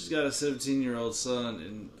mama, she's got a 17-year-old son,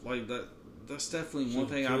 and like that's definitely one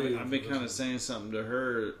thing I've been kind of saying something to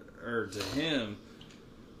her or to him,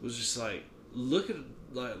 was just like, look at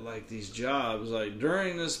like these jobs, like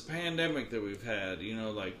during this pandemic that we've had, you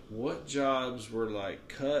know, like what jobs were like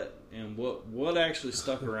cut and what actually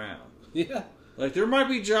stuck around. Yeah. Like there might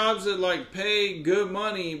be jobs that like pay good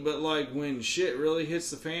money, but like when shit really hits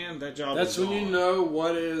the fan, that job That's is when gone. you know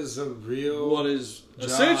what is a real What is job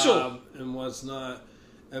essential and what's not.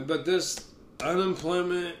 But this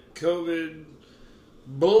unemployment, COVID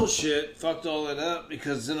bullshit fucked all that up,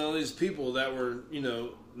 because then all these people that were, you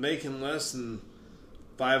know, making less than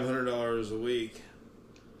 $500 a week,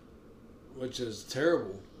 which is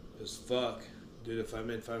terrible as fuck. Dude, if I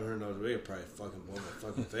made $500 a week, I'd probably fucking blow my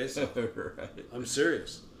fucking face off. Right. I'm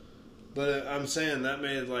serious. But I'm saying that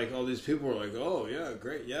made, like, all these people were like, oh, yeah,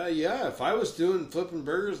 great. Yeah. If I was doing flipping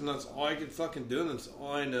burgers and that's all I could fucking do and that's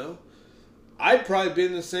all I know, I'd probably be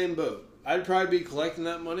in the same boat. I'd probably be collecting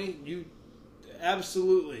that money. You,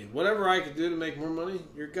 absolutely. Whatever I could do to make more money,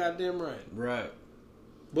 you're goddamn right. Right.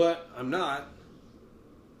 But I'm not.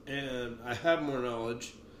 And I have more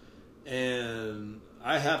knowledge. And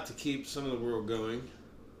I have to keep some of the world going.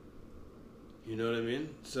 You know what I mean?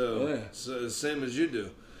 So the same as you do.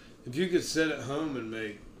 If you could sit at home and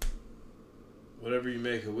make whatever you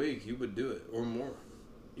make a week, you would do it, or more.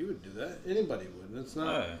 You would do that. Anybody would. That's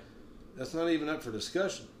not even up for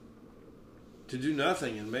discussion. To do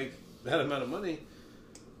nothing and make that amount of money,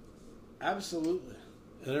 absolutely.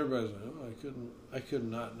 And everybody's like, oh, I could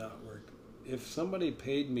not work. If somebody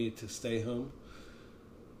paid me to stay home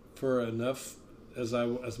for enough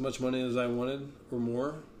as much money as I wanted or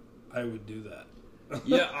more, I would do that.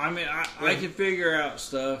 Yeah, I mean, I can figure out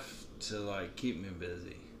stuff to like keep me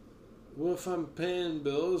busy. Well, if I'm paying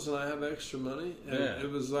bills and I have extra money, and it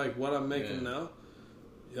was like what I'm making now,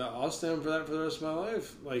 yeah, I'll stand for that for the rest of my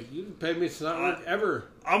life. Like, you can pay me to not work ever.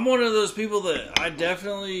 I'm one of those people that I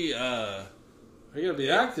definitely. I gotta be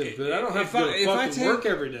active, but I don't have to go to fucking work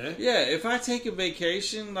every day. Yeah, if I take a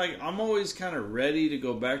vacation, like I'm always kind of ready to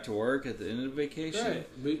go back to work at the end of the vacation. Right,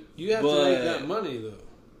 but you have to make that money though.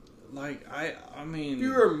 Like I mean, if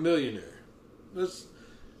you were a millionaire,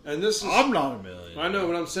 I'm not a millionaire. I know,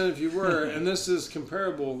 but I'm saying if you were, and this is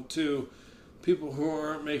comparable to people who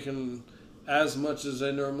aren't making as much as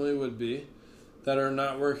they normally would be, that are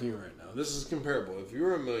not working right now. This is comparable. If you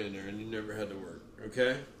were a millionaire and you never had to work,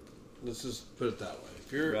 okay? Let's just put it that way.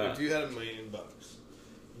 If you had $1 million,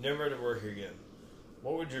 you never had to work again,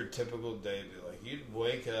 what would your typical day be like? You'd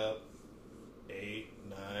wake up 8,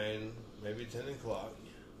 9, maybe 10 o'clock,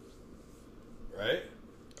 right?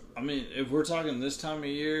 I mean, if we're talking this time of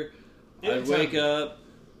year, I'd wake up.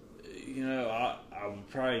 You know, I would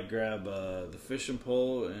probably grab the fishing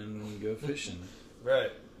pole and go fishing. Right,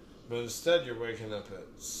 but instead you're waking up at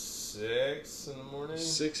 6 in the morning.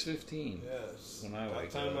 6:15. Yes. When I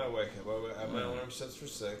wake up. I wake up. My alarm sets for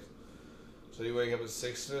 6. So you wake up at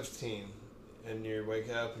 6:15, and you wake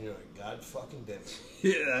up and you're like, God fucking damn it.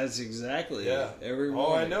 Yeah, that's exactly it. Every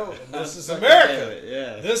morning. Oh, I know. This is America.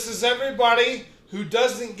 Yeah. This is everybody who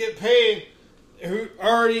doesn't get paid, who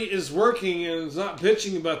already is working and is not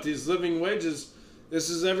bitching about these living wages. This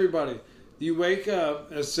is everybody. You wake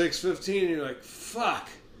up at 6:15 and you're like, fuck.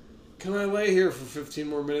 Can I lay here for 15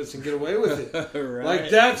 more minutes and get away with it? Right. Like,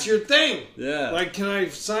 that's your thing. Yeah. Like, can I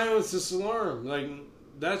silence this alarm? Like,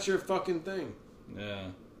 that's your fucking thing. Yeah.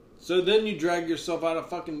 So then you drag yourself out of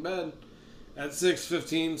fucking bed at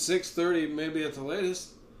 6:15, 6:30, maybe at the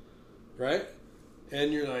latest. Right?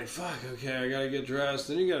 And you're like, fuck, okay, I gotta get dressed.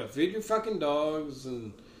 Then you gotta feed your fucking dogs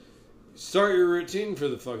and start your routine for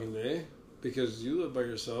the fucking day. Because you live by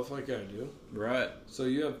yourself like I do. Right. So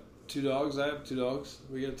you have 2 dogs, I have 2 dogs.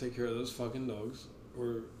 We gotta take care of those fucking dogs,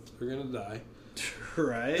 or they're gonna die.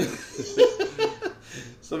 Right.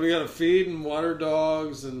 So we gotta feed and water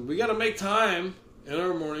dogs, and we gotta make time in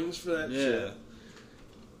our mornings for that shit.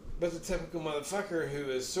 But the typical motherfucker who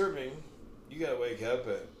is serving, you gotta wake up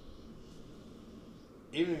at,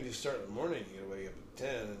 even if you start in the morning, you gotta wake up at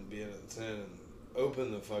 10 and be in at 10 and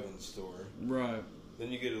open the fucking store. Right.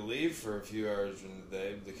 Then you get to leave for a few hours during the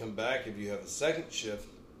day to come back if you have a second shift.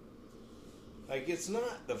 Like, it's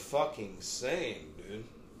not the fucking same, dude.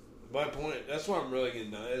 My point, that's what I'm really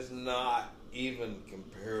getting at. It's not even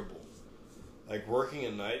comparable. Like, working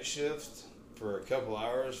a night shift for a couple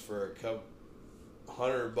hours for a couple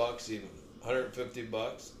 $100 even,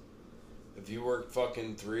 $150. If you work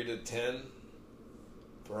fucking 3 to 10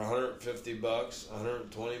 for $150,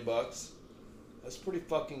 $120, that's pretty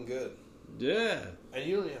fucking good. Yeah. And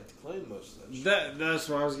you don't even have to claim most of that shit. That's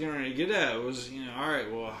what I was getting ready to get at. Was, you know, all right,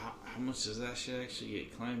 well, how much does that shit actually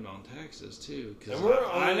get claimed on taxes too? Because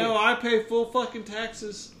And I know I pay full fucking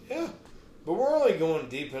taxes. Yeah. But we're only going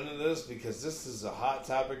deep into this because this is a hot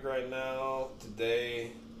topic right now,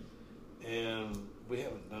 today, and we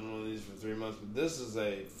haven't done one of these for 3 months, but this is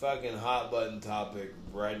a fucking hot button topic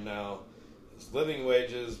right now. It's living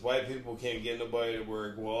wages. White people can't get nobody to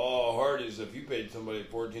work. Well, Hardee's, if you paid somebody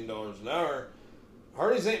 $14 an hour,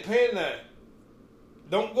 Hardee's ain't paying that.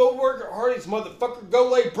 Don't go work at Hardee's, motherfucker. Go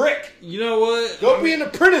lay brick. You know what? Go be an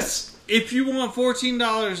apprentice. If you want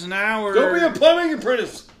 $14 an hour, Go be a plumbing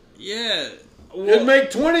apprentice. yeah. You'd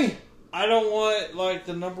make 20. I don't want like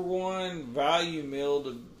the number one value meal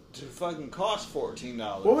to fucking cost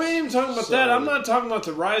 $14. Well, we ain't even talking about So- that. I'm not talking about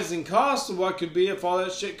the rising cost of what could be if all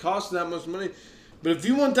that shit costs that much money. But if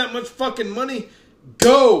you want that much fucking money,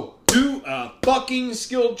 go do a fucking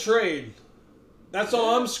skilled trade. That's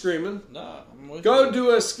all I'm screaming. Nah, I'm with Go you. do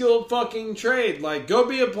a skilled fucking trade. Like, go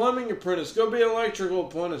be a plumbing apprentice. Go be an electrical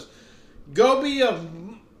apprentice. Go be a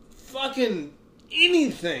fucking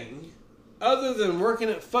anything other than working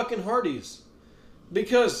at fucking Hardee's.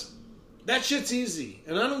 Because that shit's easy.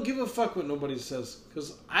 And I don't give a fuck what nobody says.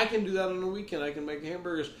 Because I can do that on the weekend. I can make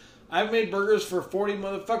hamburgers. I've made burgers for 40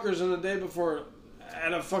 motherfuckers in a day before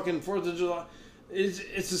at a fucking 4th of July. It's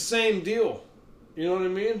the same deal. You know what I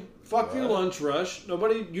mean? Fuck your lunch rush.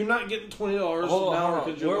 You're not getting $20 an hour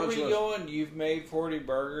because your Where are lunch we rush. going? You've made 40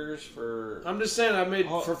 burgers for... I'm just saying I made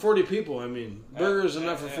for 40 people. I mean, burgers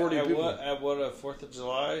enough for 40 people. At what, a 4th of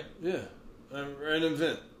July? Yeah. An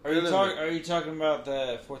event. Are you talking about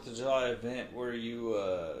that 4th of July event where you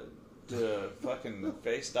did a fucking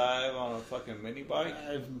face dive on a fucking mini bike?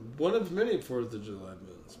 One of many 4th of July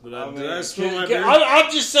events. But did I mean, spill my beer? I'm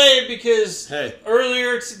just saying because Hey.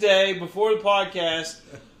 earlier today, before the podcast,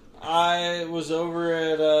 I was over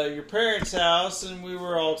at your parents' house and we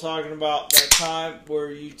were all talking about that time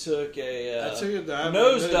where you took a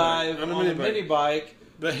nosedive on a mini bike,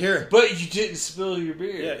 But here, but you didn't spill your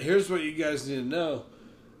beer. yeah, here's what you guys need to know: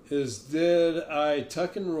 is did I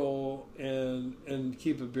tuck and roll and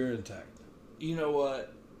keep a beer intact? You know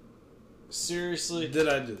what? Seriously, Did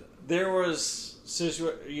I do that? there was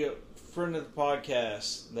a friend of the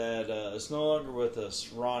podcast that is no longer with us,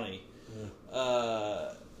 Ronnie.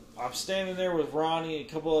 Yeah. I'm standing there with Ronnie and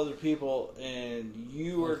a couple other people, and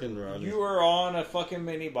you Fucking were on a fucking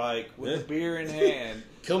mini bike with a beer in hand,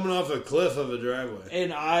 Coming off a cliff of a driveway.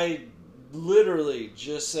 and I literally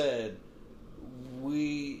just said,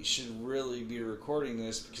 we should really be recording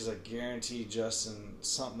this because I guarantee Justin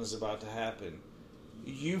something is about to happen.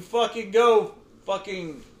 You fucking go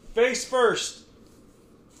fucking face first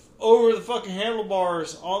over the fucking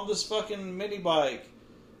handlebars on this fucking mini bike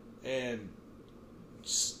and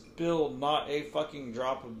spilled not a fucking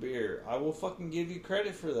drop of beer. I will fucking give you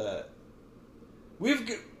credit for that.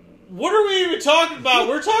 What are we even talking about?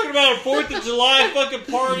 We're talking about a 4th of July fucking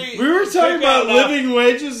party. We were talking about Cookout. living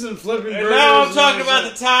wages and flipping And burgers. now I'm and talking all about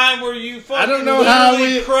that. the time where you fucking I don't know how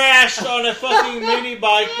we crashed on a fucking mini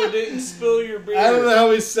bike but didn't spill your beer. I don't know how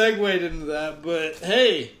we segued into that, but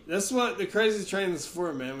hey, that's what the crazy train is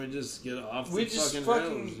for, man. We just get off We the just fucking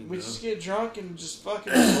fucking rails, you we know? just get drunk and just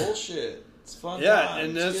fucking bullshit. It's fun. Yeah, time.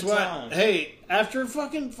 and It's that's good what. time. Hey, after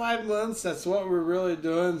fucking 5 months, that's what we're really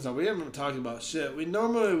doing. So we haven't talked about shit. We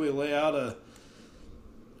lay out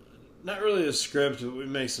not really a script, but we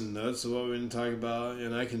make some notes of what we can talk about.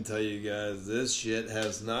 And I can tell you guys, this shit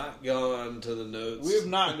has not gone to the notes. We have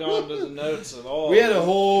not gone to the notes at all. We had a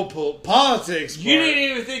whole politics. You part. didn't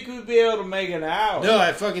even think we'd be able to make an hour. No,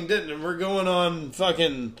 I fucking didn't. And we're going on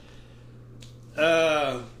fucking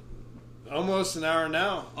almost an hour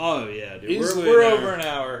now. Oh yeah, dude. Easily We're an over hour. an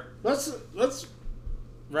hour. Let's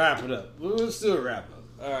wrap it up. Let's do a wrap up.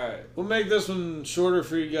 All right. We'll make this one shorter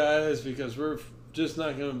for you guys because we're just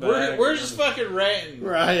not coming back. We're just fucking ranting.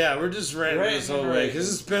 Right, yeah, we're just ranting this whole Ranting. way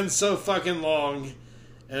because it's been so fucking long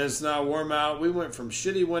and it's not warm out. We went from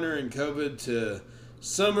shitty winter and COVID to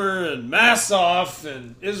summer and mask off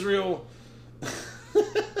and Israel.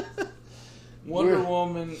 Wonder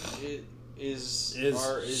Woman is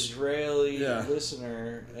our Israeli yeah.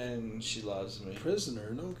 listener, and she loves me.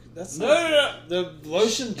 Prisoner? No, that's No, not. no, The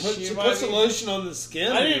lotion She she might puts the be- lotion on the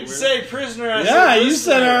skin. I didn't say prisoner. I Yeah, said you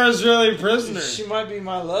said listener. our Israeli prisoner. She might be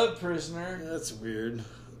my love prisoner. That's weird.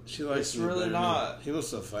 She likes It's me really better not. than me. He wants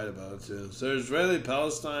to fight about it too. So Israeli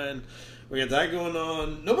Palestine, we got that going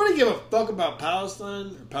on. Nobody give a fuck about Palestine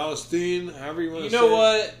or Palestine, however you want You to say. know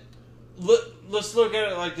what? Let's look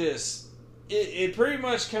at it like this. It pretty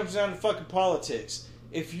much comes down to fucking politics.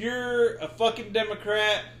 If you're a fucking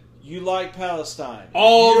Democrat, you like Palestine.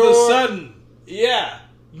 All of a You're- sudden, Yeah.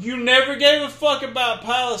 You never gave a fuck about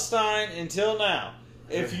Palestine until now.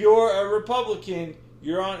 If you're a Republican,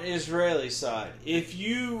 you're on Israeli side. If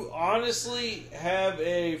you honestly have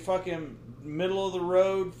a fucking middle of the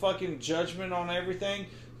road fucking judgment on everything,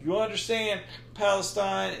 you understand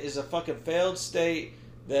Palestine is a fucking failed state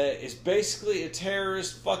that is basically a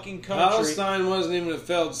terrorist fucking country. Palestine wasn't even a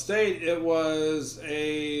failed state. It was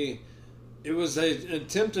a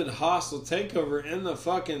attempted hostile takeover in the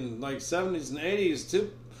fucking like 70s and 80s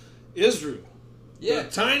to Israel. Yeah.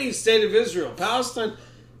 The tiny state of Israel. Palestine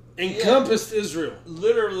encompassed Israel.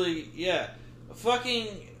 Literally, yeah.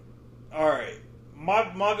 Fucking, alright.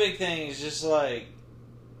 My big thing is just like,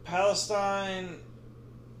 Palestine,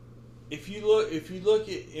 if you look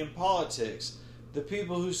at in politics, the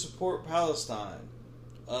people who support Palestine,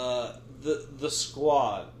 the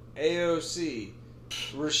Squad, AOC,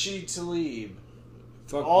 Rashid Tlaib,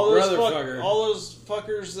 all those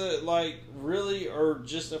fuckers that like really are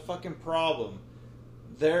just a fucking problem.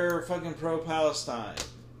 They're fucking pro-Palestine.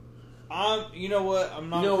 You know what? I'm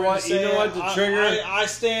not. You know what? You know what? The trigger. I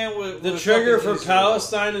stand with the trigger for Israel.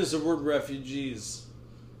 Palestine is the word refugees.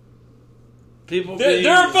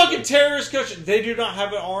 They're a fucking terrorist country. They do not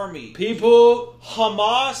have an army.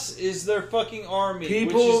 Hamas is their fucking army,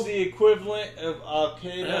 which is the equivalent of Al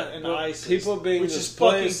Qaeda and ISIS. Which is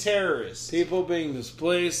fucking terrorists. People being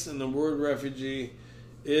displaced, and the word refugee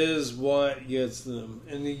is what gets them.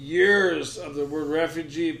 In the years of the word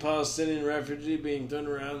refugee, Palestinian refugee being thrown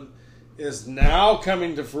around, is now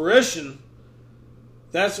coming to fruition.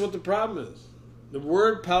 That's what the problem is. The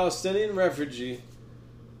word Palestinian refugee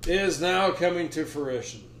is now coming to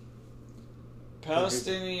fruition.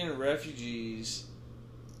 Palestinian refugees,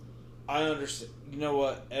 I understand. You know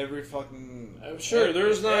what? Every fucking... I'm sure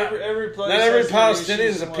there's not... Every place... Not every Palestinian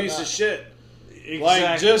is a piece of shit. Exactly.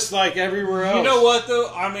 Like, just like everywhere else. You know what,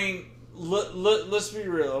 though? I mean, let's be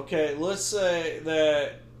real, okay? Let's say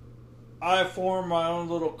that I form my own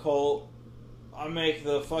little cult. I make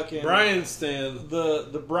the fucking... Brian Stan.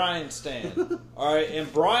 The Brian Stan. Alright,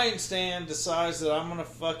 and Brian Stan decides that I'm going to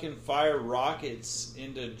fucking fire rockets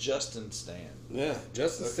into Justin Stan. Yeah,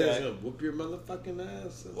 Justin Stan's going to whoop your motherfucking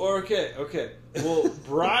ass. Okay. Well,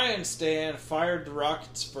 Brian Stan fired the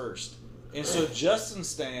rockets first. And so Justin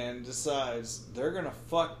Stan decides they're going to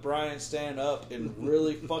fuck Brian Stan up and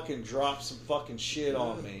really fucking drop some fucking shit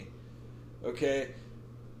on me. Okay?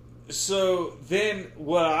 So then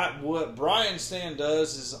what Brian Stan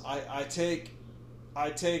does is I take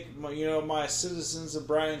my citizens of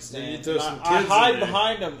Brian Stan and I hide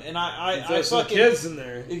behind them and I throw some fucking kids in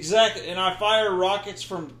there. Exactly, and I fire rockets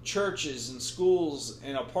from churches and schools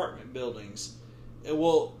and apartment buildings.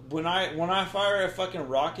 Well, when I fire a fucking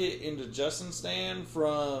rocket into Justin Stan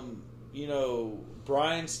from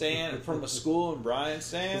Brian Stan from a school in Brian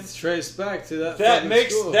Stan, it's traced back to that. That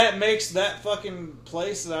school. makes that fucking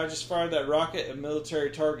place that I just fired that rocket a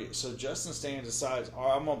military target. So Justin Stan decides, all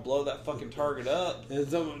right, I'm gonna blow that fucking target up.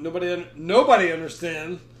 And nobody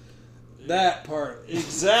understand that part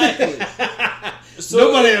exactly. So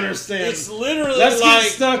nobody understands. It's literally let's get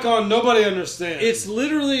stuck on nobody understands. It's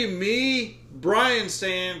literally me, Brian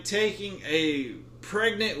Stan, taking a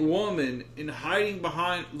pregnant woman and hiding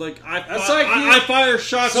behind I fire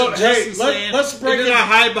shots at Justin Stan, let's break and then I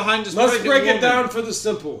hide behind this pregnant woman. Let's break it down for the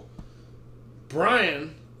simple.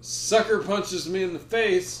 Brian sucker punches me in the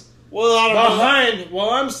face. Well, I don't know.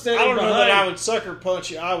 While I'm standing behind. I don't know that I would sucker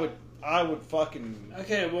punch you. I would fucking...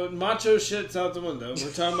 Okay, well, macho shit's out the window.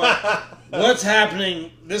 We're talking about what's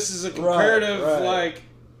happening. This is a comparative,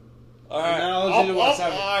 analogy to what's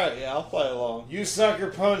happening. Alright, yeah, I'll play along. You sucker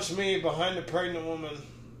punch me behind a pregnant woman.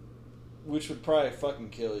 Which would probably fucking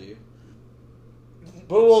kill you.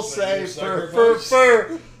 But we'll say,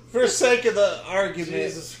 for sake of the argument...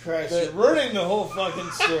 Jesus Christ, you're ruining the whole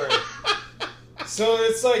fucking story. So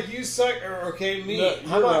it's like you sucker... Okay, me. No,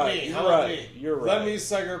 How about me? How about me? You're right. Let me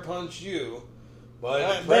sucker punch you.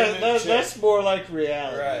 That's more like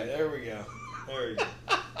reality. Right, there we go.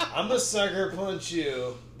 I'm gonna sucker punch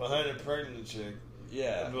you behind a pregnant chick.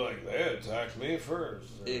 Yeah. And be like, they attacked me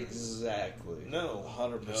first. Exactly. No.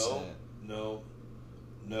 100%. No.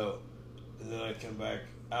 And then I come back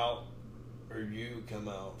out, or you come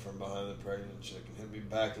out from behind the pregnant chick and hit me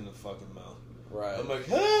back in the fucking mouth. Right. I'm like,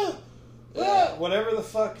 yeah. Whatever the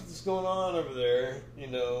fuck is going on over there,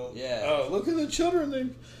 Yeah. Oh, look at the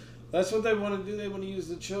children. That's what they want to do. They want to use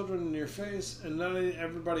the children in your face, and not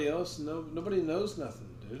everybody else. Nobody knows nothing,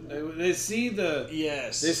 dude. They see the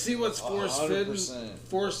yes. They see what's force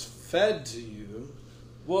fed to you.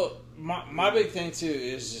 Well, my big thing too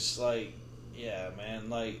is just like, yeah, man.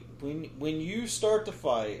 Like when you start to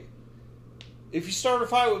fight, if you start a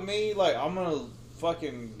fight with me, like I'm gonna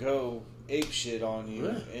fucking go ape shit on you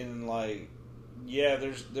and like yeah,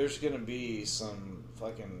 there's gonna be some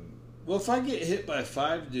fucking. Well, if I get hit by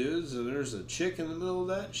 5 dudes and there's a chick in the middle of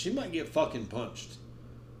that, she might get fucking punched.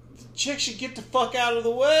 The chick should get the fuck out of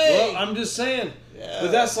the way. Well, I'm just saying. Yeah.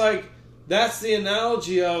 But that's the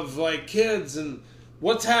analogy of like kids and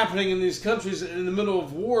what's happening in these countries in the middle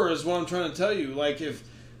of war is what I'm trying to tell you. Like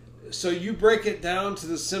so you break it down to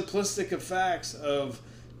the simplistic of facts of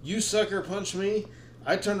you sucker punch me,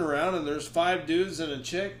 I turn around and there's 5 dudes and a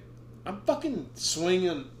chick, I'm fucking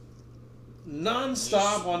swinging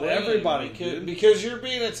non-stop on everybody, because you're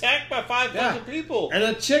being attacked by 5 fucking people. And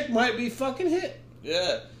a chick might be fucking hit.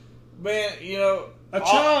 Yeah. Man, you know, a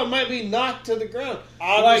child might be knocked to the ground.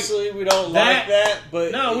 Obviously, we don't like that,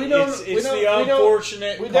 but no, we don't. It's the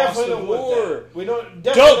unfortunate we cost definitely of don't war. want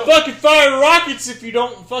that. We don't fucking fire rockets if you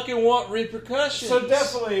don't fucking want repercussions. So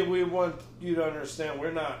definitely, we want you to understand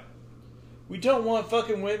we're not. We don't want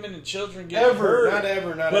fucking women and children getting hurt. Not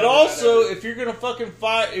ever. But also, if you're gonna fucking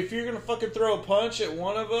fight, if you're gonna fucking throw a punch at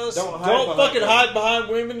one of us, don't fucking hide behind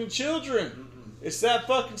women and children. Mm-mm. It's that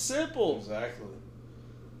fucking simple.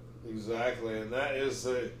 Exactly, and that is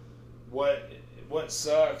what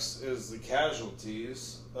sucks is the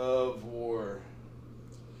casualties of war.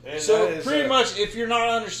 And so pretty much, if you're not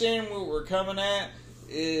understanding what we're coming at,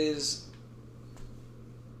 is,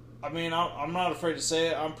 I mean, I'm not afraid to say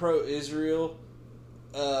it. I'm pro-Israel.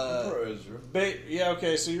 I'm pro-Israel. Yeah,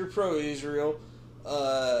 okay, so you're pro-Israel.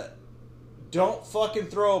 Don't fucking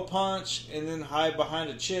throw a punch and then hide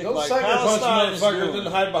behind a chick. Don't like sucker punch a motherfucker and then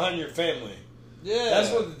then hide behind your family. Yeah.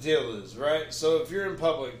 That's what the deal is, right? So if you're in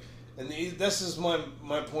public, and this is my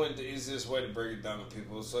point, the easiest way to break it down to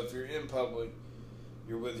people. So if you're in public,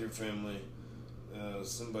 you're with your family,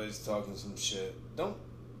 somebody's talking some shit, don't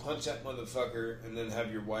punch that motherfucker and then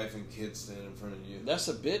have your wife and kids stand in front of you. That's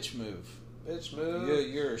a bitch move. Bitch move.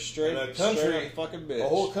 You're a straight fucking bitch. A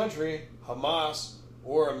whole country, Hamas,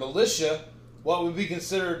 or a militia, what would be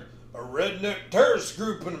considered a redneck terrorist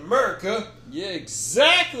group in America. Yeah,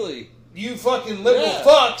 exactly. You fucking liberal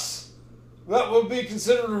fucks. That would be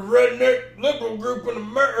considered a redneck liberal group in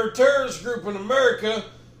America, or terrorist group in America.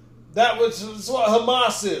 That's what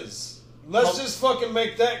Hamas is. Let's just fucking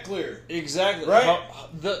make that clear. Exactly. Right?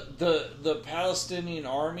 The Palestinian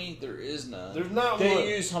army, there is none. There's not They one.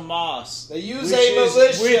 use Hamas. They use a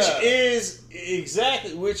militia.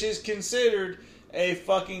 Which is considered a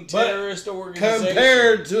fucking terrorist organization.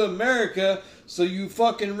 Compared to America, so you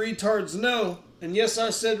fucking retards know. And yes, I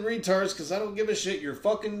said retards because I don't give a shit. You're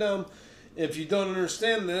fucking dumb. If you don't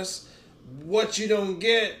understand this, what you don't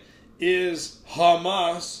get is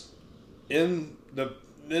Hamas in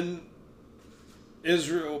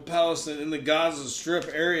Israel, Palestine, in the Gaza Strip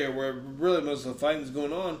area where really most of the fighting is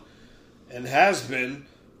going on and has been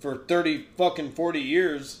for 30 fucking 40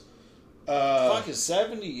 years. Fucking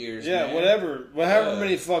 70 years, man. However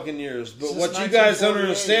many fucking years. But what you guys don't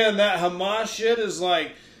understand, that Hamas shit is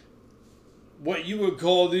like what you would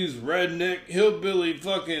call these redneck, hillbilly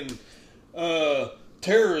fucking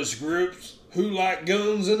terrorist groups who like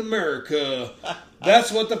guns in America.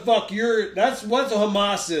 That's what the fuck that's what the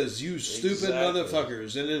Hamas is, you stupid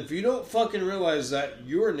motherfuckers. And if you don't fucking realize that,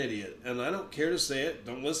 you're an idiot. And I don't care to say it.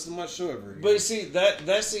 Don't listen to my show ever again. But see,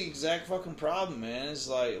 that's the exact fucking problem, man. It's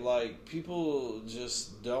like people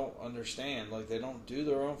just don't understand. Like, they don't do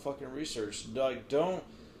their own fucking research. Like, don't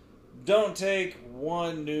take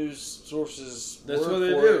one news source's That's word what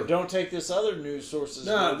they for do. it. Don't take this other news source's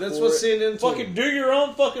word that's for what it. CNN told Fucking them. do your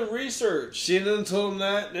own fucking research. CNN told them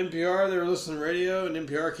that. And NPR, they were listening to radio, and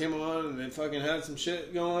NPR came on, and they fucking had some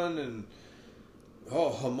shit going, and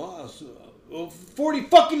Hamas. Well, 40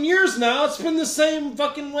 fucking years now, it's been the same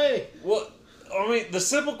fucking way. Well, I mean, the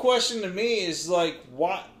simple question to me is like,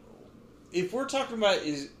 why? If we're talking about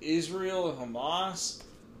Israel and Hamas,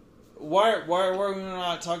 why are we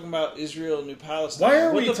not talking about Israel and New Palestine? Why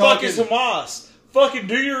are what we the talking? fuck is Hamas? Fucking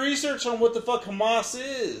do your research on what the fuck Hamas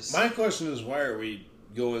is. My question is, why are we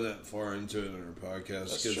going that far into it in our podcast?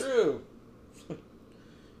 That's true.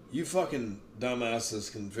 You fucking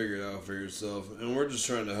dumbasses can figure it out for yourself, and we're just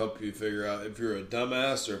trying to help you figure out if you're a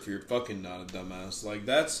dumbass or if you're fucking not a dumbass. Like,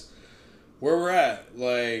 that's where we're at.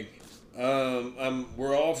 Like,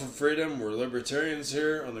 we're all for freedom. We're libertarians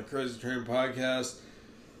here on the Crazy Train podcast.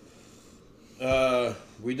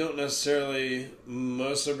 We don't necessarily,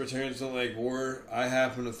 most libertarians don't like war. I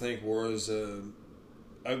happen to think war is a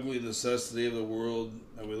ugly necessity of the world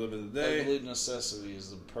that we live in today. Ugly necessity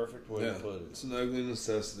is the perfect way to put it. It's an ugly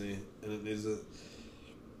necessity, and it needs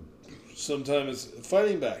sometimes it's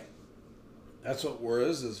fighting back. That's what war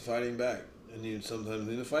is fighting back. And you sometimes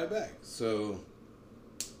need to fight back. So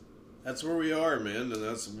that's where we are, man, and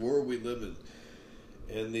that's where we live in.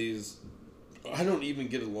 And these I don't even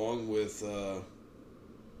get along with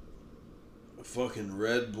fucking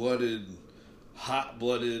red-blooded,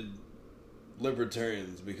 hot-blooded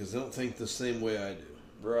libertarians because they don't think the same way I do.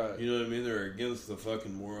 Right. You know what I mean? They're against the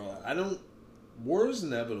fucking moral. War is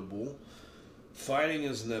inevitable. Fighting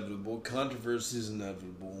is inevitable. Controversy is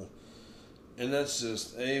inevitable. And that's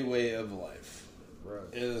just a way of life.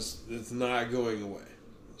 Right. And it's not going away.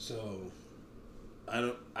 So,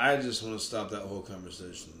 I just want to stop that whole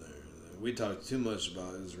conversation there. We talk too much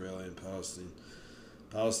about Israel and Palestine,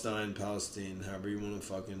 however you want to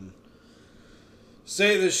fucking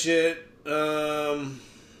say this shit.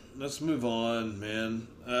 Let's move on, man.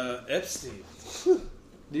 Epstein.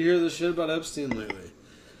 Do you hear the shit about Epstein lately?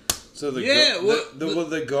 So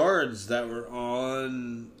the guards that were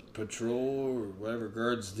on patrol or whatever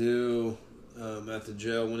guards do at the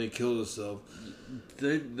jail when he killed himself,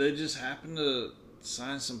 they just happened to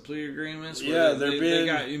sign some plea agreements. Yeah, they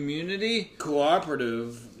got immunity.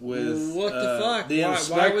 Cooperative with what the fuck? The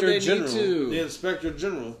why would they General. need to? The Inspector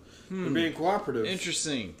General. They're being cooperative.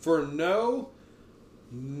 Interesting. For no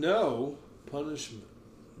punishment.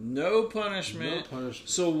 No punishment. No punishment.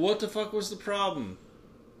 So what the fuck was the problem?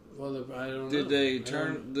 Well, I don't know. Did they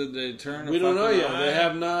turn? We don't know yet.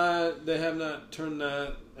 They have not turned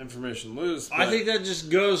that information loose. I think that just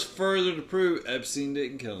goes further to prove Epstein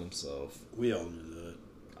didn't kill himself. We all knew that.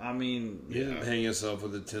 I mean, He didn't hang himself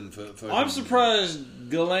with a 10-foot fucking... I'm surprised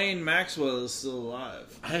Ghislaine Maxwell is still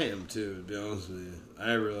alive. I am too, to be honest with you.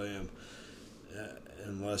 I really am.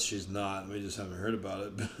 Unless she's not. We just haven't heard about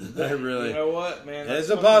it. But I really... You know what, man? It's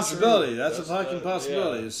a possibility. That's a fucking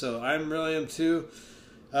possibility. Yeah. So I really am too.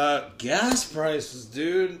 Gas prices,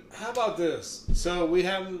 dude. How about this? So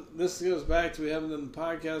this goes back to we haven't done the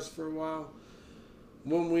podcast for a while.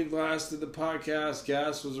 When we last did the podcast,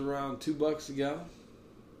 gas was around $2 a gallon.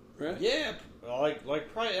 Right? Yeah,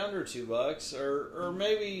 like probably under $2 or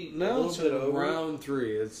maybe no, a little it's bit over. Around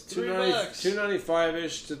 $3. It's $3.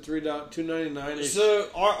 $2.95-ish to $2.99-ish. So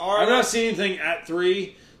I'm not seeing anything at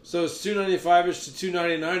 $3, so it's $2.95-ish to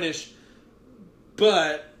 $2.99-ish.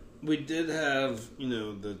 But we did have,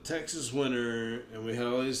 the Texas winter, and we had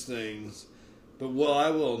all these things. But what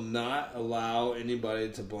I will not allow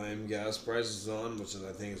anybody to blame gas prices on, which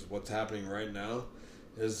I think is what's happening right now,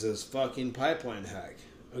 is this fucking pipeline hack.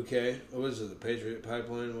 Okay? What was it? The Patriot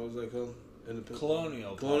Pipeline? What was that called?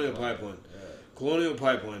 Colonial Pipeline. Yeah. Colonial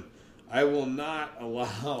Pipeline. I will not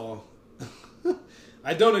allow...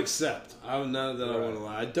 I don't accept. I want to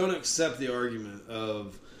lie. I don't accept the argument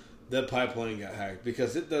of that pipeline got hacked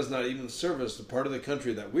because it does not even service the part of the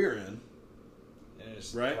country that we're in. And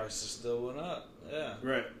its right? prices still went up. Yeah.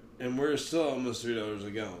 Right. And we're still almost $3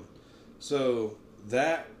 a gallon. So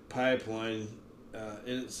that pipeline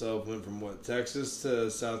in itself went from Texas to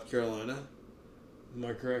South Carolina? Am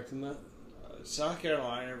I correct in that? South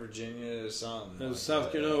Carolina, Virginia, something. It was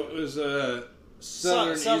South Carolina. It was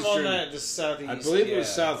southern something eastern. On that, the southeast. I believe it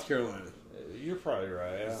was South Carolina. You're probably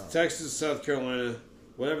right. Yeah. Texas, South Carolina,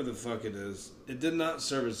 whatever the fuck it is. It did not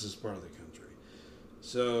service this part of the country.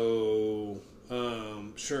 So,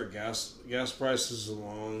 sure, gas prices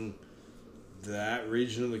along that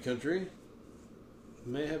region of the country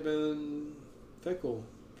may have been fickle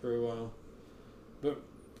for a while. But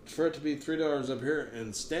for it to be $3 up here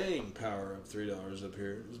and staying power of $3 up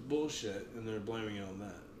here is bullshit, and they're blaming it on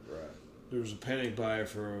that. Right. There was a panic buy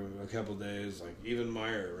for a couple of days. Like, even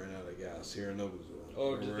Meyer ran out of gas here in Noblesville.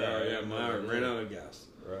 Oh, did they? Yeah, Meyer ran out of gas.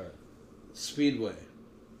 Right. Speedway.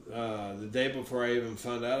 The day before I even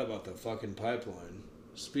found out about the fucking pipeline,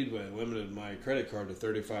 Speedway limited my credit card to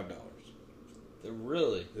 $35.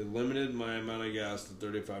 Really? They limited my amount of gas to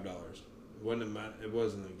 $35. It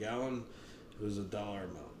wasn't a gallon. It was a dollar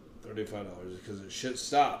amount. $35 because the shit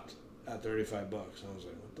stopped at $35. I was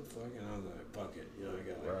like, what the fuck? And I was like, fuck it.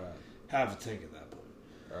 I got half a tank at that point.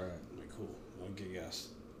 Right. I'm like, cool. I'll get gas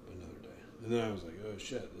another day. And then I was like, oh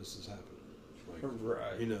shit, this is happening. Like,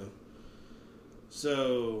 right.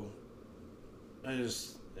 So I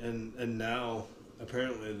just and now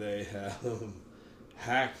apparently they have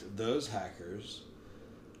hacked those hackers,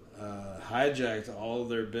 hijacked all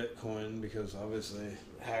their Bitcoin because obviously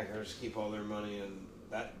hackers keep all their money in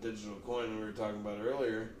that digital coin we were talking about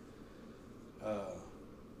earlier.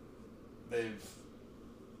 They've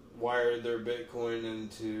wired their Bitcoin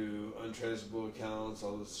into untraceable accounts,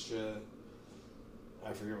 all this shit.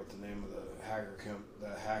 I forget what the name of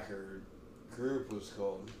the hacker group was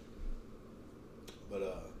called.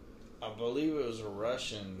 But I believe it was a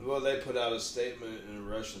Russian. Well, they put out a statement in a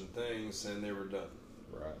Russian thing saying they were done.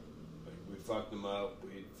 Right. Like, we fucked them up.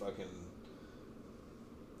 We fucking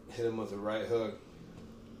hit them with the right hook.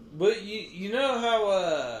 But you know how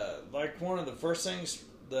like one of the first things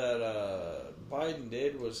that Biden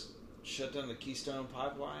did was shut down the Keystone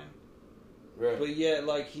Pipeline. Right. But yet,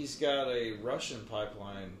 like, he's got a Russian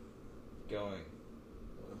pipeline going.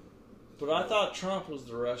 But I thought Trump was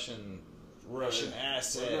the Russian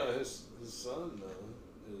asset. Well, no, his son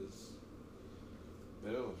though is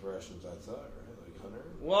been with Russians. I thought, right? Like Hunter.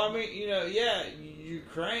 Well, I mean,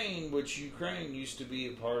 Ukraine, which Ukraine used to be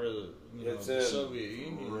a part of the Soviet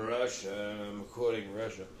Union. Russia. I'm quoting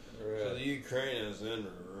Russia. Right. So the Ukraine is in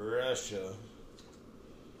Russia.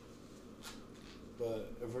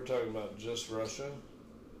 But if we're talking about just Russia,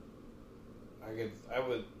 I get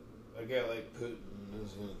like Putin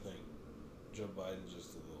is gonna think Joe Biden's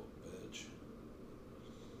just a little bitch.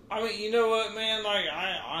 I mean, you know what, man? Like,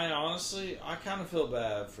 I honestly, I kind of feel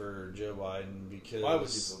bad for Joe Biden because... Why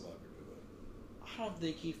would you feel bad for Joe Biden? I don't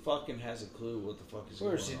think he fucking has a clue what the fuck is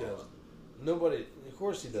going on. Of course he doesn't. Nobody... Of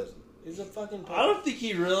course he doesn't. He's a fucking... I don't think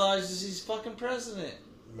he realizes he's fucking president.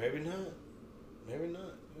 Maybe not. Maybe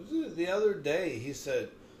not. The other day he said,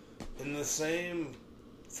 in the same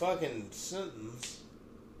fucking sentence,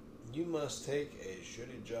 you must take a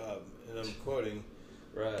shitty job. And I'm quoting...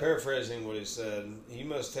 Right. Paraphrasing what he said, he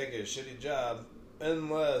must take a shitty job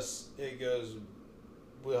unless it goes,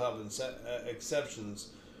 we'll have exceptions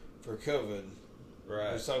for COVID.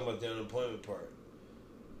 Right. He's talking about the unemployment part.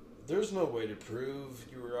 There's no way to prove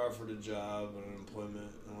you were offered a job or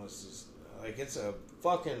unemployment unless it's a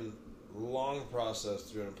fucking long process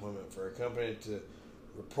through unemployment for a company to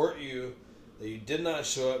report you that you did not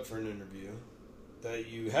show up for an interview, that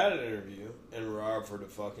you had an interview and were offered a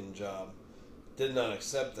fucking job. Did not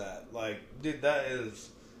accept that. Like, dude, that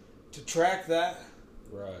is... To track that...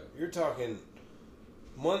 Right. You're talking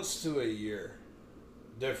months to a year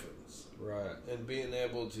difference. Right. And being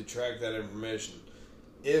able to track that information.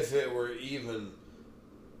 If it were even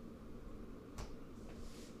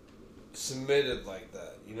submitted like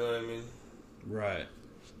that. You know what I mean? Right.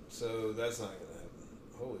 So, that's not going to happen.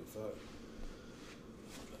 Holy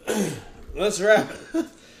fuck. Let's wrap it.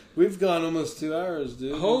 We've gone almost 2 hours,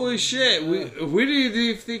 dude. Holy shit! Yeah. We didn't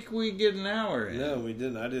even think we'd get an hour in. No, we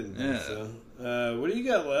didn't. I didn't think so. What do you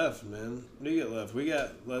got left, man? What do you got left? We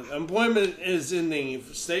got unemployment is ending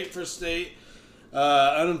state for state.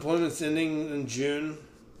 Unemployment's ending in June.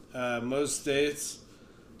 Most states,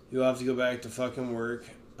 you'll have to go back to fucking work.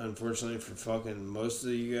 Unfortunately, for fucking most of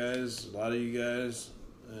you guys, a lot of you guys,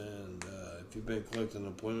 and if you've been collecting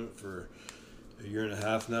unemployment for a year and a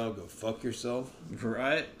half now, go fuck yourself.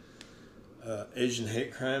 Right. Asian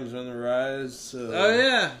hate crimes on the rise. Oh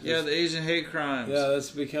yeah, the Asian hate crimes. Yeah, that's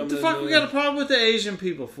becoming. What the fuck we got a problem with the Asian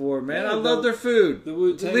people for, man? Yeah, I love their food. The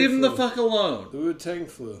Wu-Tang Leave them flu. the fuck alone. The Wu-Tang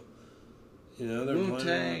flu. You know, they're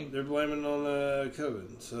Wu-Tang. blaming it on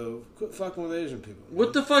COVID. So quit fucking with Asian people. Man.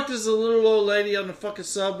 What the fuck does the little old lady on the fucking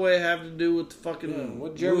subway have to do with the fucking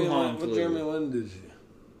what Jeremy flu? Lin did you?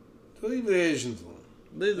 Leave the Asians alone.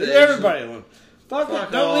 Leave Leave everybody alone. Fuck it.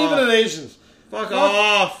 Fuck Don't leave off. it at Asians. Fuck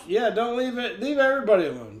off. Yeah, don't leave it. Leave everybody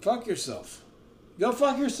alone. Fuck yourself. Go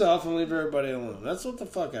fuck yourself and leave everybody alone. That's what the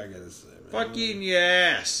fuck I gotta say, man. Fuck you in your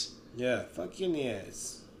ass. Yeah, fuck you in the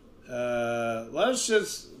ass. Let's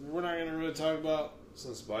just... We're not gonna really talk about...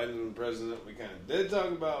 Since Biden's been president, we kind of did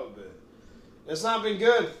talk about, but it's not been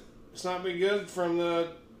good. It's not been good from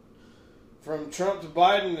Trump to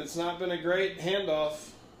Biden. It's not been a great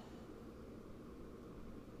handoff.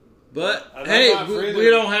 But I'm hey, not for either. we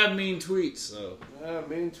don't have mean tweets, so Yeah,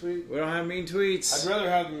 mean tweet. we don't have mean tweets. I'd rather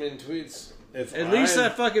have them in tweets. At least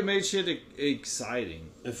that fucking made shit exciting.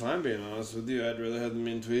 If I'm being honest with you, I'd rather have them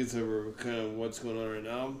in tweets over kind of what's going on right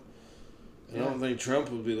now. I don't think Trump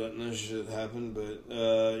would be letting this shit happen, but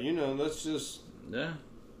that's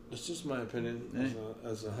just my opinion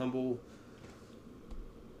as a humble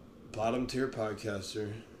bottom tier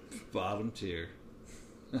podcaster. Bottom tier.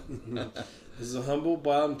 As a humble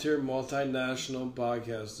bottom tier multinational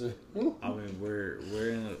podcaster. I mean, we're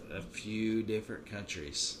in a few different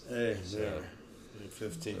countries. Hey, yeah.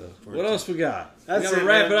 15. 14. What else we got? That's we gotta it,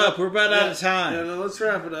 wrap man. it up. We're about out of time. Yeah, no, let's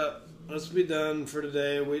wrap it up. Let's be done for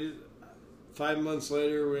today. 5 months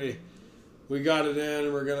later, we got it in,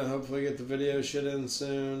 and we're gonna hopefully get the video shit in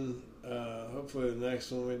soon. Hopefully the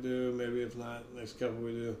next one we do, maybe if not, next couple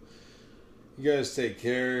we do. You guys take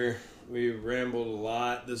care. We rambled a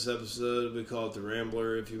lot this episode. We call it the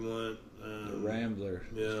Rambler if you want. The Rambler.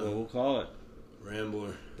 Yeah. That's what we'll call it.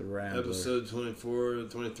 Rambler. The Rambler. Episode 24,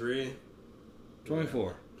 23?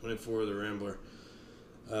 24. 24 of the Rambler.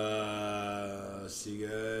 See you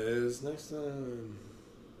guys next time.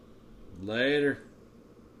 Later.